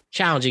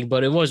challenging,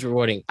 but it was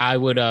rewarding. I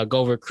would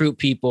go recruit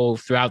people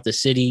throughout the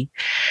city,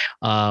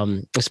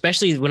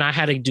 especially when I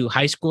had to do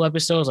high school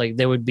episodes. Like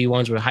there would be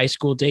ones with high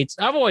school dates.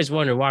 I've always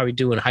wondered why we're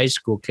doing high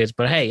school kids,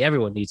 but hey,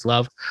 everyone needs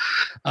love.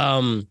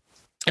 And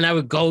I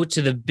would go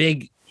to the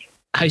big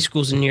high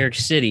schools in New York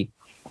City,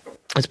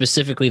 and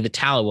specifically the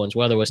talent ones,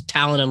 whether it was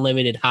Talent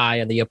Unlimited High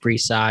on the Upper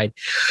East Side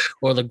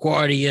or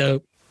LaGuardia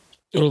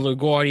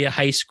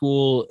High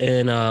School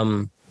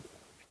in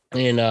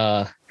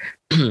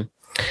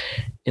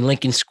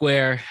Lincoln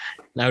Square.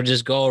 And I would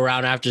just go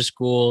around after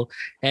school.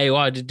 Hey, I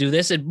wanted to do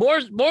this. And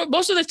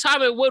most of the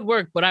time it would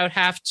work, but I would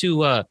have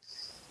to,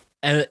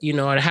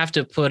 I'd have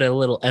to put a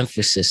little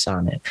emphasis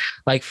on it.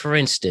 Like, for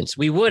instance,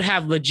 we would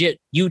have legit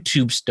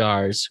YouTube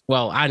stars.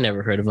 Well, I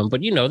never heard of them,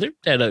 but, they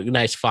had a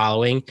nice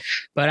following.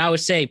 But I would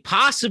say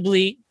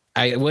possibly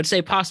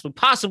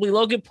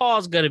Logan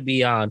Paul's going to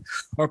be on,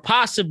 or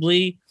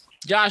possibly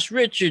Josh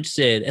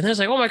Richardson. And I was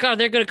like, oh, my God,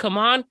 they're going to come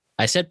on?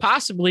 I said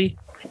possibly.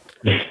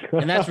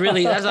 And that's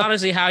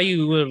honestly how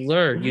you would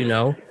learn,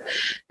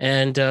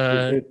 And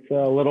it's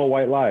little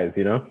white lies,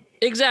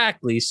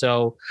 Exactly.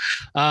 So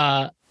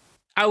that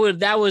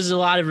was a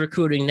lot of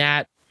recruiting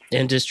that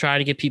and just trying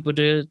to get people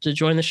to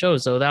join the show.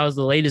 So that was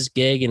the latest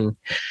gig, and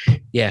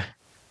yeah,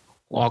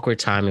 awkward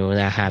timing when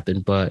that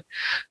happened. But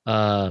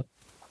I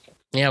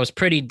was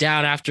pretty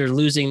down after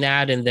losing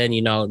that, and then,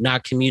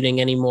 not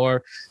commuting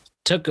anymore.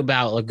 Took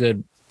about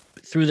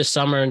through the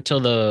summer until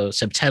the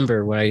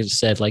September when I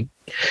said, like,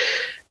 I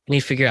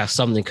need to figure out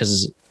something,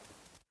 because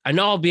I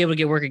know I'll be able to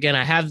get work again.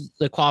 I have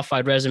the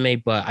qualified resume,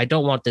 but I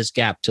don't want this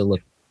gap to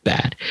look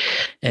bad.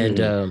 And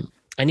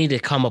I need to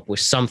come up with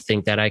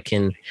something that I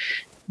can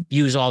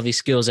use all these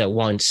skills at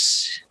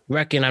once.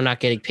 Reckon I'm not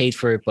getting paid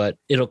for it, but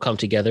it'll come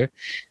together.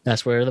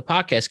 That's where the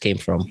podcast came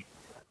from,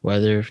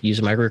 whether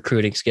using my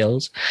recruiting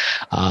skills,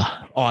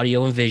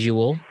 audio and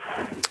visual,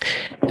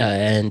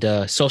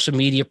 and social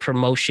media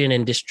promotion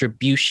and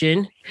distribution.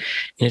 And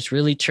it's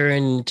really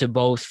turned into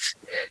both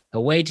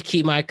a way to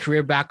keep my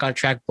career back on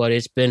track, but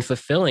it's been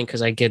fulfilling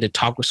because I get to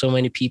talk with so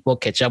many people,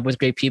 catch up with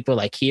great people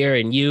like here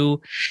and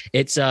you.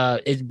 It's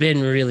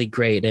been really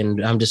great,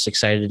 and I'm just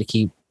excited to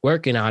keep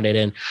working on it.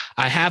 And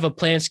I have a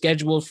plan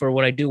scheduled for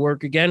when I do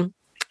work again,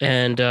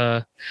 and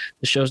the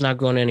show's not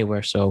going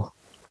anywhere. So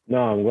no,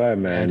 I'm glad,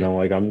 man.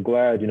 I'm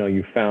glad,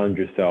 you found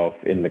yourself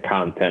in the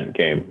content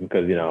game,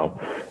 because,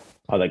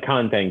 the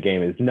content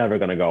game is never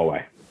going to go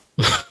away.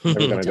 Never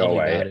going to go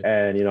away.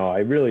 And, I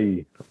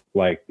really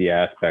like the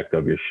aspect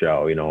of your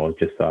show,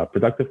 just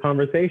productive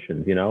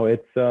conversations.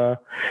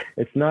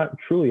 It's not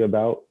truly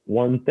about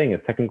one thing.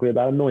 It's technically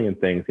about a million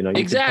things. You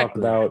can talk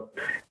about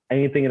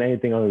anything and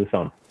anything under the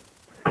sun.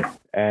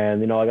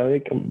 And,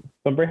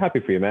 I'm very happy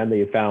for you, man, that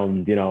you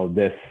found,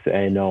 this,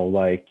 and,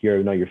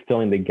 you're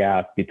filling the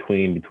gap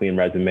between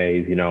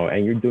resumes,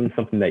 and you're doing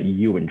something that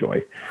you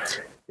enjoy.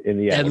 In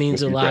the end, that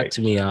means a lot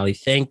to me, Ollie.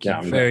 Thank you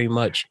very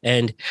much.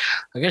 And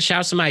I guess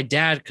shout out to my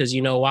dad, because,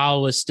 while I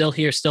was still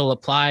here, still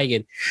applying,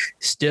 and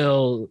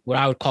still what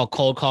I would call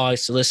cold calling,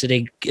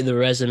 soliciting the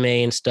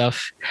resume and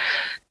stuff.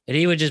 And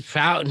he would just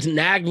pout and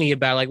nag me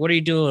about, like, what are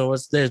you doing?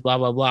 What's this? Blah,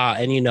 blah, blah.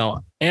 And,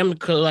 I'm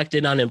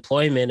collecting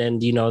unemployment,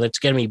 and, that's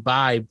getting me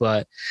by,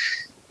 but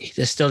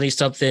I still need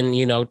something,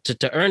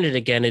 to earn it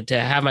again and to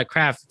have my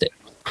craft.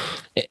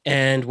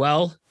 And,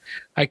 well,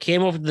 I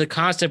came up with the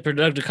constant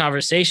productive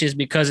conversations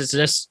because it's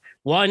just,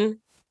 one,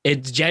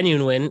 it's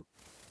genuine.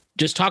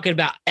 Just talking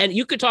about, and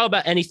you could talk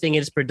about anything,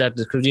 it's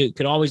productive because you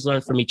can always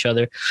learn from each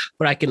other,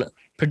 but I can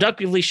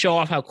productively show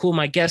off how cool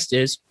my guest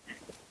is.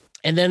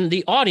 And then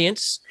the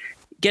audience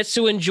gets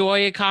to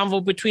enjoy a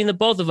convo between the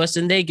both of us,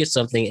 and they get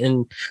something,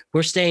 and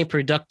we're staying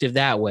productive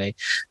that way.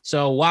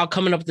 So while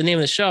coming up with the name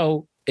of the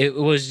show,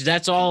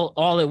 that's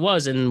all it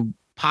was. And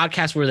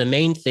podcasts were the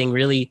main thing,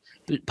 really.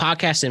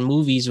 Podcasts and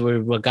movies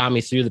were what got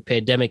me through the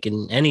pandemic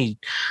in any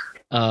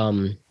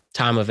time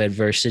of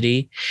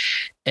adversity.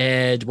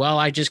 And well,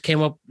 I just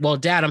came up. Well,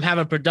 Dad, I'm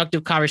having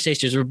productive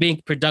conversations. We're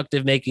being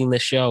productive making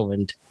this show,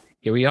 and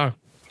here we are.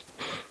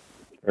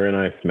 Very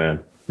nice,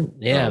 man.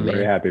 Yeah, I'm man.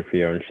 very happy for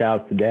you. And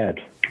shout out to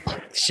Dad.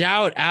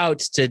 Shout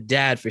outs to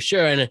Dad for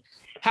sure. And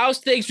how's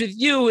things with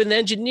you in the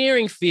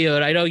engineering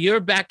field? I know you're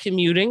back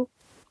commuting.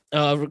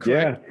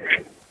 Yeah.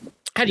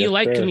 How do you Yes,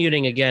 like sir.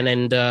 commuting again?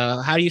 And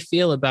how do you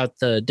feel about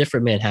the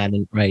different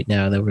Manhattan right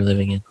now that we're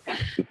living in?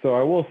 So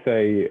I will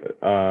say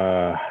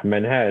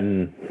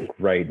Manhattan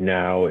right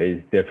now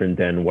is different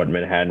than what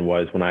Manhattan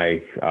was when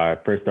I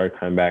first started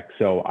coming back.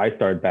 So I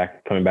started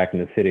coming back in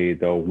the city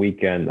the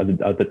weekend,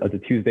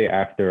 the Tuesday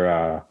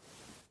after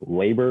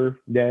Labor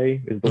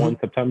Day is the one,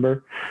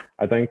 September,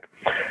 I think.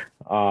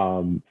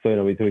 So,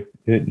 we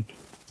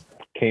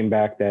came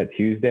back that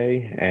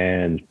Tuesday,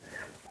 and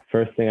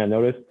first thing I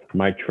noticed,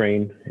 my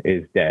train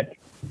is dead.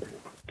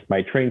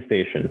 My train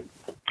station,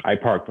 I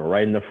parked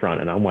right in the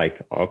front, and I'm like,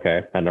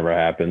 okay, that never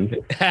happened.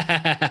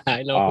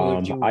 I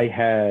know. Who you I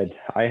had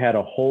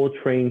a whole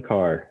train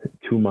car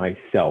to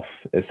myself,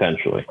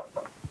 essentially,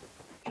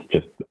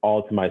 just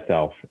all to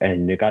myself,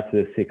 and it got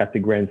to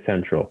Grand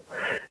Central.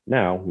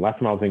 Now, last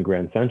time I was in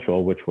Grand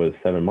Central, which was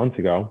 7 months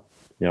ago,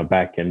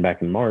 back in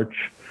March,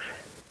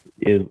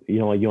 is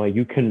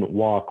you can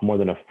walk more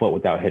than a foot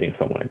without hitting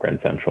someone at Grand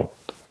Central.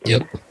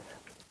 Yep.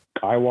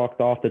 I walked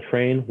off the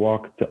train,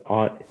 walked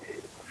on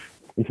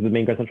into the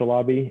main Grand Central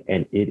lobby,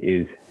 and it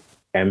is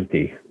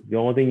empty. The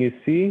only thing you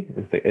see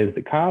is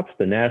the cops,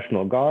 the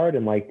National Guard,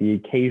 and like the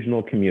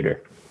occasional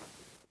commuter.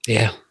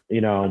 Yeah.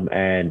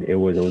 And it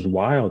was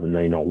wild. And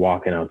then,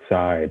 walking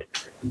outside,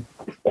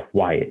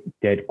 quiet,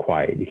 dead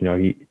quiet. You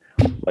can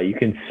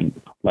see,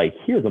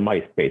 hear the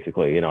mice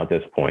basically, at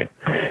this point.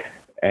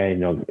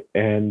 And,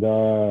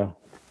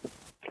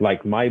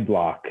 like my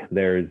block,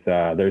 there's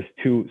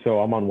two. So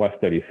I'm on West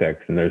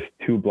 36, and there's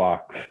two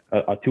blocks,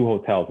 two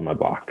hotels in my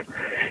block.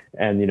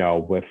 And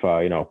with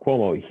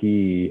Cuomo,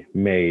 he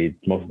made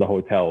most of the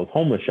hotels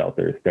homeless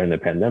shelters during the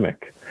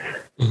pandemic,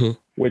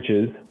 which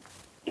is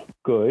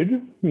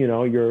good.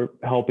 You're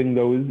helping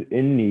those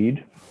in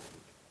need.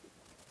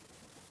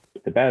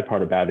 The bad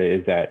part about it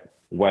is that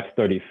West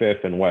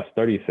 35th and West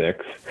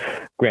 36,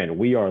 granted,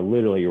 we are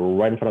literally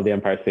right in front of the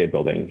Empire State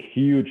Building,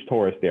 huge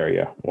tourist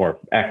area, or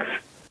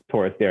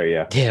ex-tourist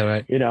area. Yeah,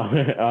 right.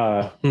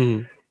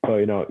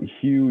 So,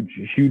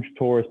 huge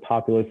tourist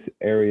populous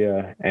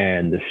area,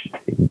 and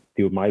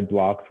my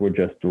blocks were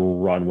just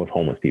run with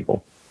homeless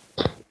people.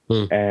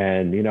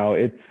 And,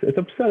 it's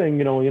upsetting,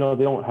 they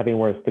don't have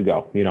anywhere else to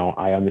go.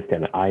 I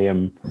understand it. I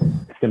am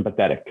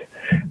sympathetic,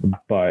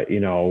 but,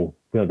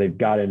 they've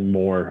gotten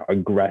more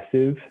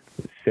aggressive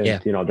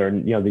since, they're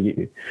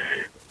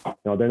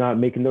not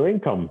making their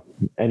income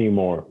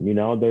anymore.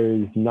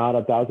 There's not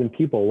 1,000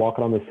 people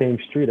walking on the same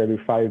street every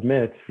 5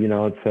 minutes,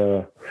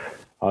 to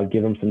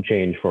give them some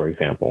change, for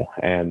example.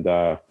 And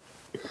I've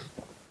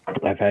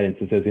had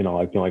instances,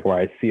 where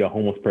I see a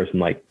homeless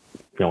person,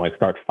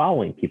 start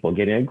following people,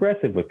 getting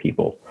aggressive with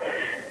people.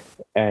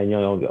 And,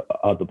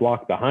 the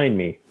block behind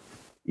me,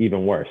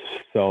 even worse.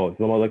 So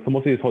most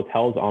of these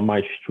hotels on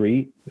my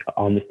street,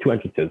 there's two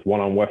entrances, one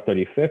on West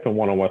 35th and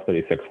one on West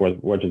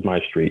 36th, which is my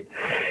street.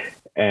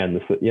 And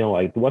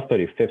the West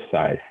 35th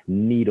side,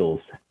 needles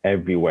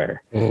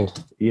everywhere.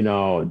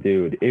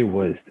 Dude, it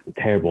was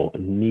terrible.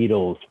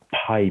 Needles,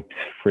 pipes,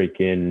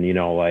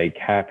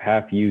 freaking,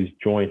 half used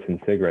joints and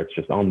cigarettes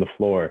just on the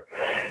floor.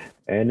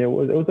 And it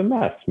was a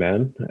mess,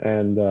 man.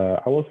 And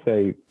I will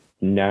say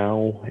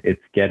now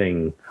it's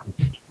getting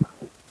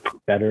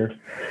better.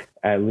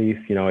 At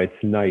least,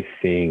 it's nice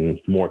seeing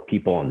more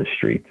people on the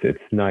streets.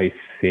 It's nice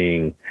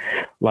seeing,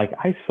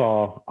 I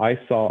saw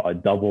a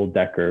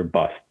double-decker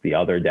bus the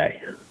other day,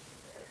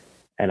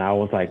 and I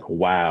was like,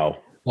 wow,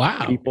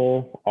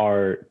 people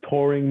are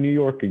touring New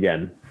York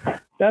again.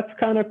 That's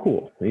kind of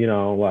cool.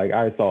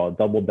 I saw a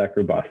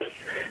double-decker bus.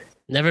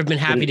 Never been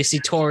happy to see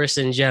tourists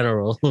in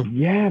general.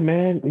 Yeah,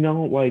 man.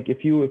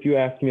 If you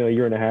asked me a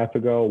year and a half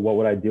ago, what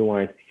would I do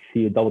when I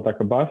see a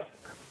double-decker bus?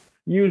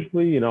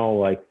 Usually,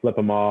 flip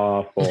them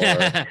off, or,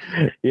 say,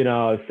 we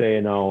don't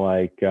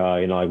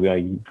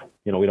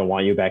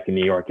want you back in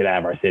New York, get out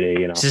of our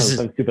city,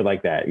 something stupid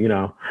like that,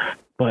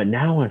 But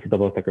now when I see the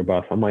double-decker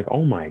bus, I'm like,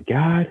 oh my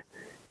God,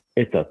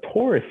 it's a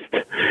tourist.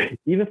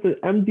 Even if the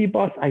empty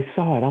bus, I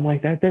saw it. I'm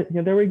like,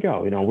 there we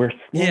go. We're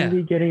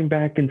slowly getting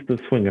back into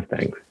the swing of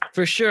things.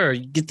 For sure.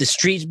 You get the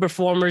street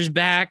performers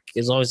back,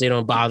 as long as they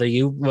don't bother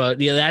you. But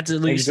that's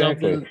at least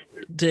something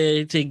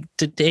to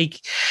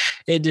take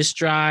into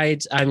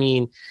strides. I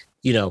mean,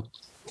 you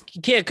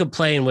can't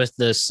complain with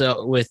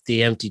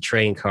the empty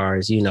train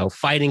cars,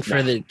 fighting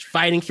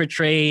for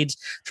trades,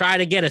 trying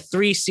to get a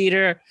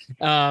 3-seater,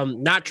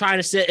 not trying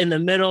to sit in the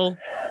middle.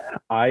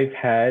 I've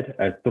had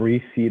a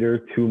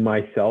 3-seater to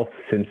myself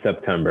since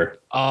September.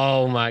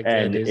 Oh my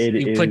goodness.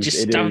 You put your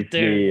stuff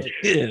there.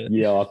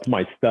 I'll put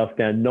my stuff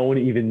down. No one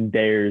even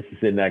dares to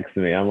sit next to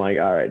me. I'm like,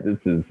 all right, this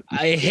is.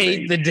 I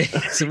hate the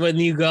days when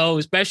you go,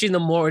 especially in the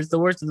morning. It's the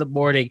worst in the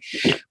morning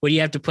when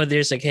you have to put there.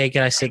 It's like, hey,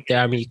 can I sit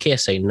there? I mean, you can't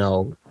say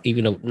no,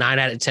 even though 9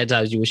 out of 10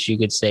 times you wish you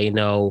could say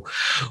no,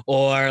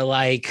 or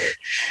like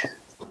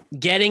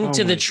getting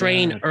to the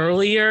train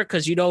earlier.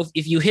 Cause you know,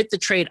 if you hit the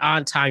train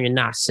on time, you're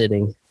not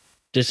sitting.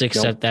 Just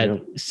accept that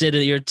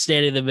you're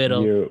standing in the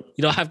middle. You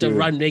don't have to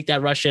make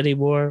that rush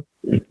anymore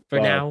for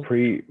now.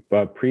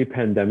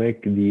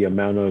 Pre-pandemic, the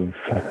amount of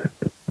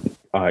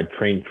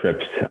train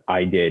trips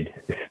I did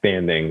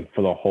standing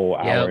for the whole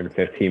hour and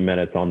 15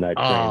 minutes on that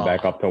train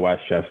back up to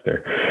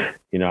Westchester.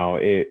 You know,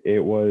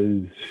 it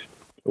was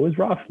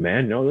rough,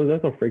 man. You know,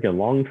 that's a freaking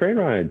long train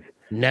rides.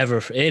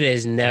 It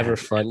is never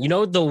fun. You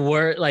know, the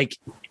word, like,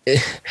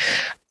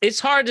 it's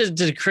hard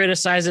to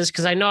criticize this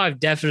because I know I've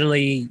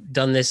definitely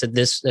done this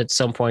at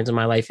some points in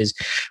my life, is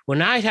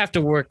when I have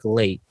to work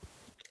late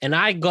and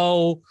I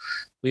go,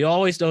 we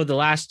always know the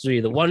last three.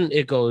 The one,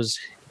 it goes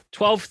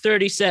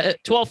 12:37,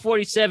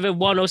 12:47,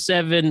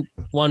 1:07,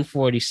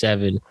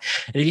 1:47.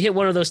 And if you hit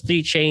one of those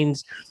three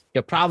chains,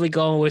 you're probably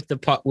going with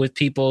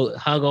people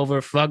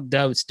hungover, fucked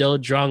up, still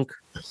drunk.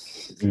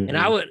 Mm-hmm.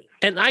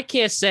 And I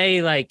can't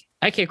say, like,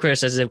 I can't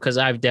criticize them because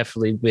I've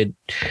definitely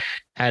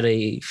had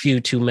a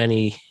few too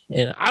many.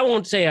 And I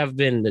won't say I've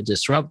been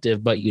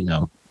disruptive, but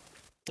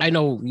I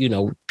know,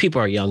 people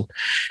are young.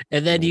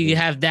 And then you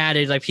have that,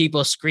 and like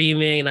people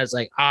screaming, and I was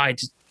like, I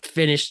just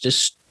finished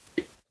just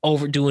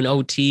overdoing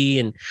OT,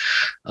 and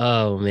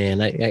oh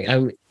man,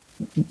 I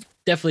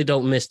definitely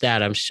don't miss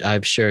that.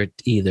 I'm sure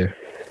either.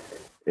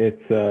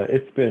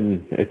 It's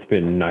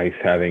been nice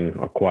having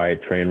a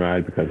quiet train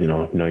ride because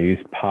you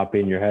just pop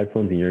in your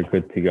headphones and you're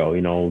good to go.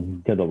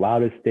 The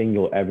loudest thing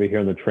you'll ever hear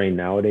on the train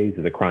nowadays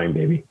is a crying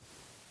baby.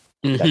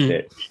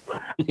 Mm-hmm.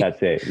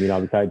 That's it.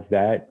 Besides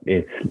that,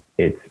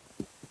 it's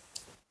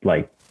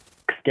like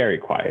scary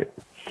quiet.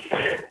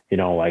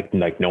 Like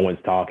no one's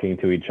talking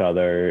to each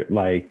other.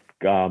 Like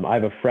I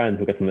have a friend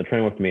who gets on the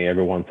train with me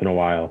every once in a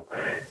while.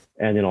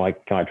 And, I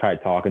try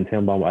talking to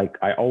him, but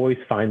I always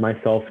find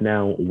myself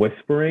now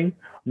whispering,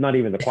 not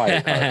even the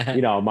quiet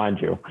car, mind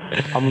you,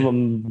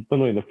 I'm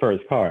literally the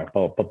first car,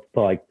 but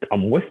like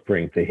I'm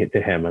whispering to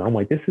him, and I'm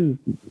like, this is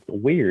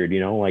weird,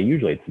 like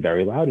usually it's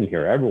very loud in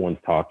here. Everyone's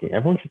talking.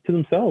 Everyone's just to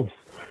themselves.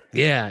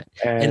 Yeah.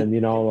 And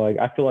like,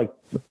 I feel like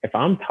if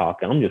I'm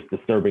talking, I'm just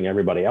disturbing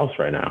everybody else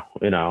right now,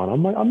 and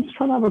I'm like, I'm just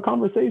trying to have a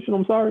conversation.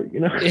 I'm sorry,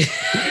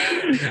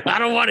 I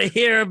don't want to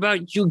hear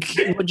about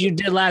what you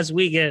did last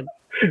weekend.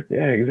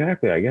 Yeah,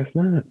 exactly. I guess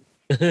not.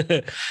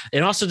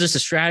 And also just a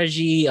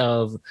strategy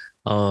of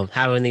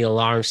having the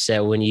alarm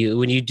set when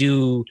you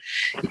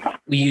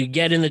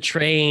get in the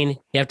train,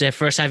 you have to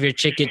first have your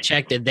ticket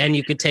checked, and then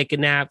you could take a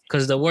nap.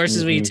 Because the worst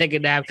is when you take a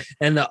nap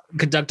and the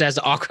conductor has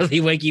to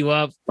awkwardly wake you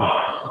up.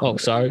 Oh,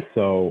 sorry.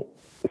 So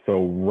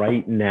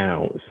right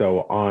now,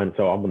 I'm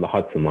on the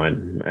Hudson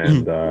line,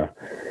 and they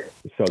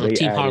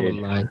Team added,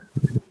 Harlem line.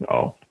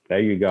 Oh,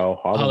 there you go,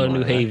 Harlem,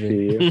 New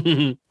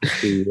Haven.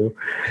 See you.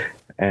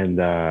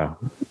 And I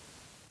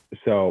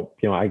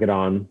get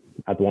on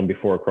at the one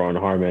before Crow and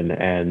Harmon,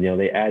 and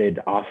they added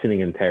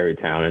Ossining and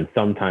Tarrytown and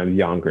sometimes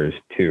Yonkers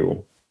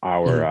to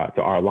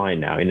our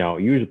line now.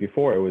 Usually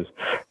before it was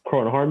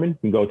Crow and Harmon,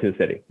 you go to the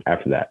city.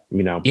 After that,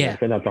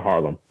 send out to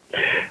Harlem.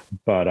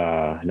 But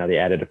now they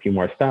added a few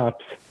more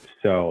stops,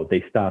 so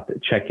they stopped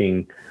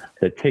checking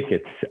the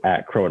tickets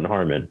at Crow and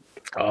Harmon.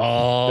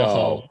 Oh,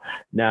 so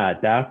now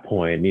at that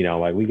point,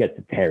 like we get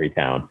to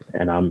Tarrytown,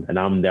 and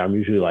I'm there. I'm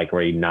usually like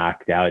already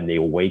knocked out, and they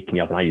wake me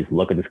up, and I just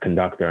look at this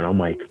conductor, and I'm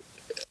like,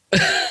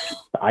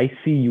 I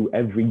see you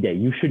every day.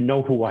 You should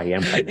know who I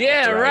am. Right now,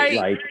 yeah,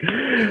 right.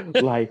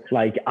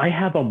 Like I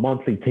have a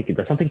monthly ticket.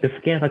 There's something to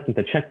scan, something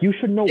to check. You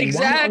should know.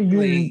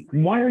 Exactly.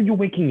 Why are you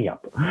waking me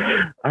up?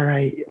 All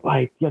right.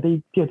 Like,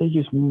 they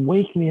just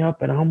wake me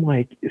up, and I'm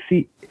like,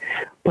 see,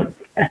 but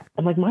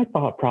I'm like, my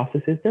thought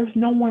process is there's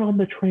no one on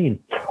the train.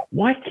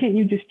 Why can't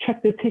you just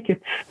check the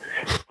tickets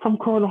from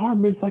Crow and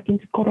Harmon so I can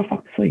just go to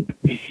fuck sleep?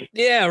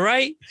 Yeah,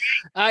 right.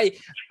 I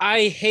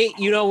hate,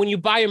 when you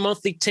buy your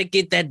monthly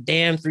ticket, that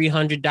damn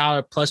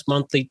 $300 plus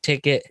monthly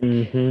ticket.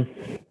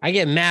 Mm-hmm. I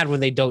get mad when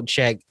they don't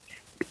check.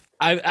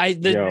 When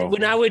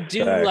I would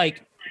do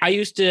like, I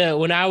used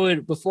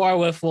to, before I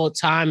went full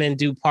time and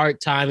do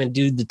part time and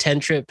do the 10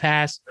 trip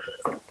pass.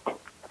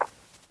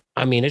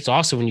 I mean, it's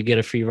awesome when you get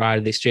a free ride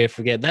and they straight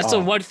forget. That's the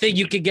one thing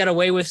you could get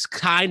away with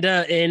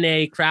kinda in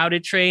a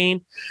crowded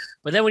train.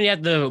 But then when you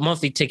have the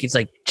monthly tickets,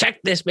 like, check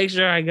this, make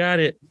sure I got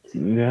it.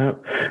 Yeah,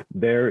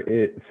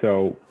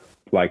 so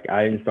like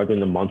I didn't start doing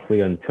the monthly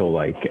until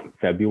like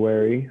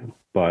February.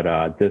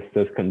 But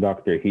this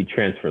conductor, he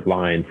transferred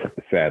lines,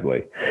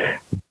 sadly.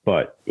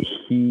 But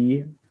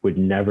he would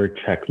never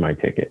check my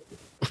ticket.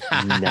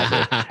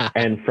 Never.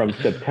 And from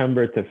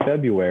September to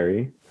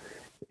February,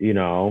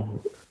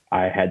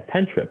 I had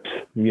 10 trips.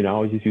 I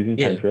was just using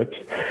 10 trips.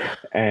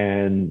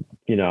 And,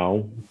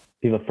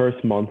 the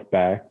first month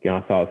back,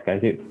 I saw this guy.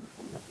 His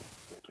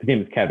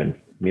name is Kevin,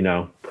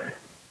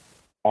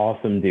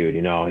 awesome dude.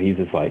 He's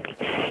like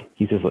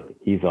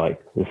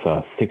this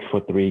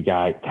 6'3"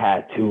 guy,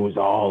 tattoos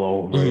all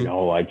over,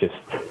 like just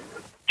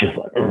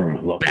like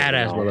look,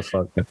 badass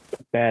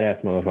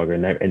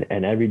motherfucker.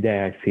 And every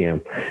day I see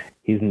him,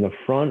 He's in the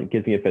front,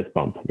 gives me a fist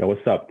bump. Yo,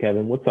 what's up,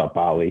 Kevin? What's up,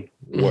 Ollie?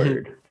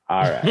 Word.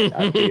 All right.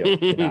 I feel,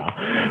 you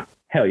know.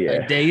 Hell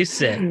yeah. There you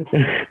sit.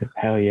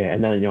 Hell yeah.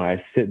 And then, you know,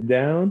 I sit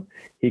down.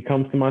 He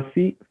comes to my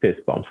seat,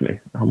 fist bumps me.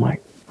 I'm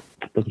like,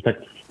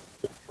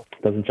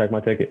 doesn't check my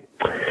ticket.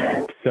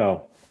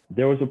 So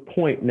there was a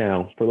point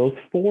now for those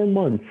 4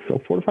 months, so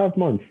 4 to 5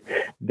 months,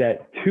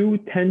 that 2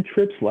 10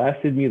 trips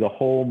lasted me the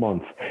whole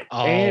month.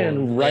 Oh,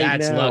 and right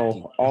that's now,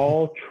 lucky.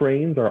 all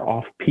trains are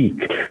off peak.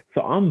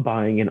 So I'm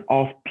buying an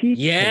off peak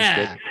Yeah.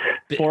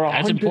 ticket for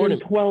That's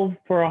important.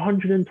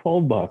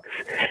 $112,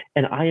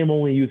 and I am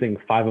only using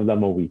 5 of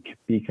them a week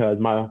because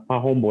my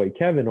homeboy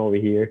Kevin over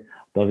here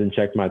doesn't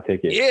check my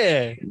ticket.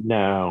 Yeah.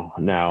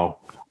 Now,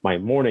 my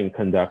morning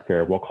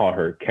conductor, we'll call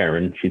her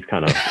Karen. She's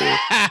kind of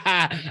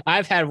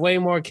I've had way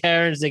more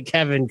Karens than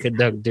Kevin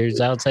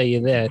conductors. I'll tell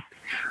you that.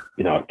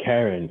 you know,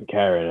 Karen.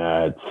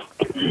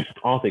 It's,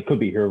 honestly, could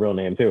be her real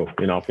name too.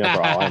 You know, for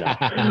all I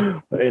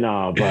know. You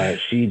know, but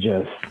she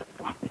just,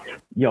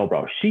 yo,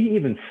 bro. She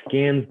even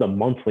scans the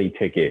monthly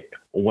ticket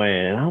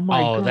when I'm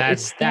like, Oh, girl,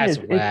 that's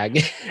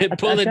wag. At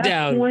Pull it that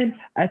down.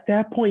 At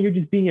that point, you're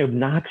just being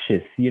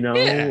obnoxious, you know?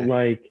 Yeah.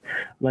 Like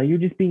you're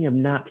just being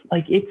obnoxious.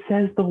 Like, it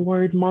says the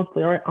word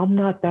monthly. All right, I'm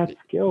not that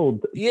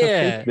skilled Yeah.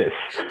 to think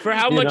this. For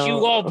how You much know?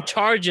 you all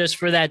charge us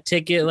for that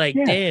ticket, like,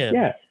 damn.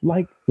 Yeah.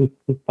 Like,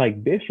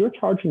 bitch, you're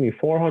charging me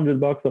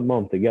 $400 a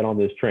month to get on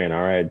this train.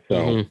 All right, so.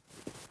 Mhm.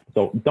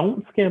 So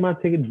don't scam my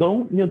ticket.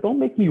 Don't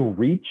make me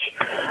reach.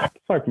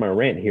 Sorry for my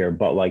rant here,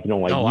 but like, you know,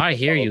 like, Oh, I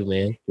hear you,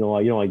 man.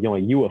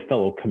 You a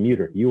fellow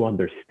commuter, you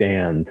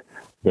understand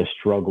the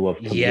struggle of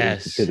commuting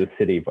Yes. to the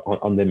city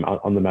on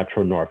the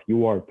Metro North.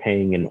 You are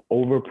paying an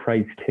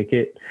overpriced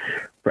ticket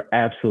for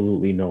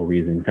absolutely no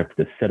reason except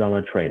to sit on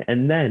a train,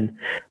 and then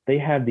they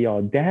have the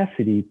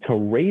audacity to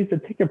raise the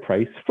ticket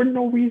price for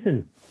no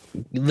reason.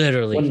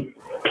 Literally.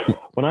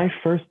 When I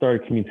first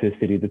started commuting to the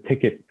city, the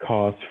ticket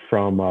cost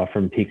from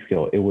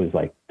Peekskill, it was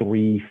like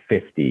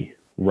 $350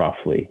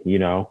 roughly, you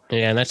know.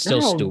 Yeah, that's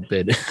still No.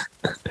 stupid.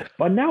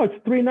 But now it's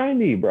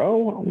 $390,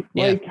 bro.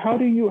 Like, how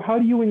do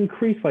you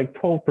increase like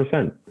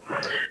 12%?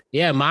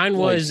 Yeah, mine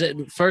was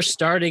first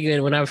starting,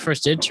 and when I was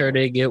first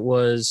interning, it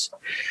was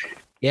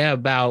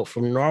about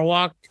from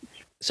Norwalk,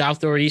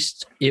 south or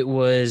east, it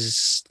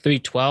was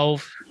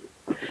 $312,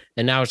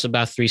 and now it's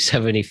about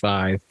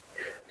 $375.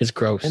 It's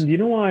gross. And you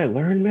know what I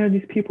learned, man?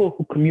 These people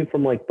who commute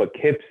from like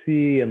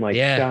Poughkeepsie and like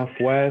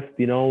Southwest,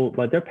 you know,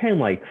 like they're paying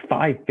like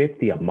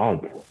 $550 a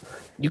month.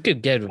 You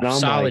could get a And I'm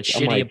solid like-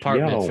 I'm shitty like,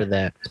 apartment yo. for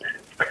that.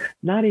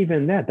 Not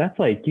even that. That's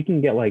like you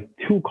can get like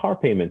 2 car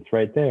payments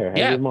right there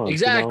Yeah, every month.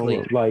 exactly.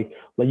 You know? Like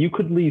you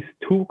could lease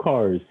 2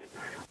 cars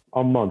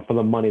a month for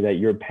the money that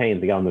you're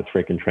paying to get on this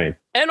freaking train.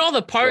 And all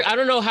the park, I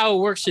don't know how it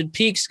works in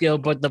Peekskill,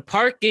 but the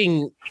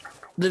parking,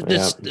 at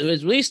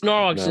least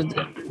Norwalk,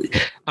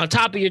 on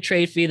top of your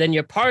trade fee, then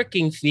your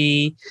parking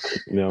fee.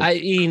 You know? I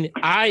mean,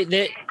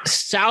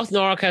 South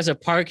Norwalk has a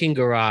parking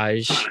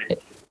garage,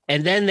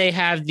 and then they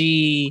have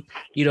the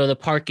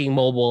parking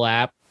mobile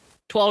app,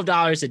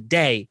 $12 a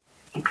day,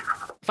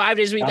 5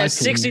 days a week.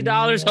 That's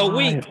 $60 a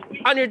week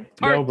on your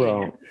parking. Yo,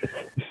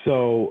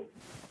 bro.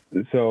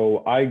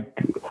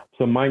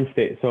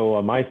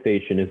 My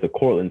station is the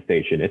Cortland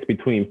station. It's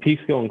between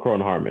Peekskill and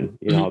Crown Harmon.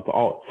 You know, It's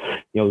all,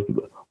 you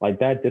know, like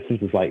that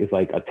distance is like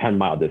a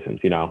 10-mile distance.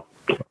 You know,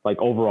 like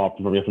overall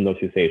from those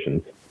 2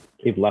 stations,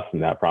 even less than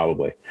that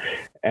probably.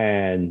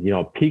 And you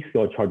know,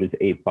 Peekskill charges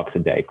 $8 a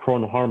day.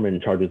 Crown Harmon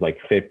charges like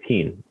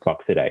 $15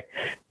 a day.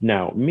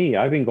 Now,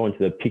 I've been going to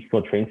the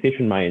Peekskill train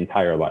station my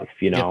entire life.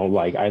 You know,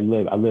 like I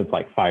live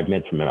like 5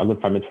 minutes from it. I live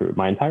 5 minutes from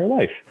my entire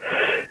life.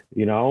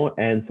 You know,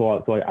 and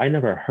so I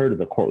never heard of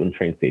the Cortland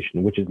train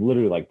station, which is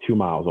literally like 2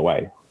 miles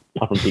away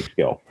from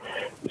Peekskill.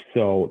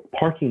 So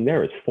parking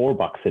there is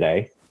 $4 a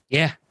day.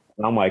 Yeah.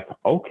 And I'm like,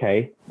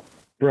 okay,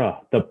 bruh,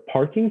 the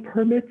parking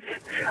permits,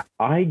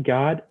 I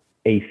got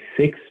a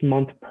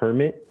 6-month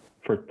permit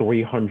for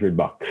 $300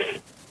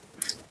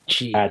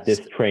 Jeez. at this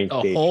train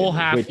station. A whole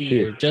half which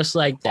year, is just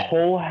like a that.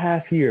 whole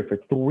half year for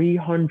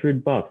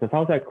 $300. If I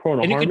was at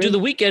Corona And you Harmon, can do the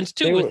weekends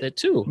too they with were- it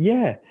too.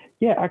 Yeah.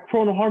 At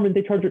Corona Harmon,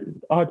 they charge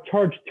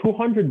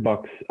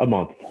 $200 a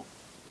month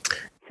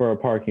for a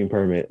parking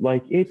permit.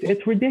 Like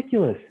it's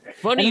ridiculous.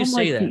 Funny And you I'm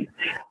say like, that.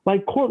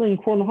 Like Cortland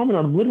and Corona Harmon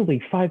are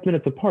literally 5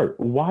 minutes apart.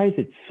 Why is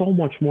it so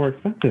much more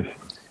expensive?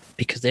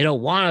 Because they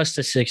don't want us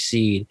to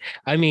succeed.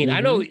 I mean, I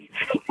know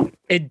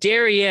at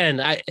Darien,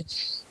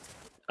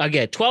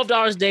 again,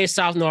 $12 a day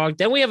South Norwalk.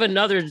 Then we have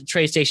another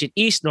train station,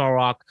 East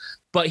Norwalk.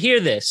 But hear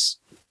this.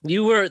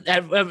 You were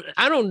at,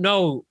 I don't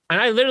know. And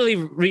I literally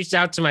reached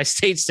out to my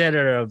state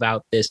senator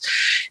about this.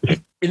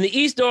 In the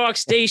East Norwalk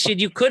station,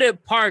 you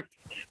couldn't park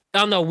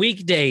on the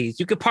weekdays.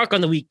 You could park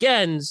on the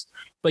weekends,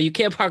 but you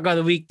can't park on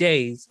the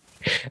weekdays.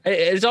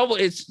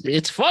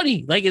 It's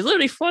funny. Like, it's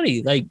literally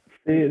funny. Like,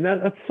 See,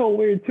 that's so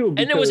weird too.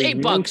 and it was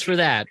because $8 for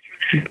that.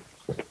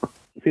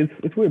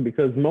 It's weird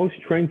because most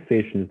train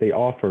stations, they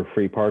offer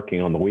free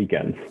parking on the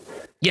weekends.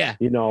 Yeah.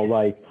 You know,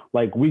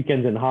 like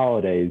weekends and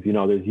holidays, you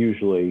know, there's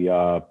usually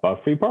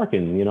free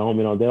parking, you know,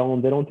 they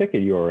don't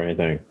ticket you or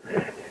anything.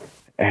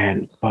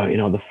 But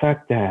the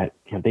fact that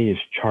they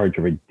just charge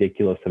a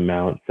ridiculous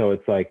amount. So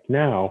it's like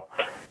now,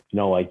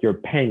 like you're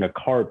paying a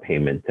car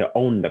payment to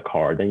own the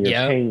car, then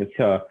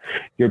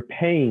you're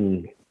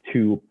paying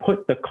to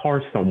put the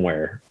car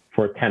somewhere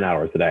for 10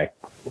 hours a day.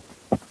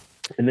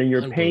 And then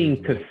you're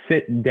paying to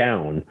sit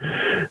down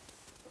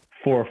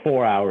for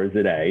 4 hours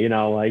a day.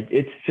 Like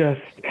it's just,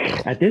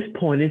 at this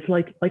point, it's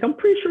like I'm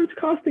pretty sure it's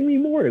costing me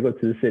more to go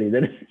to the city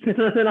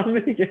than I'm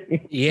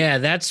making. Yeah,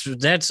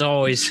 that's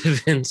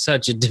always been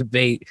such a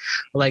debate.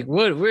 Like,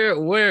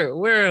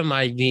 where am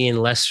I being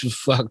less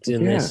fucked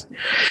in this?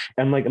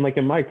 And like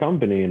in my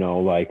company,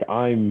 like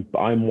I'm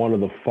one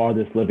of the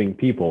farthest living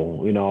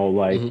people.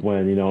 Like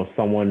when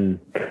someone,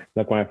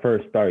 like when I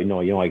first started,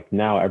 like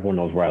now everyone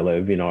knows where I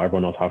live.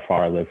 Everyone knows how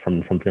far I live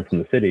from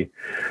the city.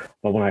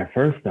 But when I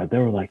first started, they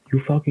were like,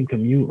 "You fucking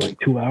commute like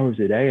 2 hours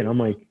a day," and I'm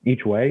like,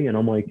 each way, and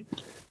I'm like,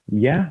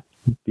 yeah,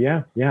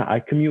 I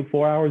commute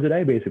 4 hours a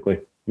day, basically.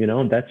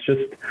 That's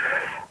just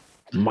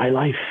my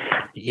life.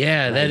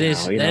 Yeah, that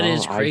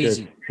is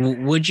crazy.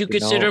 Would you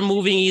consider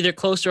moving either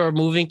closer or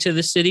moving to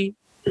the city?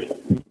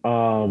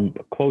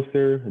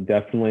 Closer,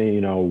 definitely.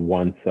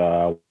 Once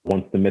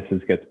the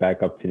missus gets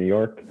back up to New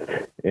York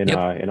in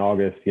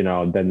August,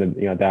 then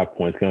at that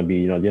point it's gonna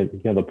be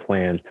the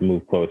plan to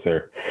move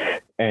closer.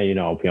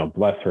 And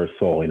bless her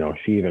soul,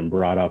 she even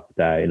brought up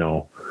that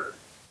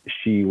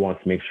she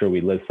wants to make sure we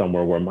live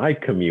somewhere where my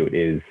commute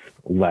is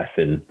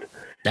lessened.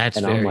 That's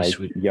and very I'm like,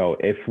 sweet. Yo,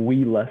 if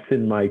we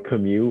lessen my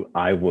commute,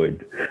 I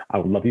would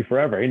love you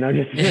forever.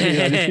 Just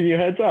give you a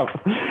heads up,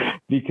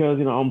 because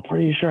I'm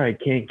pretty sure I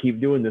can't keep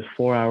doing this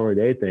 4 hour a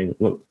day thing.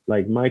 Look,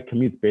 like my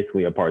commute's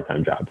basically a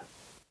part-time job.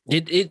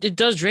 It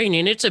does drain you,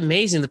 and it's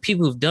amazing the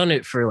people who've done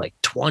it for like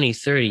 20,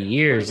 30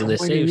 years in the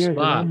same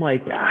spot. I'm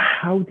like,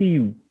 how do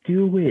you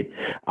do it?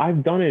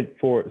 I've done it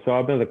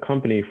I've been at the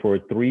company for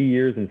 3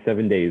 years and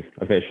 7 days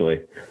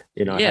officially.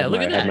 I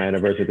had my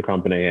anniversary at the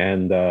company,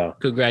 and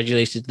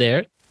congratulations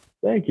there.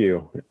 Thank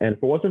you. And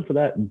if it wasn't for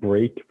that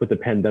break with the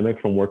pandemic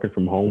from working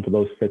from home for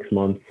those 6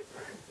 months,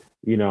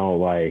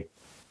 like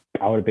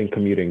I would have been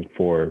commuting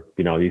for,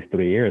 these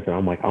 3 years. And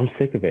I'm like, I'm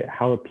sick of it.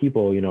 How are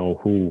people,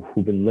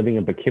 who've been living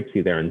in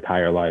Poughkeepsie their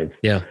entire lives?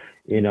 Yeah.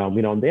 They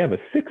have a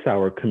 6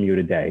 hour commute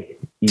a day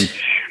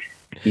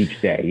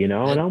each day, and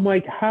I'm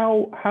like,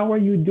 how are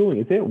you doing?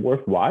 Is it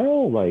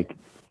worthwhile? Like,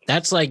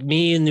 that's like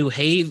me in New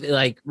Haven,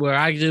 like where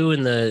I do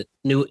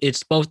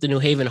it's both the New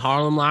Haven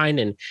Harlem line,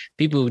 and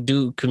people who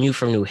do commute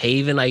from New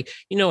Haven, like,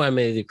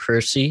 Emily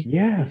Kersey.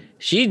 Yeah.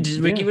 She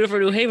commuted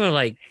from New Haven.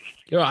 Like,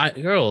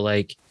 girl,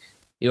 like,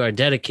 you are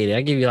dedicated.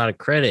 I give you a lot of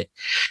credit.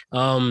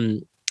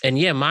 And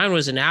yeah, mine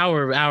was an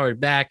hour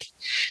back.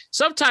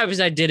 Sometimes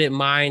I didn't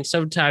mind.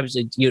 Sometimes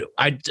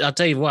I'll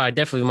tell you what, I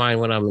definitely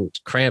mind when I'm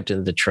cramped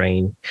in the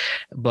train,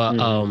 but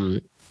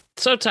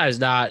sometimes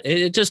not.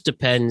 It just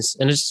depends,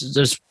 and it's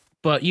just.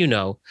 But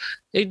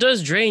it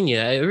does drain you.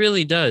 It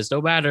really does,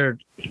 no matter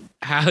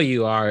how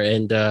you are,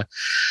 and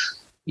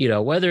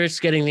whether it's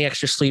getting the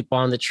extra sleep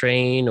on the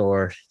train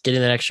or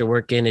getting that extra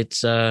work in.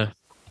 It's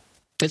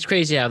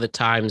crazy how the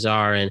times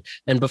are.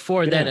 And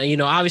before then,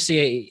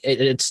 obviously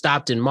it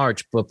stopped in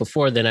March, but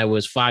before then I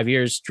was 5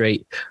 years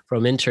straight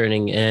from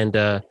interning, and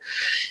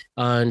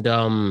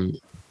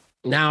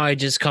now I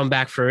just come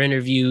back for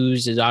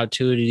interviews and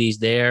opportunities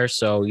there.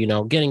 So,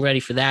 getting ready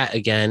for that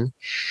again.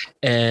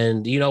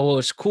 And, what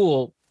was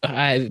cool,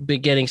 I've been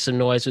getting some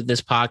noise with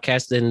this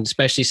podcast, and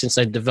especially since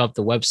I developed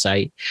the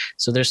website.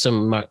 So there's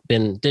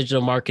been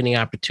digital marketing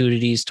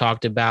opportunities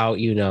talked about,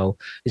 and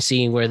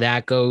seeing where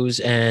that goes.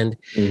 And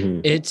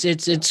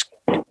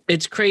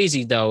it's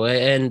crazy though.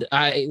 And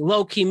I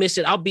low key miss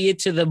it. I'll be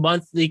into the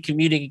monthly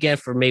commuting again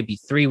for maybe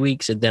 3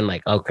 weeks. And then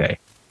like, okay,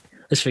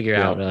 let's figure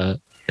out,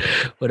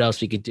 what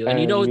else we could do. And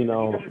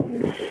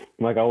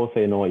like I will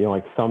say,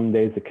 like some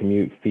days the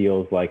commute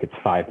feels like it's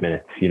 5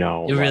 minutes, It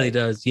really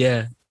does.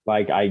 Yeah.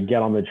 Like I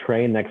get on the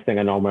train, next thing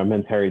I know, I'm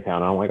in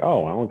Terrytown. I'm like,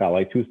 oh, I only got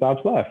like 2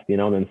 stops left,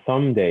 and then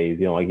some days,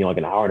 like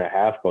an hour and a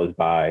half goes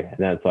by, and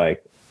then it's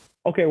like,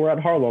 okay, we're at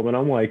Harlem. And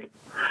I'm like,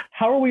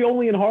 how are we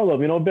only in Harlem?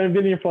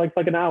 Been here for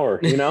like an hour,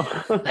 That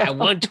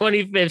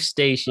 125th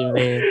station,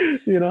 man.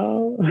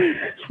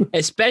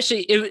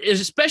 Especially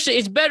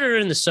it's better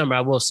in the summer.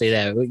 I will say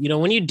that.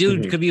 When you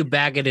do commute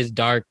back, it is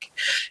dark.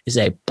 It's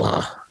like,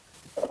 blah.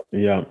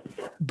 Yeah.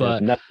 But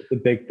and that's the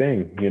big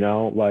thing,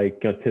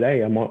 like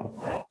today I'm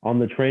on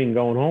the train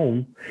going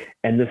home,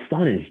 and the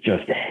sun is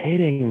just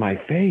hitting my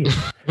face.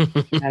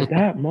 At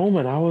that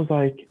moment, I was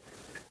like,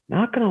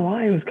 not gonna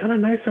lie, it was kind of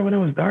nicer when it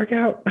was dark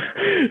out.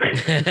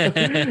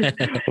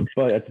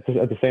 But at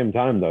the same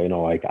time, though,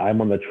 like I'm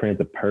on the train at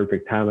the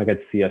perfect time. I get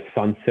to see a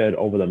sunset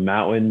over the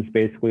mountains,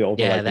 basically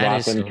over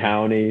Rockland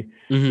County.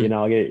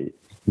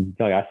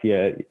 I see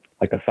a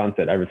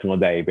sunset every single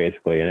day,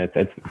 basically, and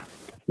it's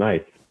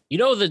nice.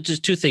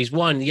 Just two things.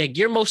 One,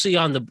 you're mostly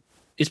on the.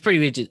 It's pretty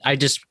rigid. I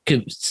just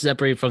could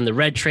separate from the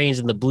red trains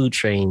and the blue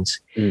trains.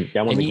 Yeah,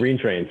 I'm on the green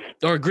trains.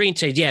 Or green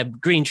trains. Yeah,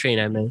 green train.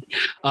 I mean,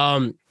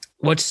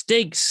 what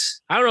stinks,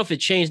 I don't know if it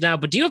changed now,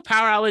 but do you have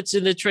power outlets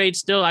in the train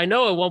still? I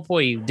know at one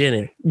point you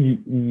didn't.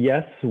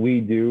 Yes,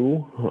 we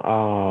do.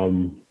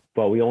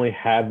 But we only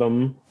have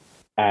them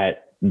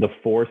at the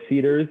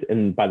 4-seaters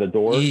and by the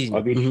door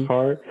of each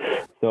car.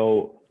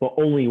 So, but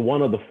only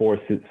one of the 4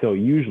 seats. So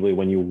usually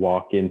when you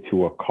walk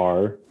into a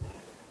car,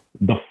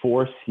 the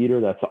 4-seater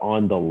that's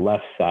on the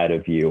left side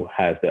of you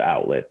has the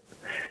outlet.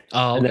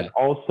 Oh, okay. And then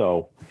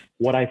also,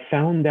 what I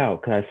found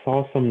out, because I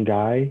saw some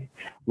guy,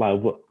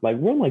 like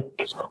we're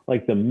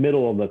like the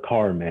middle of the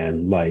car,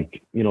 man.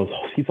 Like, you know,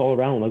 seats all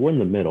around, like we're in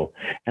the middle.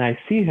 And I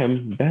see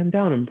him bend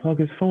down and plug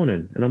his phone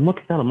in. And I'm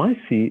looking down at my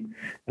seat,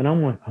 and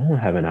I'm like, I don't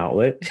have an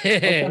outlet. I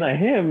look down at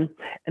him,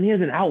 and he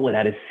has an outlet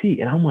at his seat.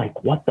 And I'm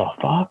like, what the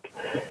fuck?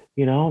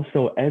 You know,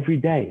 so every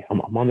day I'm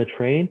on the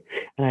train,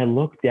 and I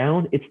look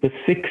down, it's the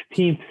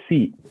 16th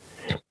seat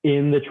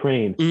in the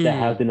train that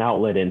has an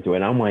outlet into it.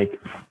 And I'm like,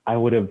 I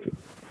would have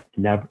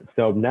never.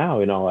 So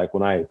now, you know, like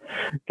when I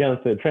get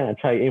onto the train, I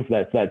try to aim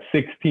for that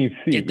 16th seat.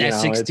 Get that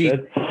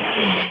 16th.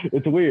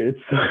 It's weird.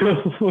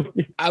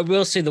 I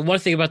will say the one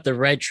thing about the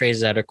red trains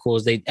that are cool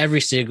is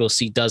every single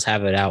seat does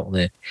have an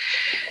outlet.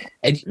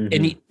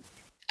 And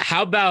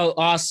how about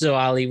also,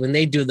 Ali, when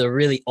they do the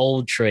really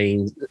old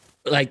trains,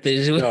 like the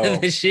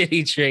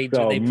shitty trains?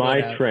 So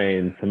my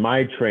trains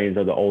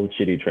are the old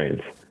shitty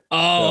trains.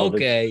 Oh, so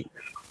okay.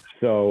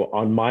 So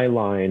on my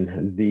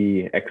line,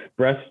 the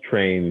express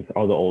trains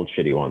are the old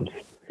shitty ones,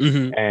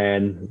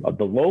 and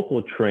the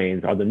local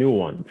trains are the new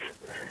ones.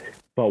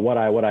 But what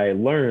I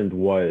learned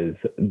was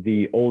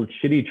the old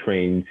shitty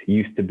trains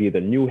used to be the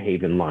New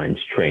Haven Lines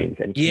trains,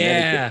 and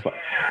Connecticut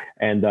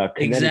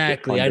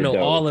exactly. I know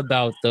those. All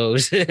about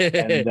those.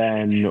 And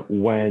then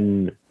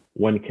when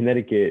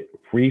Connecticut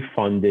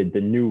refunded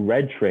the new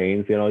red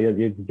trains, you know,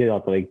 you get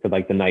out to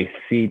like the nice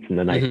seats and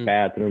the nice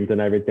bathrooms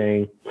and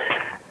everything.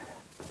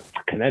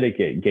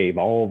 Connecticut gave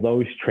all of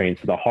those trains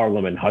to the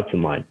Harlem and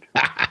Hudson line,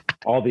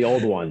 all the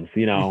old ones,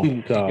 you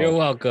know. So you're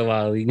welcome,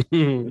 Ali.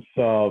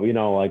 So, you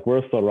know, like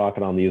we're still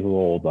rocking on these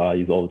old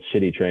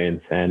shitty trains,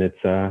 and it's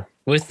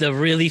with the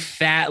really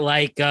fat,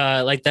 like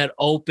that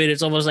open.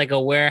 It's almost like a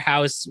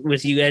warehouse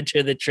with you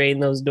enter the train,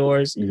 those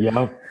doors.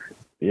 Yep.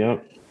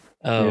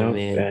 Oh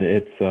man, and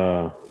it's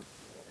oh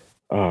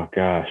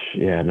gosh,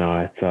 yeah, no,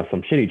 it's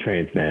some shitty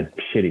trains, man.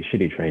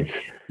 Shitty trains.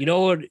 You know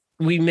what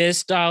we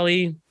missed,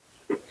 Ali?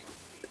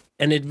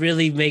 And it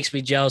really makes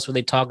me jealous when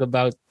they talk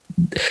about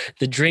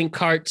the drink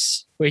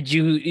carts where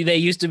they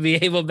used to be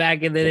able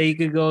back in the day you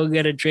could go and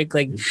get a drink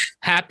like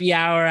happy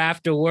hour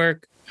after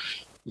work.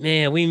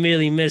 Man, we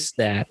really missed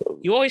that.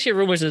 You always hear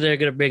rumors that they're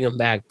going to bring them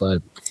back,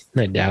 but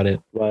I doubt it.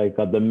 Like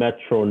the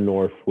Metro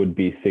North would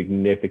be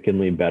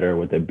significantly better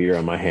with a beer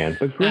on my hand.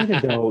 But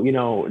granted, though, you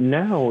know,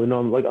 now, you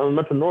know, like on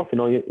Metro North, you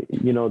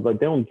know,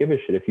 like they don't give a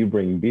shit if you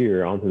bring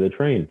beer onto the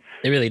train.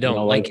 They really don't. You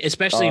know, like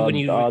especially when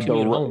you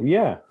commute home.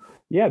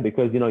 Yeah,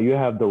 because, you know, you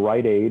have the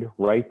Rite Aid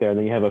right there, and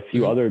then you have a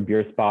few other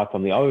beer spots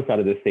on the other side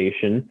of the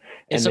station.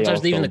 And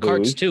sometimes even the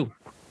carts, too.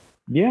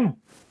 Yeah.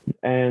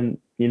 And,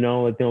 you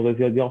know, like, you know,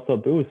 they also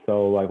booze.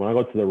 So, like, when I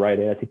go to the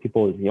Rite Aid, I see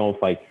people, you know,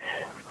 it's like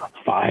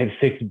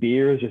 5-6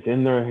 beers just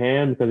in their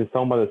hand because it's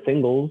sold by the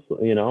singles,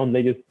 you know, and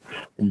they just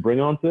bring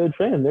onto the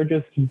train. They're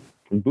just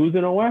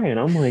boozing away, and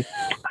I'm like,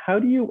 how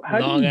do you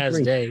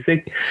drink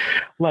 6?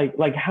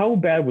 Like how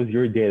bad was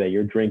your day that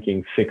you're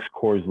drinking 6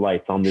 Coors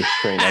Lights on this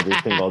train every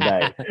single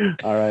day?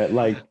 All right,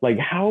 like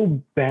how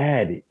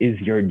bad is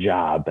your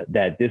job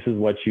that this is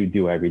what you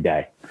do every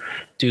day?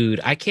 Dude,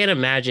 I can't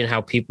imagine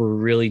how people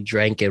really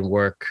drank and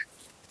work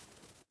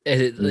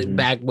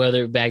back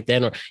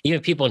then, or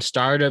even people in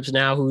startups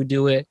now who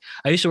do it.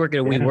 I used to work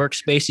in a WeWork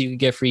space, so you could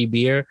get free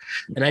beer,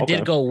 and I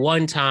did go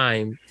one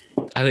time.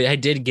 I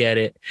did get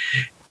it.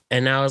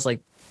 And I was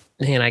like,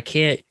 man, I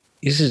can't,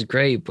 this is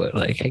great, but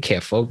like, I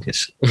can't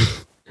focus.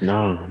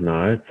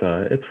 No,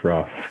 it's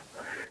rough.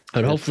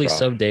 But hopefully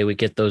someday we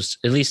at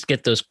least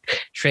get those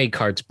trade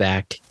cards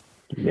back.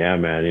 Yeah,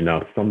 man, you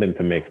know, something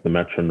to make the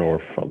Metro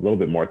North a little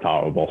bit more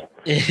tolerable.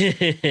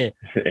 But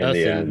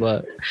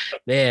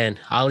man,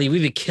 Ali,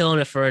 we've been killing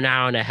it for an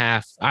hour and a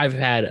half. I've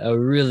had a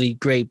really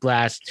great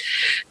blast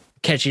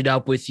catching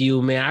up with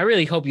you, man. I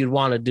really hope you'd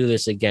want to do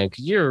this again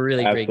because you're a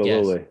really great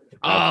guest.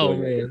 Oh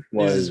man,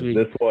 this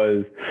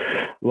was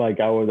like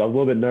I was a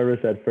little bit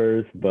nervous at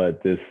first,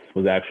 but this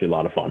was actually a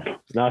lot of fun.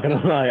 Not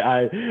gonna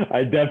lie,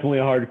 I definitely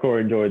hardcore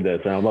enjoyed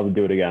this, and I'd love to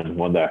do it again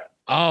one day.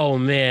 Oh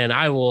man,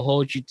 I will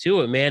hold you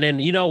to it, man.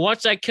 And you know,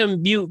 once I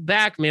commute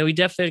back, man, we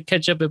definitely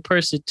catch up in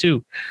person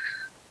too.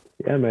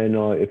 Yeah, man.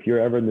 If you're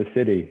ever in the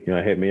city, you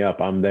know, hit me up.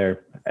 I'm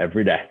there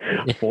every day,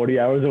 40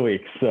 hours a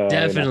week. So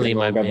definitely,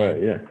 my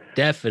man.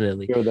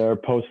 Definitely. Go there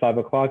post 5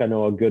 o'clock. I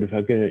know a good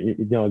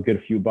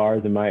few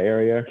bars in my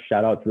area.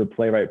 Shout out to the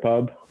Playwright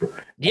Pub.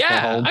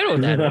 Yeah, I know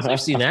that is. I've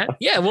seen that.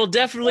 Yeah, we'll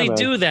definitely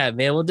do that,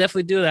 man. We'll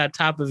definitely do that. On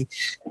top of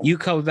you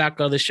coming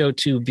back on the show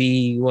to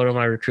be one of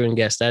my recruiting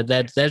guests.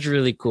 That's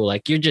really cool.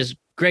 Like you're just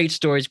great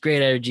stories,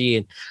 great energy,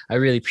 and I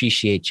really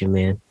appreciate you,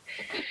 man.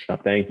 Oh,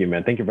 thank you,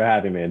 man. Thank you for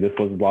having me. This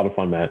was a lot of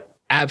fun, man.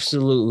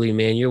 Absolutely,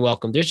 man. You're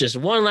welcome. There's just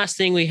one last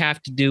thing we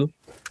have to do.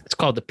 It's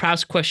called the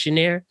Proust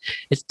Questionnaire.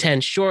 It's 10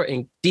 short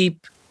and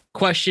deep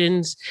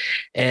questions.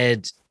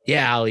 And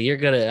yeah, Ali,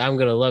 I'm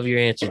gonna love your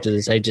answer to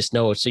this. I just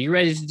know it. So you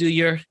ready to do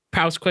your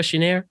Proust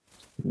Questionnaire?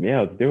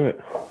 Yeah, let's do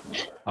it.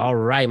 All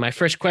right. My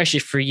first question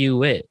for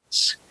you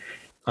is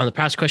on the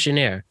Proust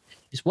Questionnaire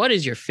is, what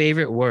is your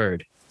favorite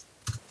word?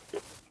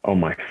 Oh,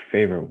 my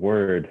favorite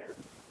word.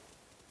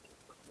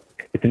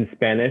 It's in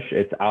Spanish.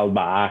 It's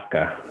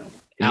albahaca.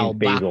 It means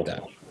basil.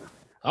 Albahaca.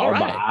 All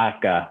right.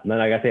 Albahaca. Then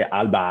I gotta say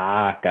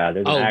albahaca.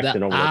 There's an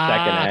accent over the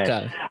second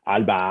A.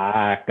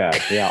 Albahaca.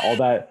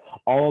 Yeah,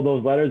 all of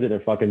those letters, and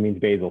it fucking means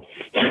basil.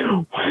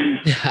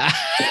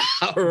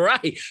 All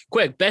right.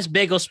 Quick, best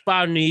bagel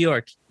spot in New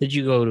York did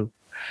you go to?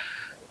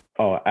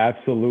 Oh,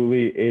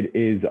 absolutely. It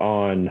is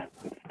on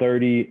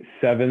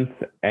 37th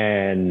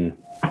and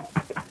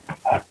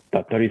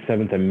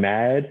 37th and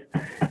Mad.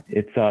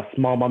 It's a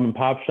small mom and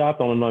pop shop.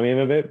 Don't know the name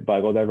of it, but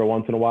I go there every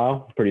once in a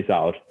while. It's pretty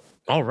solid.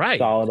 All right.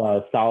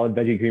 Solid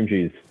veggie cream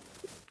cheese.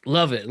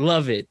 Love it.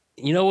 Love it.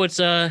 You know what's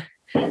wow.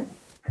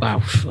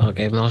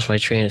 Okay, I lost my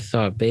train of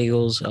thought.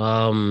 Bagels.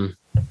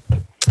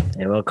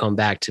 It will come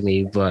back to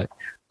me, but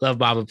love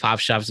mom and pop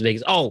shops in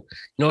Vegas. Oh, you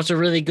know what's a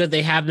really good?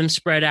 They have them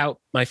spread out.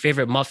 My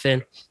favorite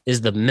muffin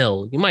is the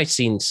Mill. You might have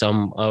seen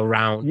some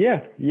around.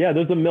 Yeah.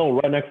 There's a Mill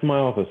right next to my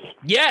office.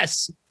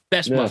 Yes.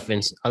 Best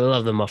muffins. I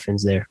love the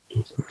muffins there.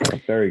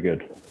 Very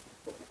good.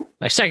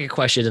 My second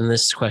question in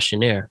this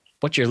questionnaire: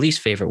 what's your least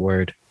favorite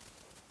word?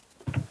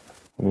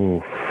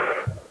 Ooh.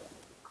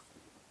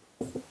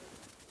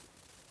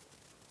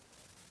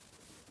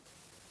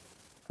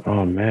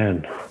 Oh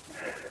man,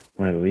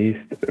 my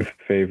least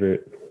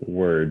favorite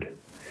word.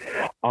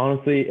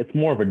 Honestly, it's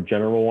more of a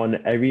general one.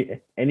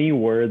 Any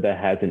word that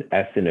has an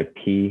S and a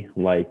P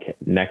like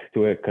next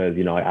to it, because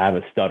I have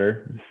a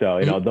stutter,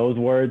 so those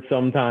words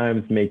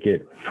sometimes make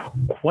it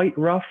quite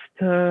rough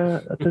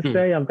to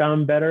say. I've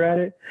gotten better at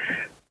it,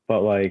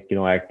 but I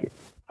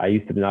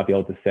used to not be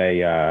able to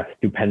say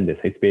stupendous.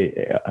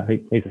 I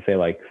used to say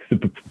like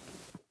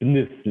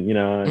stupendous,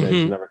 and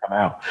it never come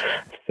out.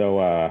 So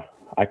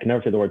I can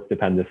never say the word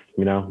stupendous.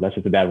 That's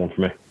just a bad one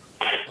for me.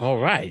 All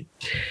right.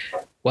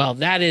 Well,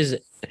 that is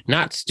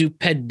not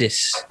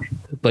stupendous,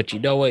 but you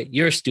know what?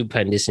 You're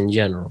stupendous in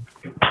general.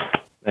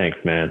 Thanks,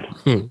 man.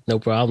 No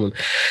problem.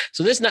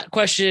 So this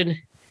question,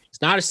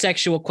 it's not a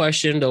sexual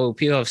question, though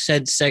people have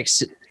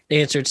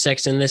answered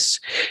sex in this,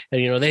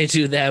 and they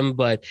do them,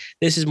 but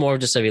this is more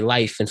just a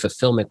life and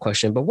fulfillment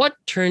question. But what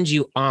turns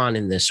you on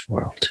in this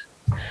world?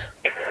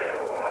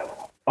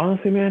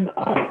 Honestly, man,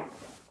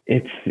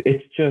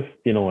 it's just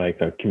like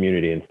a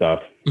community and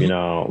stuff.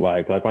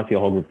 Like when I see a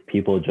whole group of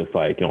people just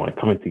like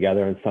coming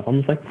together and stuff,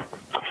 I'm just like,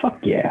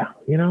 fuck yeah,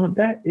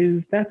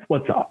 that's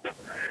what's up.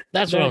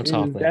 That's what I'm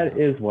talking about. That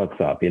is what's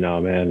up,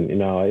 man.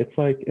 It's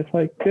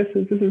like this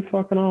is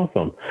fucking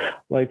awesome.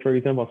 Like for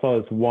example, I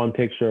saw this one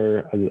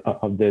picture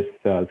of this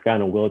guy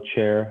in a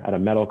wheelchair at a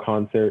metal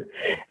concert,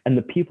 and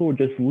the people were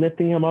just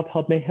lifting him up,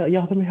 helping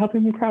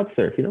him crowd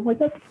surf. Like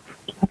that's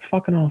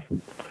fucking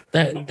awesome.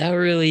 That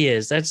really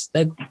is. That's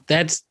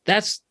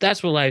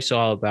what life's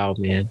all about,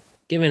 man.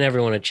 Giving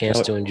everyone a chance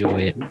to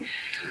enjoy it.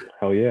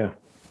 Hell yeah.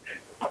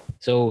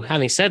 So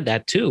having said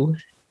that too,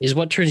 is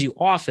what turns you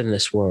off in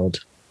this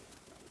world?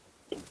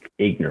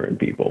 Ignorant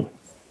people.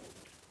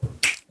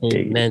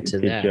 Amen to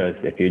that.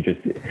 If you're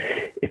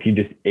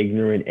just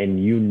ignorant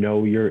and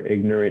you're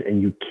ignorant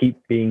and you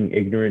keep being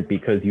ignorant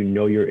because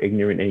you're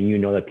ignorant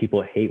and that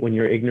people hate when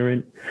you're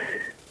ignorant,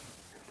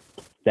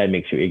 that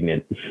makes you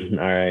ignorant. All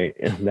right.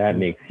 That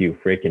makes you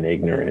freaking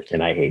ignorant.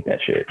 And I hate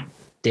that shit.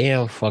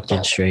 Damn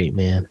fucking straight,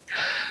 man.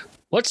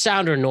 What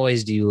sound or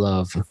noise do you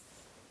love?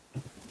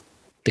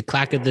 The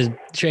clack of the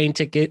train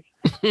ticket?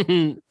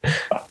 When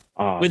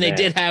they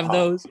did have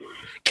those?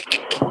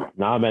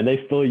 Nah, man,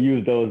 they still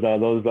use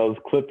those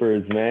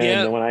clippers, man.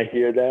 Yep. And when I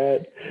hear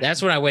that,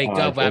 that's when I wake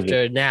up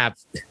after a nap.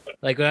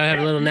 Like when I have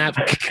a little nap.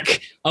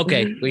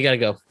 Okay, we gotta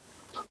go.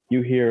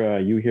 You hear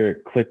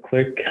it click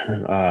click.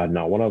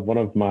 No, one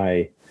of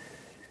my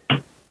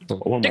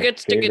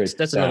tickets.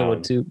 That's another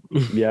one too.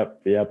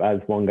 Yep.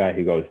 As one guy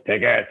who goes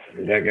tickets,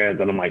 and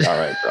I'm like, all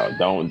right, bro,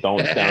 don't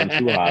sound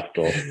too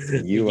hostile.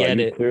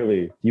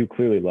 You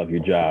clearly love your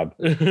job.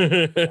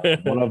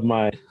 One of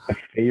my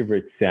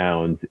favorite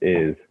sounds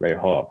is right.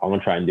 Hold up, I'm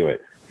gonna try and do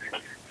it.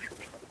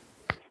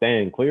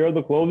 Stand clear of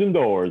the closing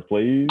doors,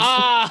 please.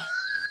 That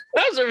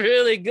was a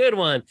really good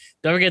one.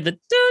 Don't forget the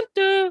dun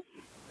dun.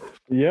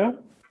 Yeah.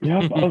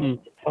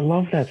 I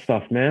love that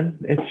stuff, man.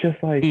 It's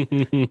just I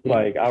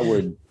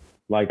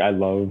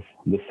love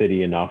the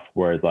city enough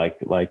where it's like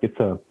it's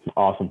a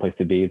awesome place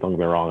to be. Don't get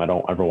me wrong. I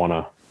don't ever want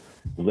to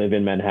live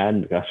in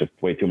Manhattan. That's just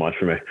way too much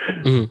for me.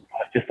 Mm-hmm.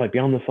 Just like be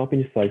on the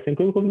fucking just like think,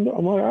 I'm like,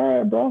 all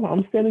right, bro.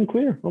 I'm standing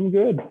clear. I'm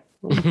good.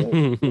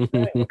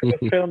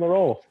 Straight on the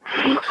roll.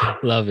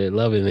 Love it,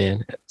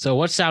 man. So,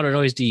 what sound or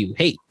noise do you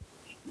hate?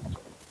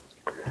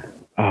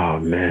 Oh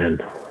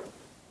man.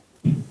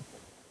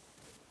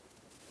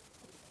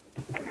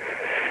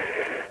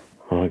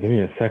 Oh, give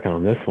me a second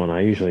on this one.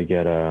 I usually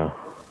get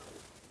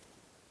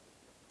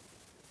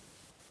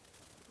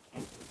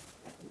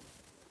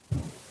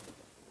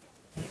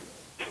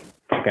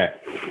okay,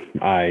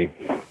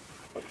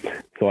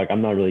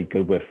 I'm not really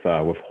good with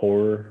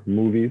horror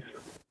movies,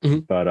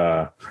 Mhm.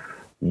 but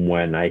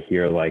when I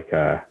hear like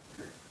a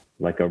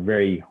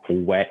very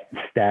wet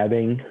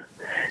stabbing,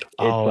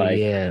 Oh like,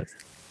 yeah,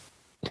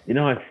 you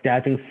know, a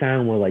stabbing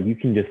sound where like you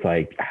can just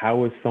like,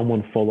 how is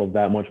someone full of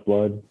that much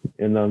blood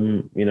in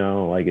them? You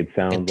know, like it a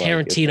sounds like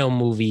Tarantino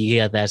movie.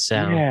 Yeah, that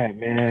sound. yeah,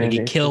 man. Like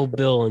you It's Kill just,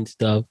 Bill and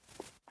stuff.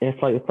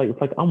 it's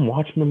like I'm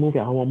watching the movie.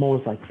 I'm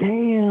always like,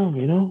 damn,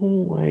 you know,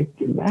 like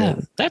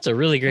that. That's a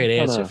really great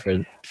answer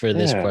for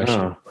this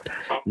question.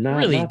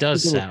 Really Not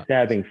does too good with sound.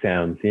 stabbing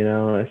sounds. You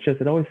know, it's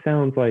just it always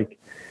sounds like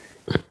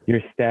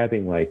you're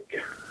stabbing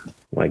like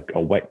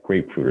a wet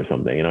grapefruit or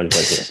something. You know,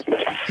 just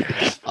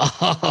like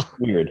Oh,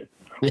 weird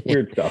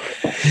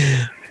stuff.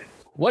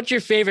 what's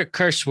your favorite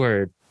curse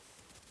word?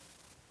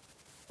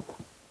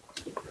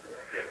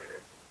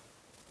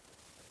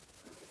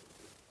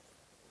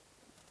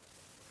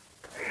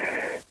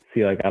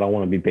 See, like I don't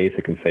want to be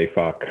basic and say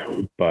fuck,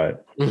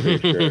 but I'm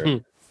pretty sure.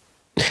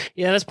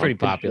 Yeah, that's a pretty I'm pretty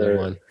popular sure-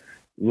 one.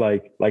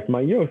 Like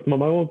my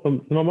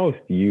most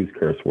used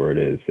curse word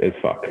is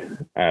fuck.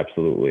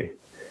 Absolutely.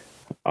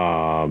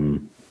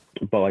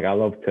 But like I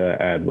love to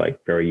add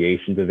like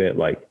variations of it,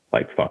 like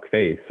fuck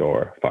face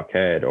or fuck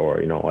head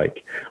or, you know,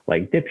 like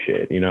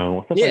dipshit, you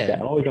know, stuff Yeah. like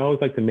that. I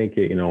always like to make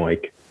it, you know,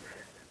 like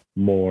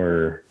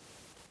more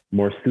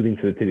soothing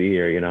to the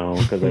ear, you know,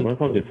 because like when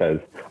someone just says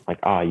like,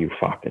 you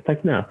fuck, it's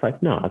like no,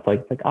 it's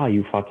like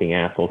you fucking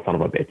asshole son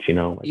of a bitch, you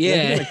know. Like, Yeah,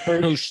 if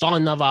you're gonna curse,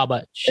 son of a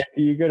bitch.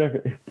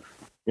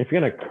 if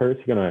you're gonna curse,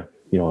 you're gonna,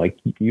 you know, like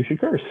you should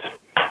curse.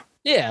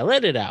 Yeah,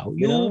 let it out,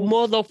 you know?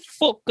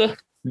 motherfucker.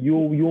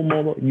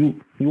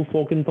 You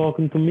fucking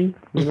talking to me,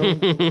 you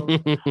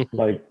know?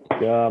 Like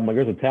my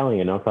girl's Italian,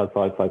 you know, so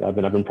it's like I've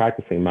been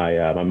practicing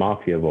my my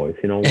mafia voice,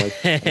 you know, like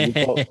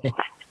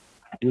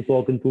you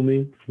talking to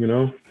me, you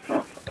know.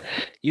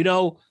 You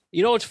know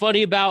what's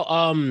funny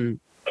about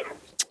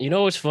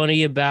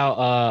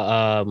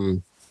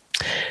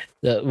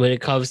when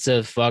it comes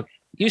to fuck,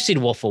 you seen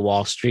Wolf of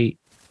Wall Street?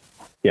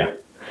 Yeah.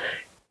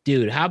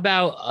 Dude, how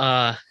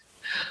about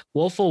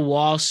Wolf of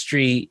Wall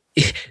Street?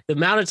 The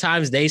amount of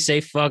times they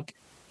say fuck,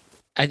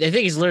 I think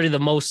it's literally the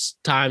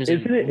most times.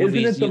 Isn't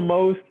it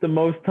the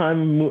most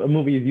time a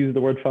movie has used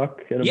the word fuck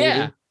in a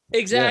movie?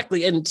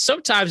 Exactly. And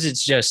sometimes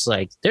it's just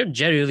like they're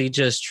genuinely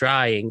just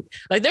trying.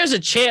 Like there's a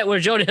chant where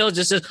Jonah Hill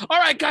just says, all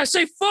right, guys,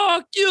 say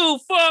fuck you,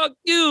 fuck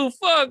you,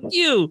 fuck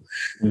you.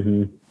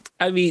 Mm-hmm.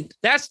 I mean,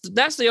 that's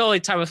the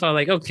only time I felt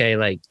like, okay,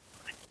 like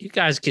you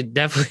guys could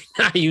definitely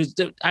not use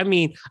it. I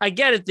mean, I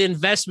get it. The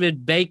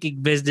investment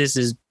banking business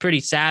is pretty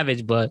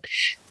savage, but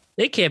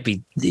they can't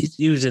be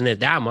using it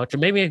that much. Or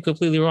maybe I'm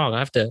completely wrong.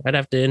 I'd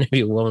have to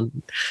interview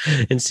one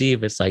and see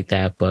if it's like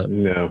that. But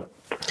No.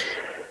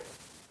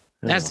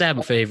 that's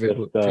that favorite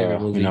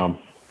movie. You know,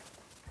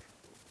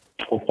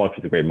 Wolf of Wall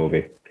Street's a great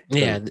movie.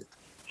 Yeah.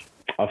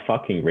 A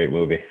fucking great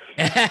movie.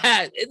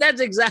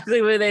 That's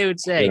exactly what they would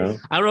say. You know?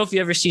 I don't know if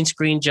you ever seen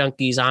Screen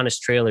Junkies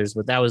Honest Trailers,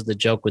 but that was the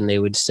joke when they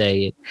would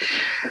say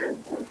it.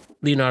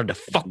 Leonardo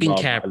fucking I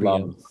DiCaprio.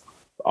 love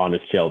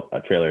Honest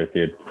Trailers,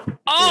 dude.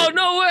 Oh,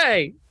 no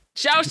way.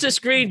 Shouts to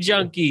Screen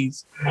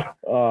Junkies.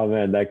 Oh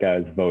man, that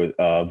guy's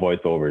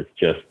voiceover is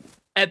just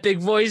Epic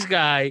voice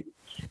guy.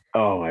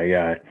 oh my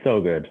god, so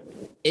good.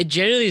 It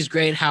generally is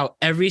great how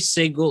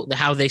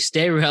how they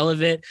stay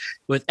relevant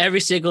with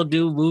every single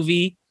new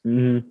movie.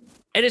 Mm-hmm.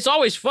 And it's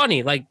always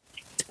funny. Like,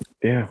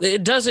 Yeah.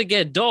 it doesn't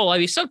get dull. I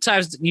mean,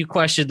 sometimes you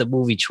question the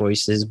movie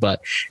choices,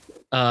 but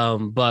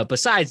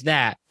besides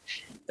that,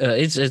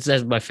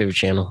 that's my favorite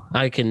channel.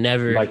 I can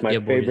never Like my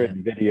get bored of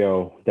favorite that.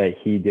 video that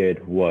he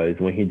did was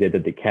when he did the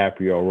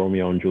DiCaprio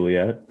Romeo and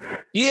Juliet,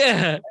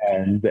 Yeah.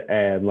 and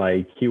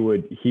like he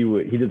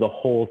did the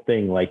whole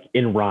thing like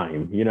in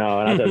rhyme, you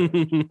know. And I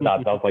just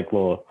thought that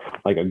was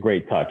like a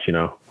great touch, you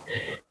know.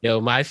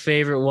 Yo, my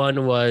favorite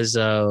one was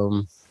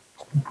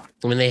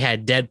when they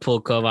had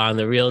Deadpool come on,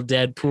 the real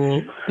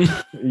Deadpool.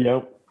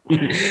 Yep.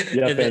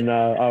 Yep. And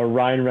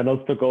Ryan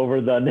Reynolds took over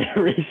the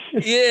narration.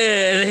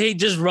 Yeah, he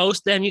just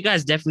roast them. You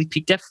guys definitely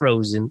peaked at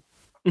Frozen.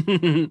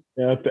 Yep.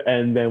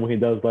 And then when he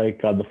does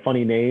like the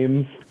funny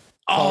names.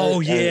 Oh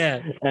part,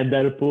 yeah. And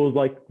Deadpool's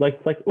like,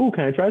 ooh,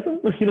 can I try some?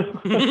 You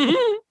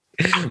know.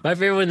 My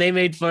favorite when they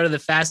made fun of the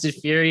Fast and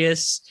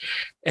Furious,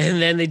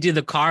 and then they do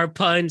the car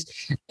puns,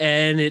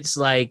 and it's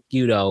like,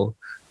 you know,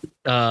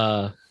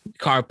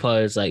 car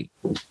puns like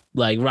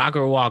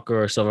Rocker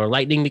Walker or something, or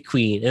Lightning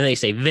McQueen, and they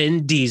say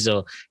Vin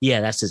Diesel. Yeah,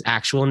 that's his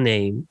actual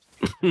name.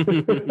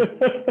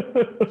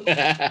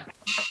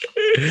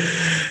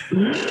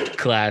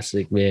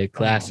 Classic, man.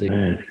 Classic. Oh,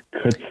 man.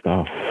 Good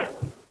stuff.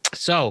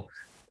 So,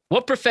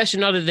 what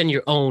profession other than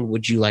your own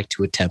would you like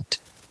to attempt?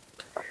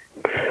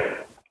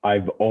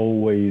 I've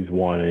always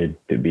wanted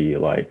to be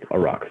like a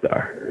rock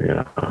star, you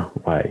know,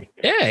 like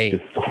Hey,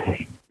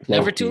 just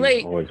never too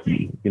late. Always,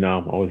 you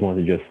know, always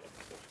wanted to just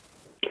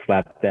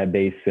slap that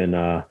bass in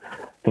the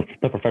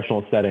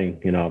professional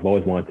setting. You know, I've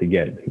always wanted to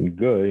get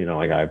good. You know,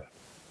 like I've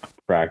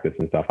practiced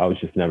and stuff. I was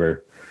just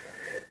never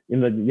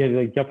you had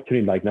like the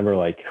opportunity, like never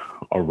like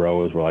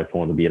arose where like I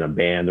wanted to be in a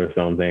band or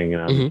something.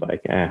 And I was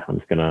like, I'm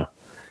just gonna,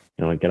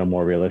 get a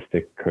more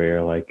realistic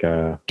career, like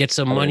get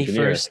some money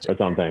first or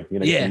something.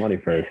 Get some money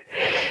first.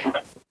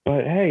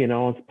 But hey,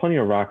 it's plenty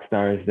of rock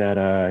stars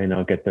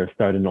that get their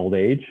start in old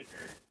age.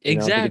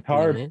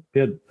 Exactly.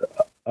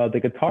 The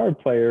guitar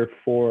player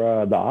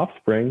for The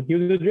Offspring, he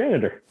was a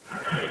janitor.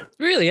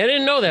 Really, I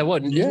didn't know that.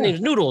 What his name's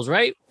Noodles,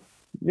 right?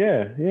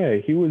 Yeah.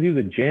 He was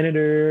a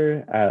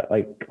janitor at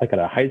at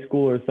a high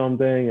school or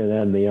something, and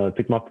then they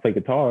took him off to play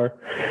guitar,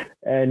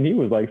 and he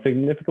was like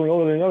significantly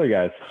older than the other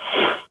guys.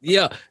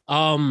 Yeah.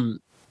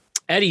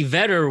 Eddie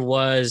Vedder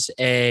was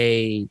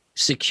a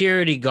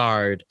security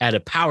guard at a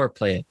power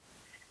plant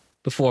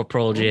before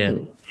Pearl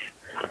Jam.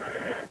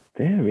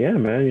 Damn, yeah,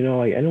 man.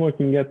 Anyone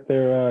can get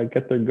their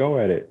go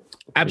at it.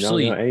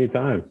 Absolutely.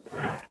 Anytime.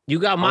 You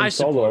got my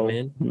support,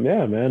 man.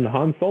 Yeah, man.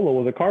 Han Solo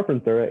was a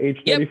carpenter at age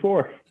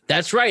 34.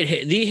 That's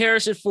right. The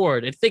Harrison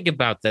Ford. And think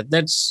about that.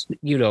 That's,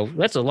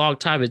 that's a long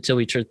time until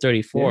he turned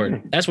 34. Yeah.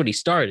 That's when he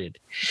started.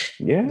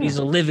 Yeah. He's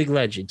a living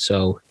legend.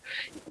 So,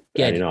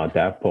 yeah. At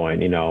that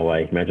point,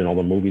 imagine all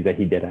the movies that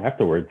he did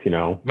afterwards,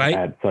 right?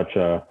 At such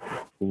a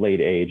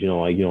late age,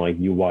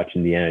 you watch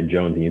Indiana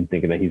Jones and you're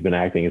thinking that he's been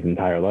acting his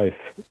entire life.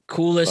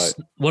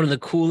 One of the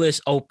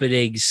coolest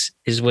openings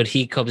is when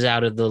he comes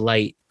out of the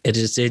light and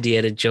it's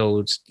Indiana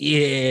Jones.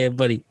 Yeah,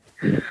 buddy.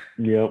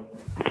 Yep.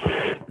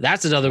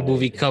 That's another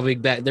movie coming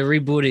back. They're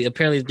rebooting.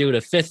 Apparently, they're doing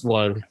a fifth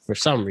one for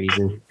some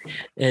reason.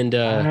 And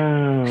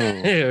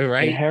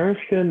right,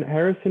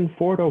 Harrison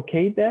Ford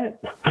okayed that.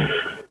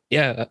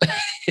 Yeah,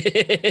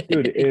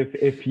 dude.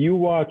 If you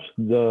watch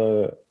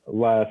the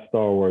last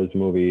Star Wars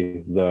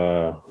movie,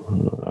 the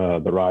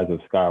Rise of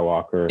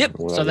Skywalker,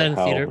 saw that in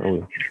theater.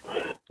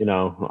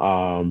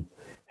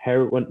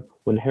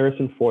 When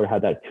Harrison Ford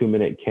had that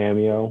 2-minute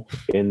cameo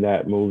in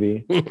that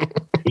movie,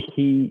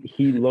 he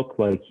looked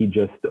like he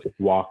just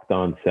walked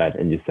on set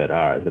and just said,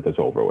 "All right, that is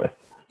over with."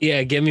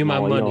 Yeah, give me my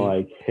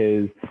money.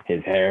 His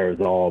hair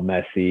is all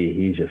messy.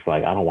 He's just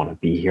like, I don't want to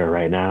be here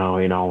right now.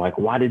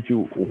 Why did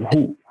you?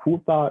 Who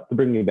thought to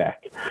bring me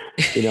back?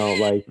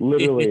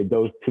 Literally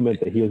those 2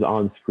 minutes that he was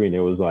on screen, it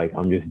was like,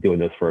 I'm just doing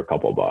this for a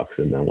couple of bucks,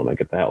 and then when I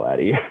get the hell out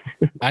of here.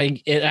 I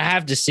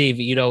have to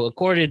see.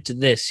 According to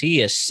this,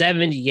 he is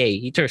 78.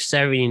 He turned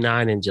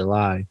 79 in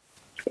July.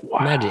 Wow.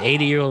 Imagine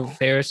 80-year-old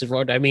Harrison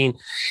Ford. I mean,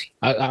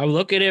 I'm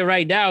looking at it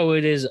right now.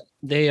 It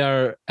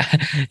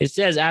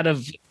says out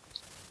of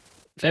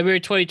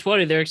February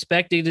 2020, they're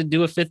expecting to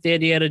do a fifth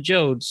Indiana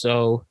Jones.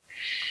 So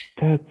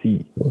we'll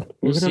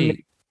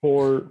see.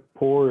 Poor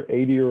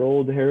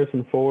 80-year-old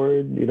Harrison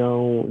Ford, do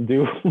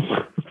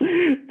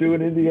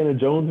an Indiana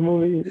Jones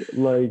movie.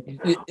 Like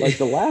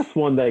the last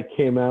one that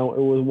came out,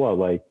 it was what,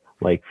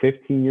 like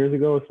 15 years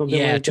ago or something.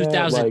 Yeah, like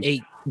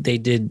 2008. They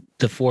did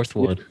the fourth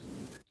one.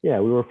 Yeah,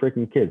 we were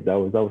freaking kids. That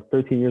was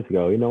 13 years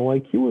ago. He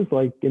was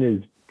in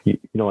his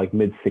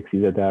mid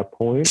 60s at that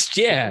point.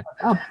 Yeah.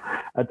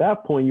 At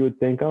that point, you would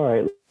think, all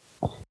right.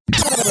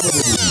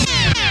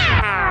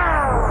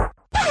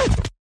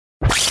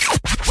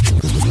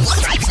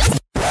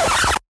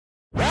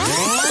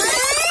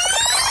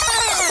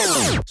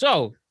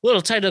 So,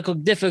 little technical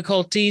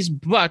difficulties,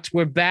 but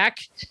we're back.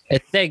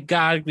 And thank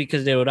God,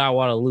 because they would not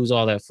want to lose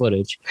all that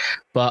footage.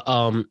 But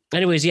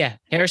anyways, yeah,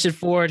 Harrison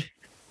Ford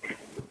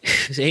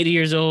is 80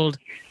 years old,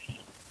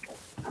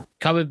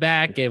 coming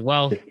back, and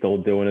he's still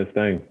doing his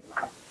thing.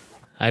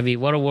 I mean,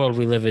 what a world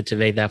we live in to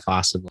make that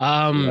possible.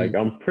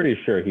 I'm pretty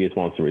sure he just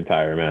wants to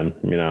retire, man.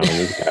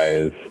 This guy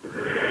is,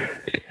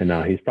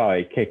 he's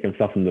probably kicked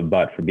himself in the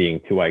butt for being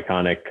too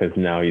iconic, because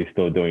now he's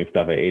still doing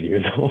stuff at 80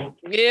 years old.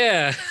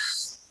 Yeah.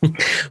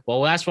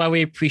 Well, that's why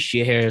we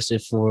appreciate Harrison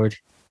Ford.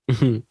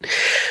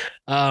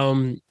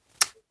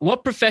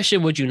 What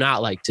profession would you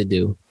not like to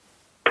do?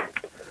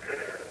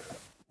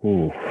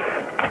 Ooh.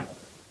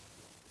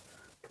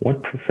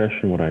 What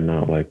profession would I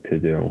not like to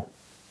do?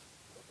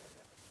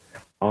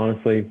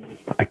 Honestly,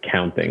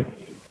 accounting.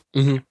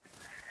 Mm-hmm.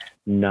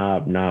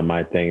 Not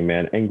my thing,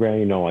 man. And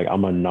granted,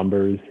 I'm a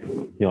numbers,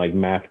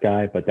 math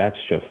guy, but that's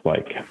just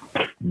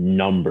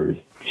numbers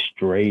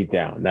straight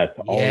down. That's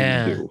all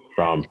you do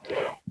from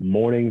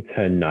morning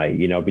to night.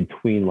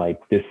 Between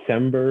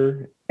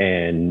December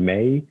and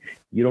May,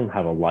 you don't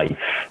have a life.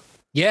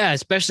 Yeah,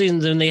 especially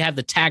when they have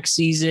the tax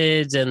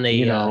seasons and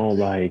they end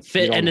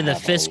of the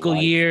fiscal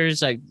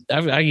years. I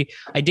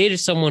dated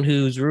someone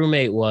whose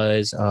roommate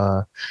was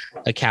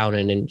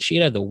accountant, and she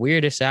had the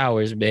weirdest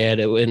hours,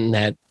 man. In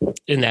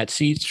that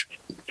seat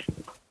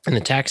in the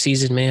tax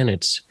season, man,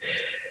 it's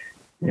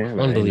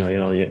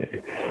unbelievable.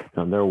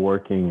 They're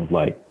working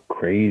like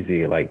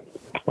crazy, like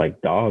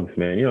dogs,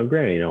 man.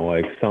 Granted,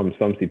 some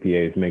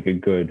CPAs make a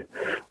good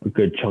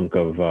chunk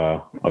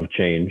of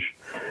change.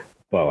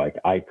 But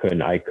I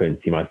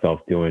couldn't see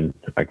myself doing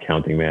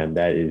accounting, man.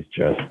 That's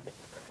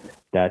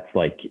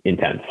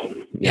intense.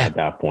 Yeah. At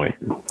that point.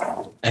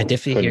 I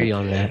definitely hear you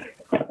on that.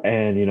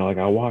 And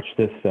I watched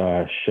this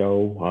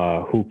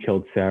show, Who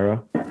Killed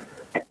Sarah?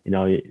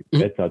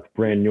 It's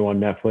brand new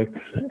on Netflix,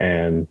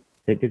 and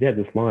they had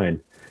this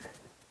line.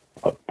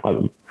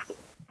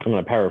 I'm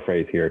gonna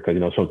paraphrase here because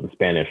it's in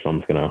Spanish, so I'm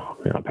just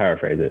gonna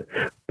paraphrase it.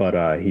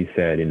 But he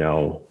said,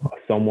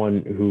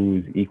 someone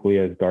who's equally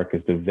as dark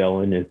as the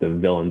villain is the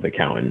villain's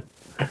accountant.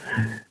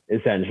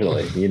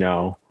 Essentially,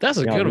 That's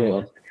a good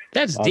one.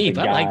 That's deep.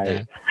 I like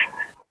that.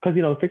 Because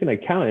the freaking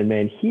accountant,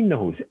 man, he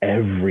knows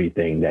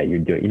everything that you're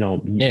doing.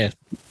 Yeah.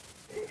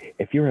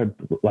 If you're a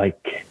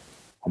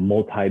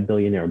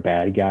multi-billionaire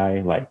bad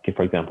guy,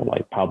 for example,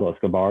 like Pablo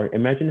Escobar,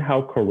 imagine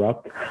how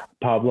corrupt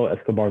Pablo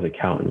Escobar's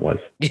accountant was.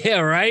 Yeah,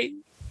 right.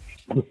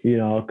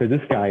 Because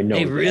this guy knows.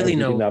 They really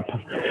know.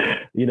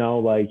 He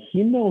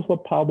knows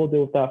what Pablo did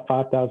with that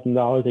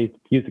 $5,000 he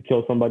used to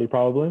kill somebody.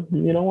 Probably,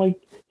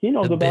 he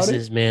knows the about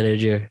business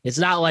manager. It's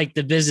not like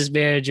the business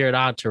manager at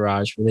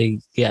Entourage.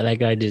 That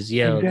guy just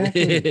yelled.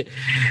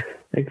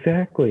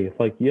 Exactly. It's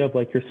like you have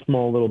your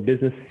small little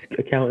business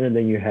accountant, and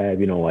then you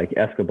have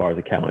Escobar's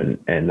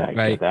accountant, and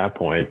at that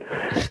point,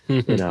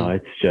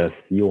 it's just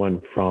you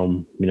went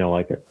from a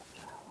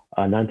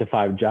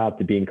 9-to-5 job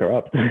to being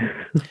corrupt.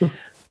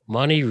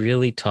 Money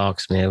really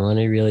talks, man.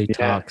 Money really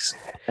talks.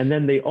 And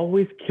then they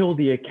always kill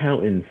the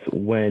accountants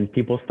when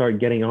people start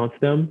getting onto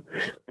them.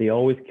 They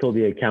always kill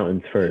the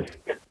accountants first.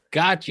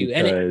 Got you.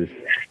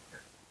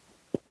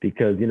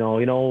 Because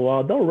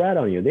they'll rat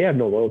on you. They have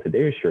no loyalty.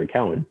 They're just your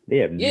accountant. They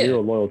have zero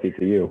loyalty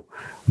to you.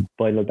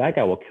 But that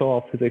guy will kill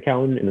off his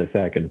accountant in a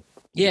second.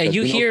 Yeah,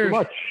 you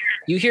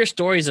hear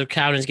stories of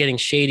accountants getting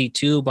shady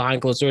too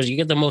behind closed doors. You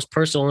get the most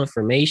personal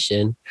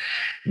information.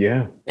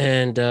 Yeah.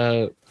 And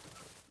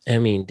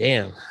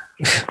damn.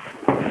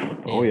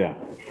 Oh yeah.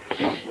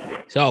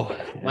 So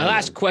my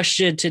last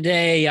question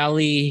today,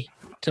 Ali,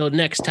 till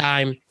next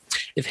time.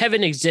 If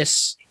heaven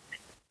exists,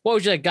 what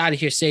would you like God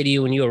to say to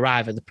you when you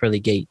arrive at the pearly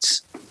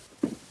gates?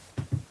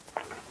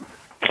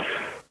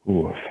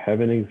 Ooh, if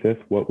heaven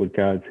exists, what would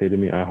God say to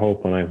me? I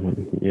hope when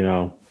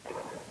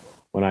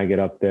I get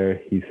up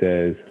there, he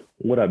says,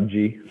 "What up,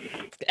 G?"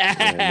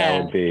 And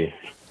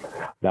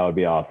that would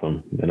be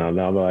awesome. And I'll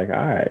be like, all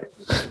right,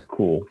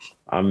 cool.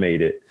 I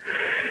made it.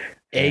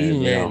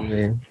 Amen,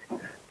 man.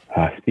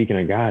 Speaking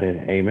of God,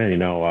 amen.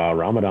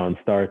 Ramadan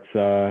starts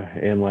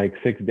in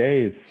 6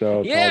 days.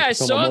 So yeah, I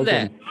saw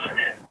that.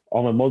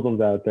 All my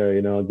Muslims out there,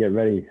 get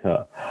ready.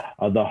 The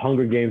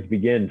Hunger Games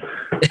begin.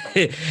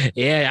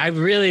 Yeah, I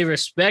really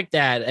respect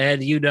that.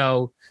 And,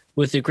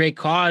 with the great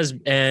cause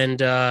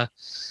and I'm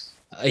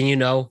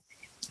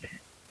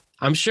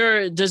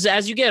sure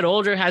as you get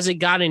older, has it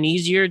gotten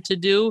easier to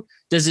do?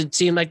 Does it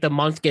seem like the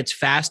month gets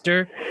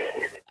faster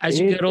as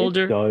you get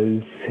older?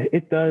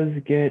 It does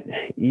get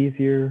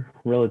easier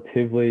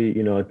relatively.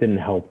 It didn't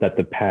help that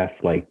the past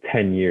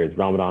 10 years,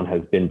 Ramadan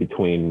has been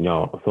between,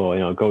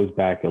 it goes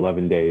back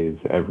 11 days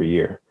every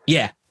year.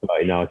 Yeah.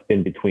 It's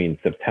been between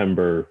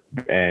September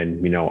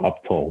and,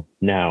 up till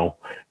now,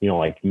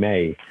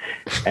 May.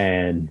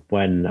 And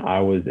when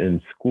I was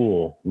in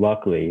school,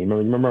 luckily,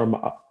 remember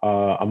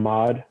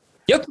Ahmad?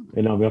 Yep.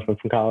 From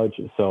college.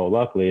 So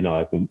luckily,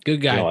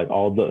 good guy.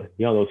 All the,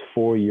 those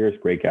 4 years,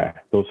 great guy.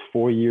 Those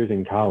 4 years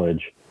in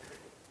college,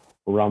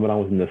 Ramadan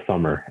was in the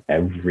summer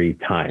every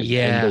time.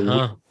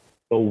 Yeah.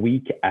 The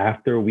week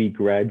after we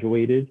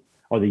graduated,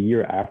 or the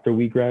year after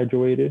we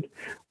graduated,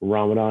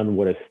 Ramadan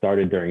would have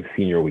started during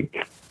senior week.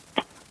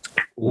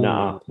 Ooh.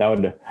 Nah, that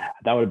would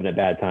have been a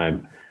bad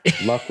time.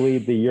 Luckily,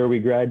 the year we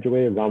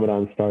graduated,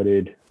 Ramadan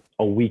started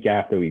a week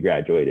after we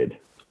graduated.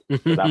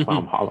 So that's why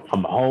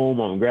I'm home.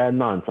 I'm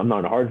graduating on. So I'm not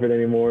in Hartford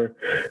anymore.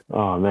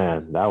 Oh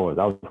man, that was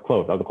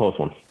close. That was a close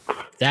one.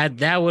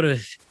 That would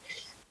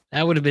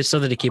have been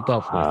something to keep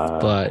up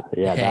with. But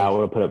yeah, hey. that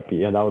would put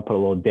a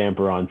little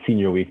damper on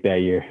senior week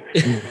that year.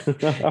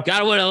 Got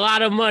to win a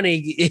lot of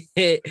money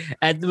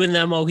at when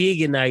the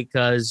Mohegan night,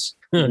 because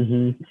so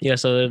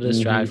to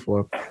strive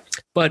for.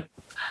 But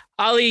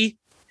Ali,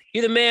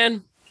 you're the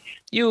man.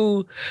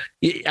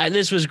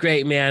 This was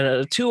great, man.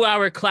 A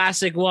 2-hour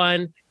classic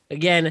one.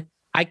 Again,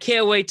 I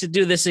can't wait to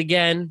do this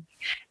again.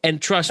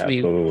 And trust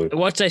me,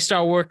 once I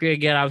start working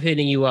again, I'm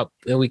hitting you up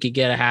and we could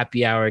get a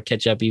happy hour and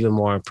catch up even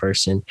more in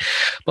person.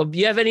 But do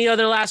you have any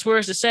other last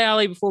words to say,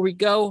 Ali, before we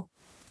go?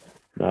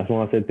 I just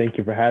want to say thank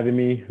you for having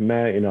me,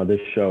 Matt. This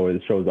show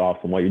is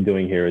awesome. What you're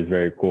doing here is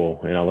very cool.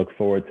 And I look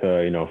forward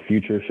to,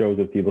 future shows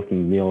with you. Look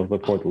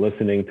forward to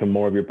listening to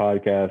more of your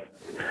podcasts.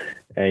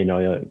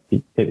 And,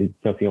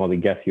 seeing all the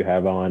guests you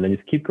have on, and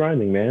just keep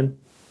grinding, man.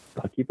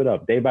 I'll keep it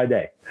up day by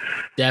day.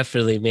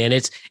 Definitely, man.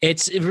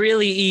 It's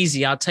really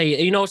easy. I'll tell you,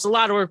 it's a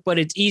lot of work, but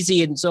it's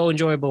easy and so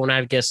enjoyable when I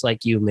have guests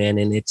like you, man.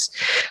 And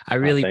I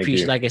really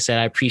appreciate, like I said,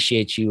 I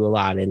appreciate you a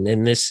lot.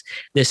 And this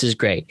is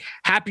great.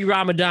 Happy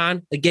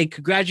Ramadan. Again,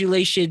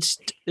 congratulations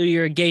to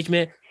your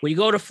engagement. When you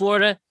go to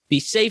Florida, be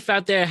safe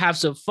out there, have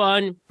some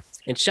fun.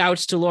 And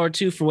shouts to Laura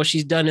too for what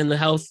she's done in the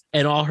health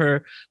and all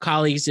her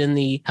colleagues in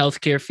the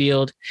healthcare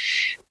field.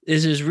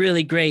 This is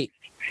really great.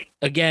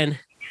 Again,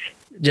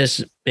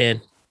 just,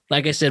 man,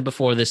 like I said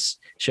before this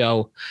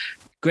show,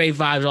 great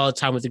vibes all the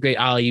time with the great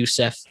Ali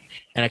Youssef.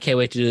 And I can't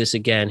wait to do this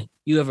again.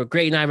 You have a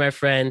great night, my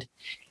friend,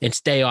 and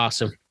stay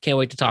awesome. Can't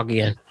wait to talk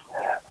again.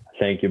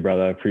 Thank you,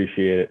 brother. I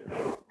appreciate it.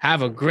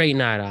 Have a great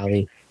night,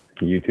 Ali.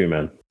 You too,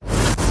 man.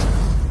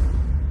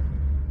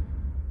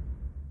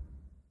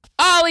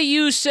 Ali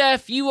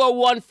Youssef, you are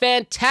one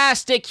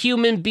fantastic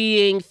human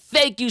being.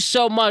 Thank you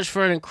so much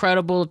for an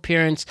incredible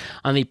appearance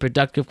on the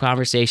Productive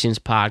Conversations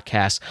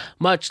podcast.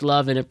 Much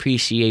love and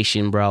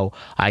appreciation, bro.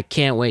 I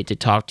can't wait to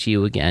talk to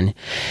you again.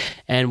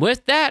 And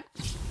with that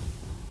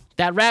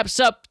wraps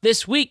up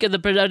this week of the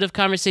Productive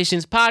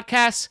Conversations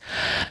podcast.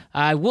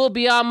 I will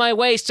be on my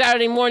way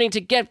Saturday morning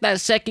to get that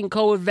second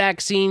COVID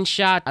vaccine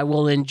shot. I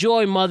will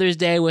enjoy Mother's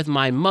Day with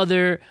my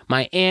mother,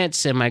 my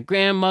aunts, and my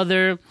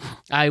grandmother.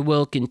 I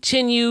will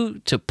continue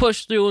to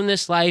push through in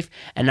this life,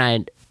 and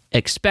I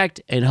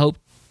expect and hope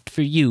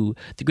for you,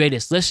 the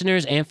greatest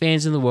listeners and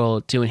fans in the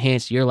world, to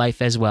enhance your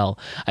life as well.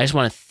 I just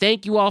want to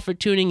thank you all for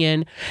tuning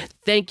in.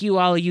 Thank you,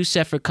 Ali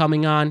Youssef, for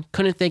coming on.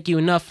 Couldn't thank you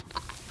enough.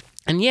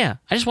 And yeah,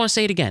 I just want to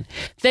say it again.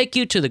 Thank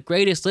you to the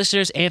greatest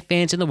listeners and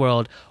fans in the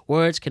world.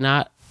 Words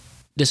cannot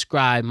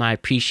describe my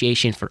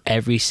appreciation for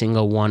every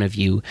single one of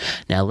you.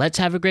 Now, let's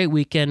have a great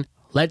weekend.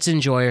 Let's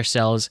enjoy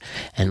ourselves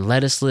and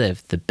let us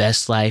live the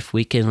best life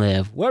we can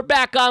live. We're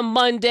back on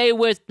Monday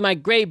with my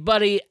great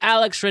buddy,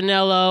 Alex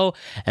Ranello.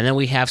 And then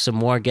we have some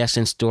more guests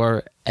in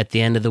store at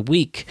the end of the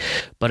week.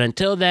 But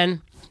until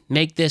then,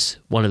 make this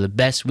one of the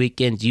best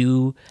weekends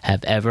you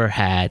have ever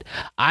had.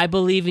 I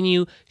believe in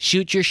you.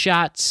 Shoot your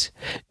shots.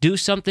 Do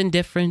something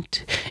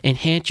different.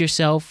 Enhance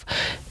yourself.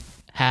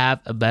 Have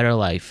a better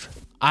life.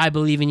 I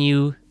believe in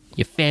you.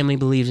 Your family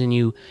believes in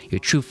you. Your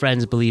true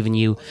friends believe in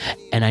you.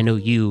 And I know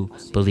you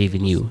believe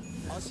in you.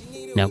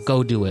 Now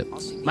go do it.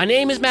 My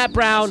name is Matt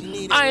Brown.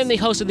 I am the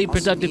host of the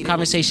Productive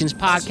Conversations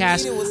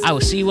podcast. I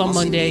will see you on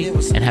Monday.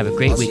 And have a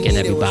great weekend,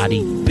 everybody.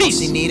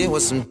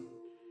 Peace.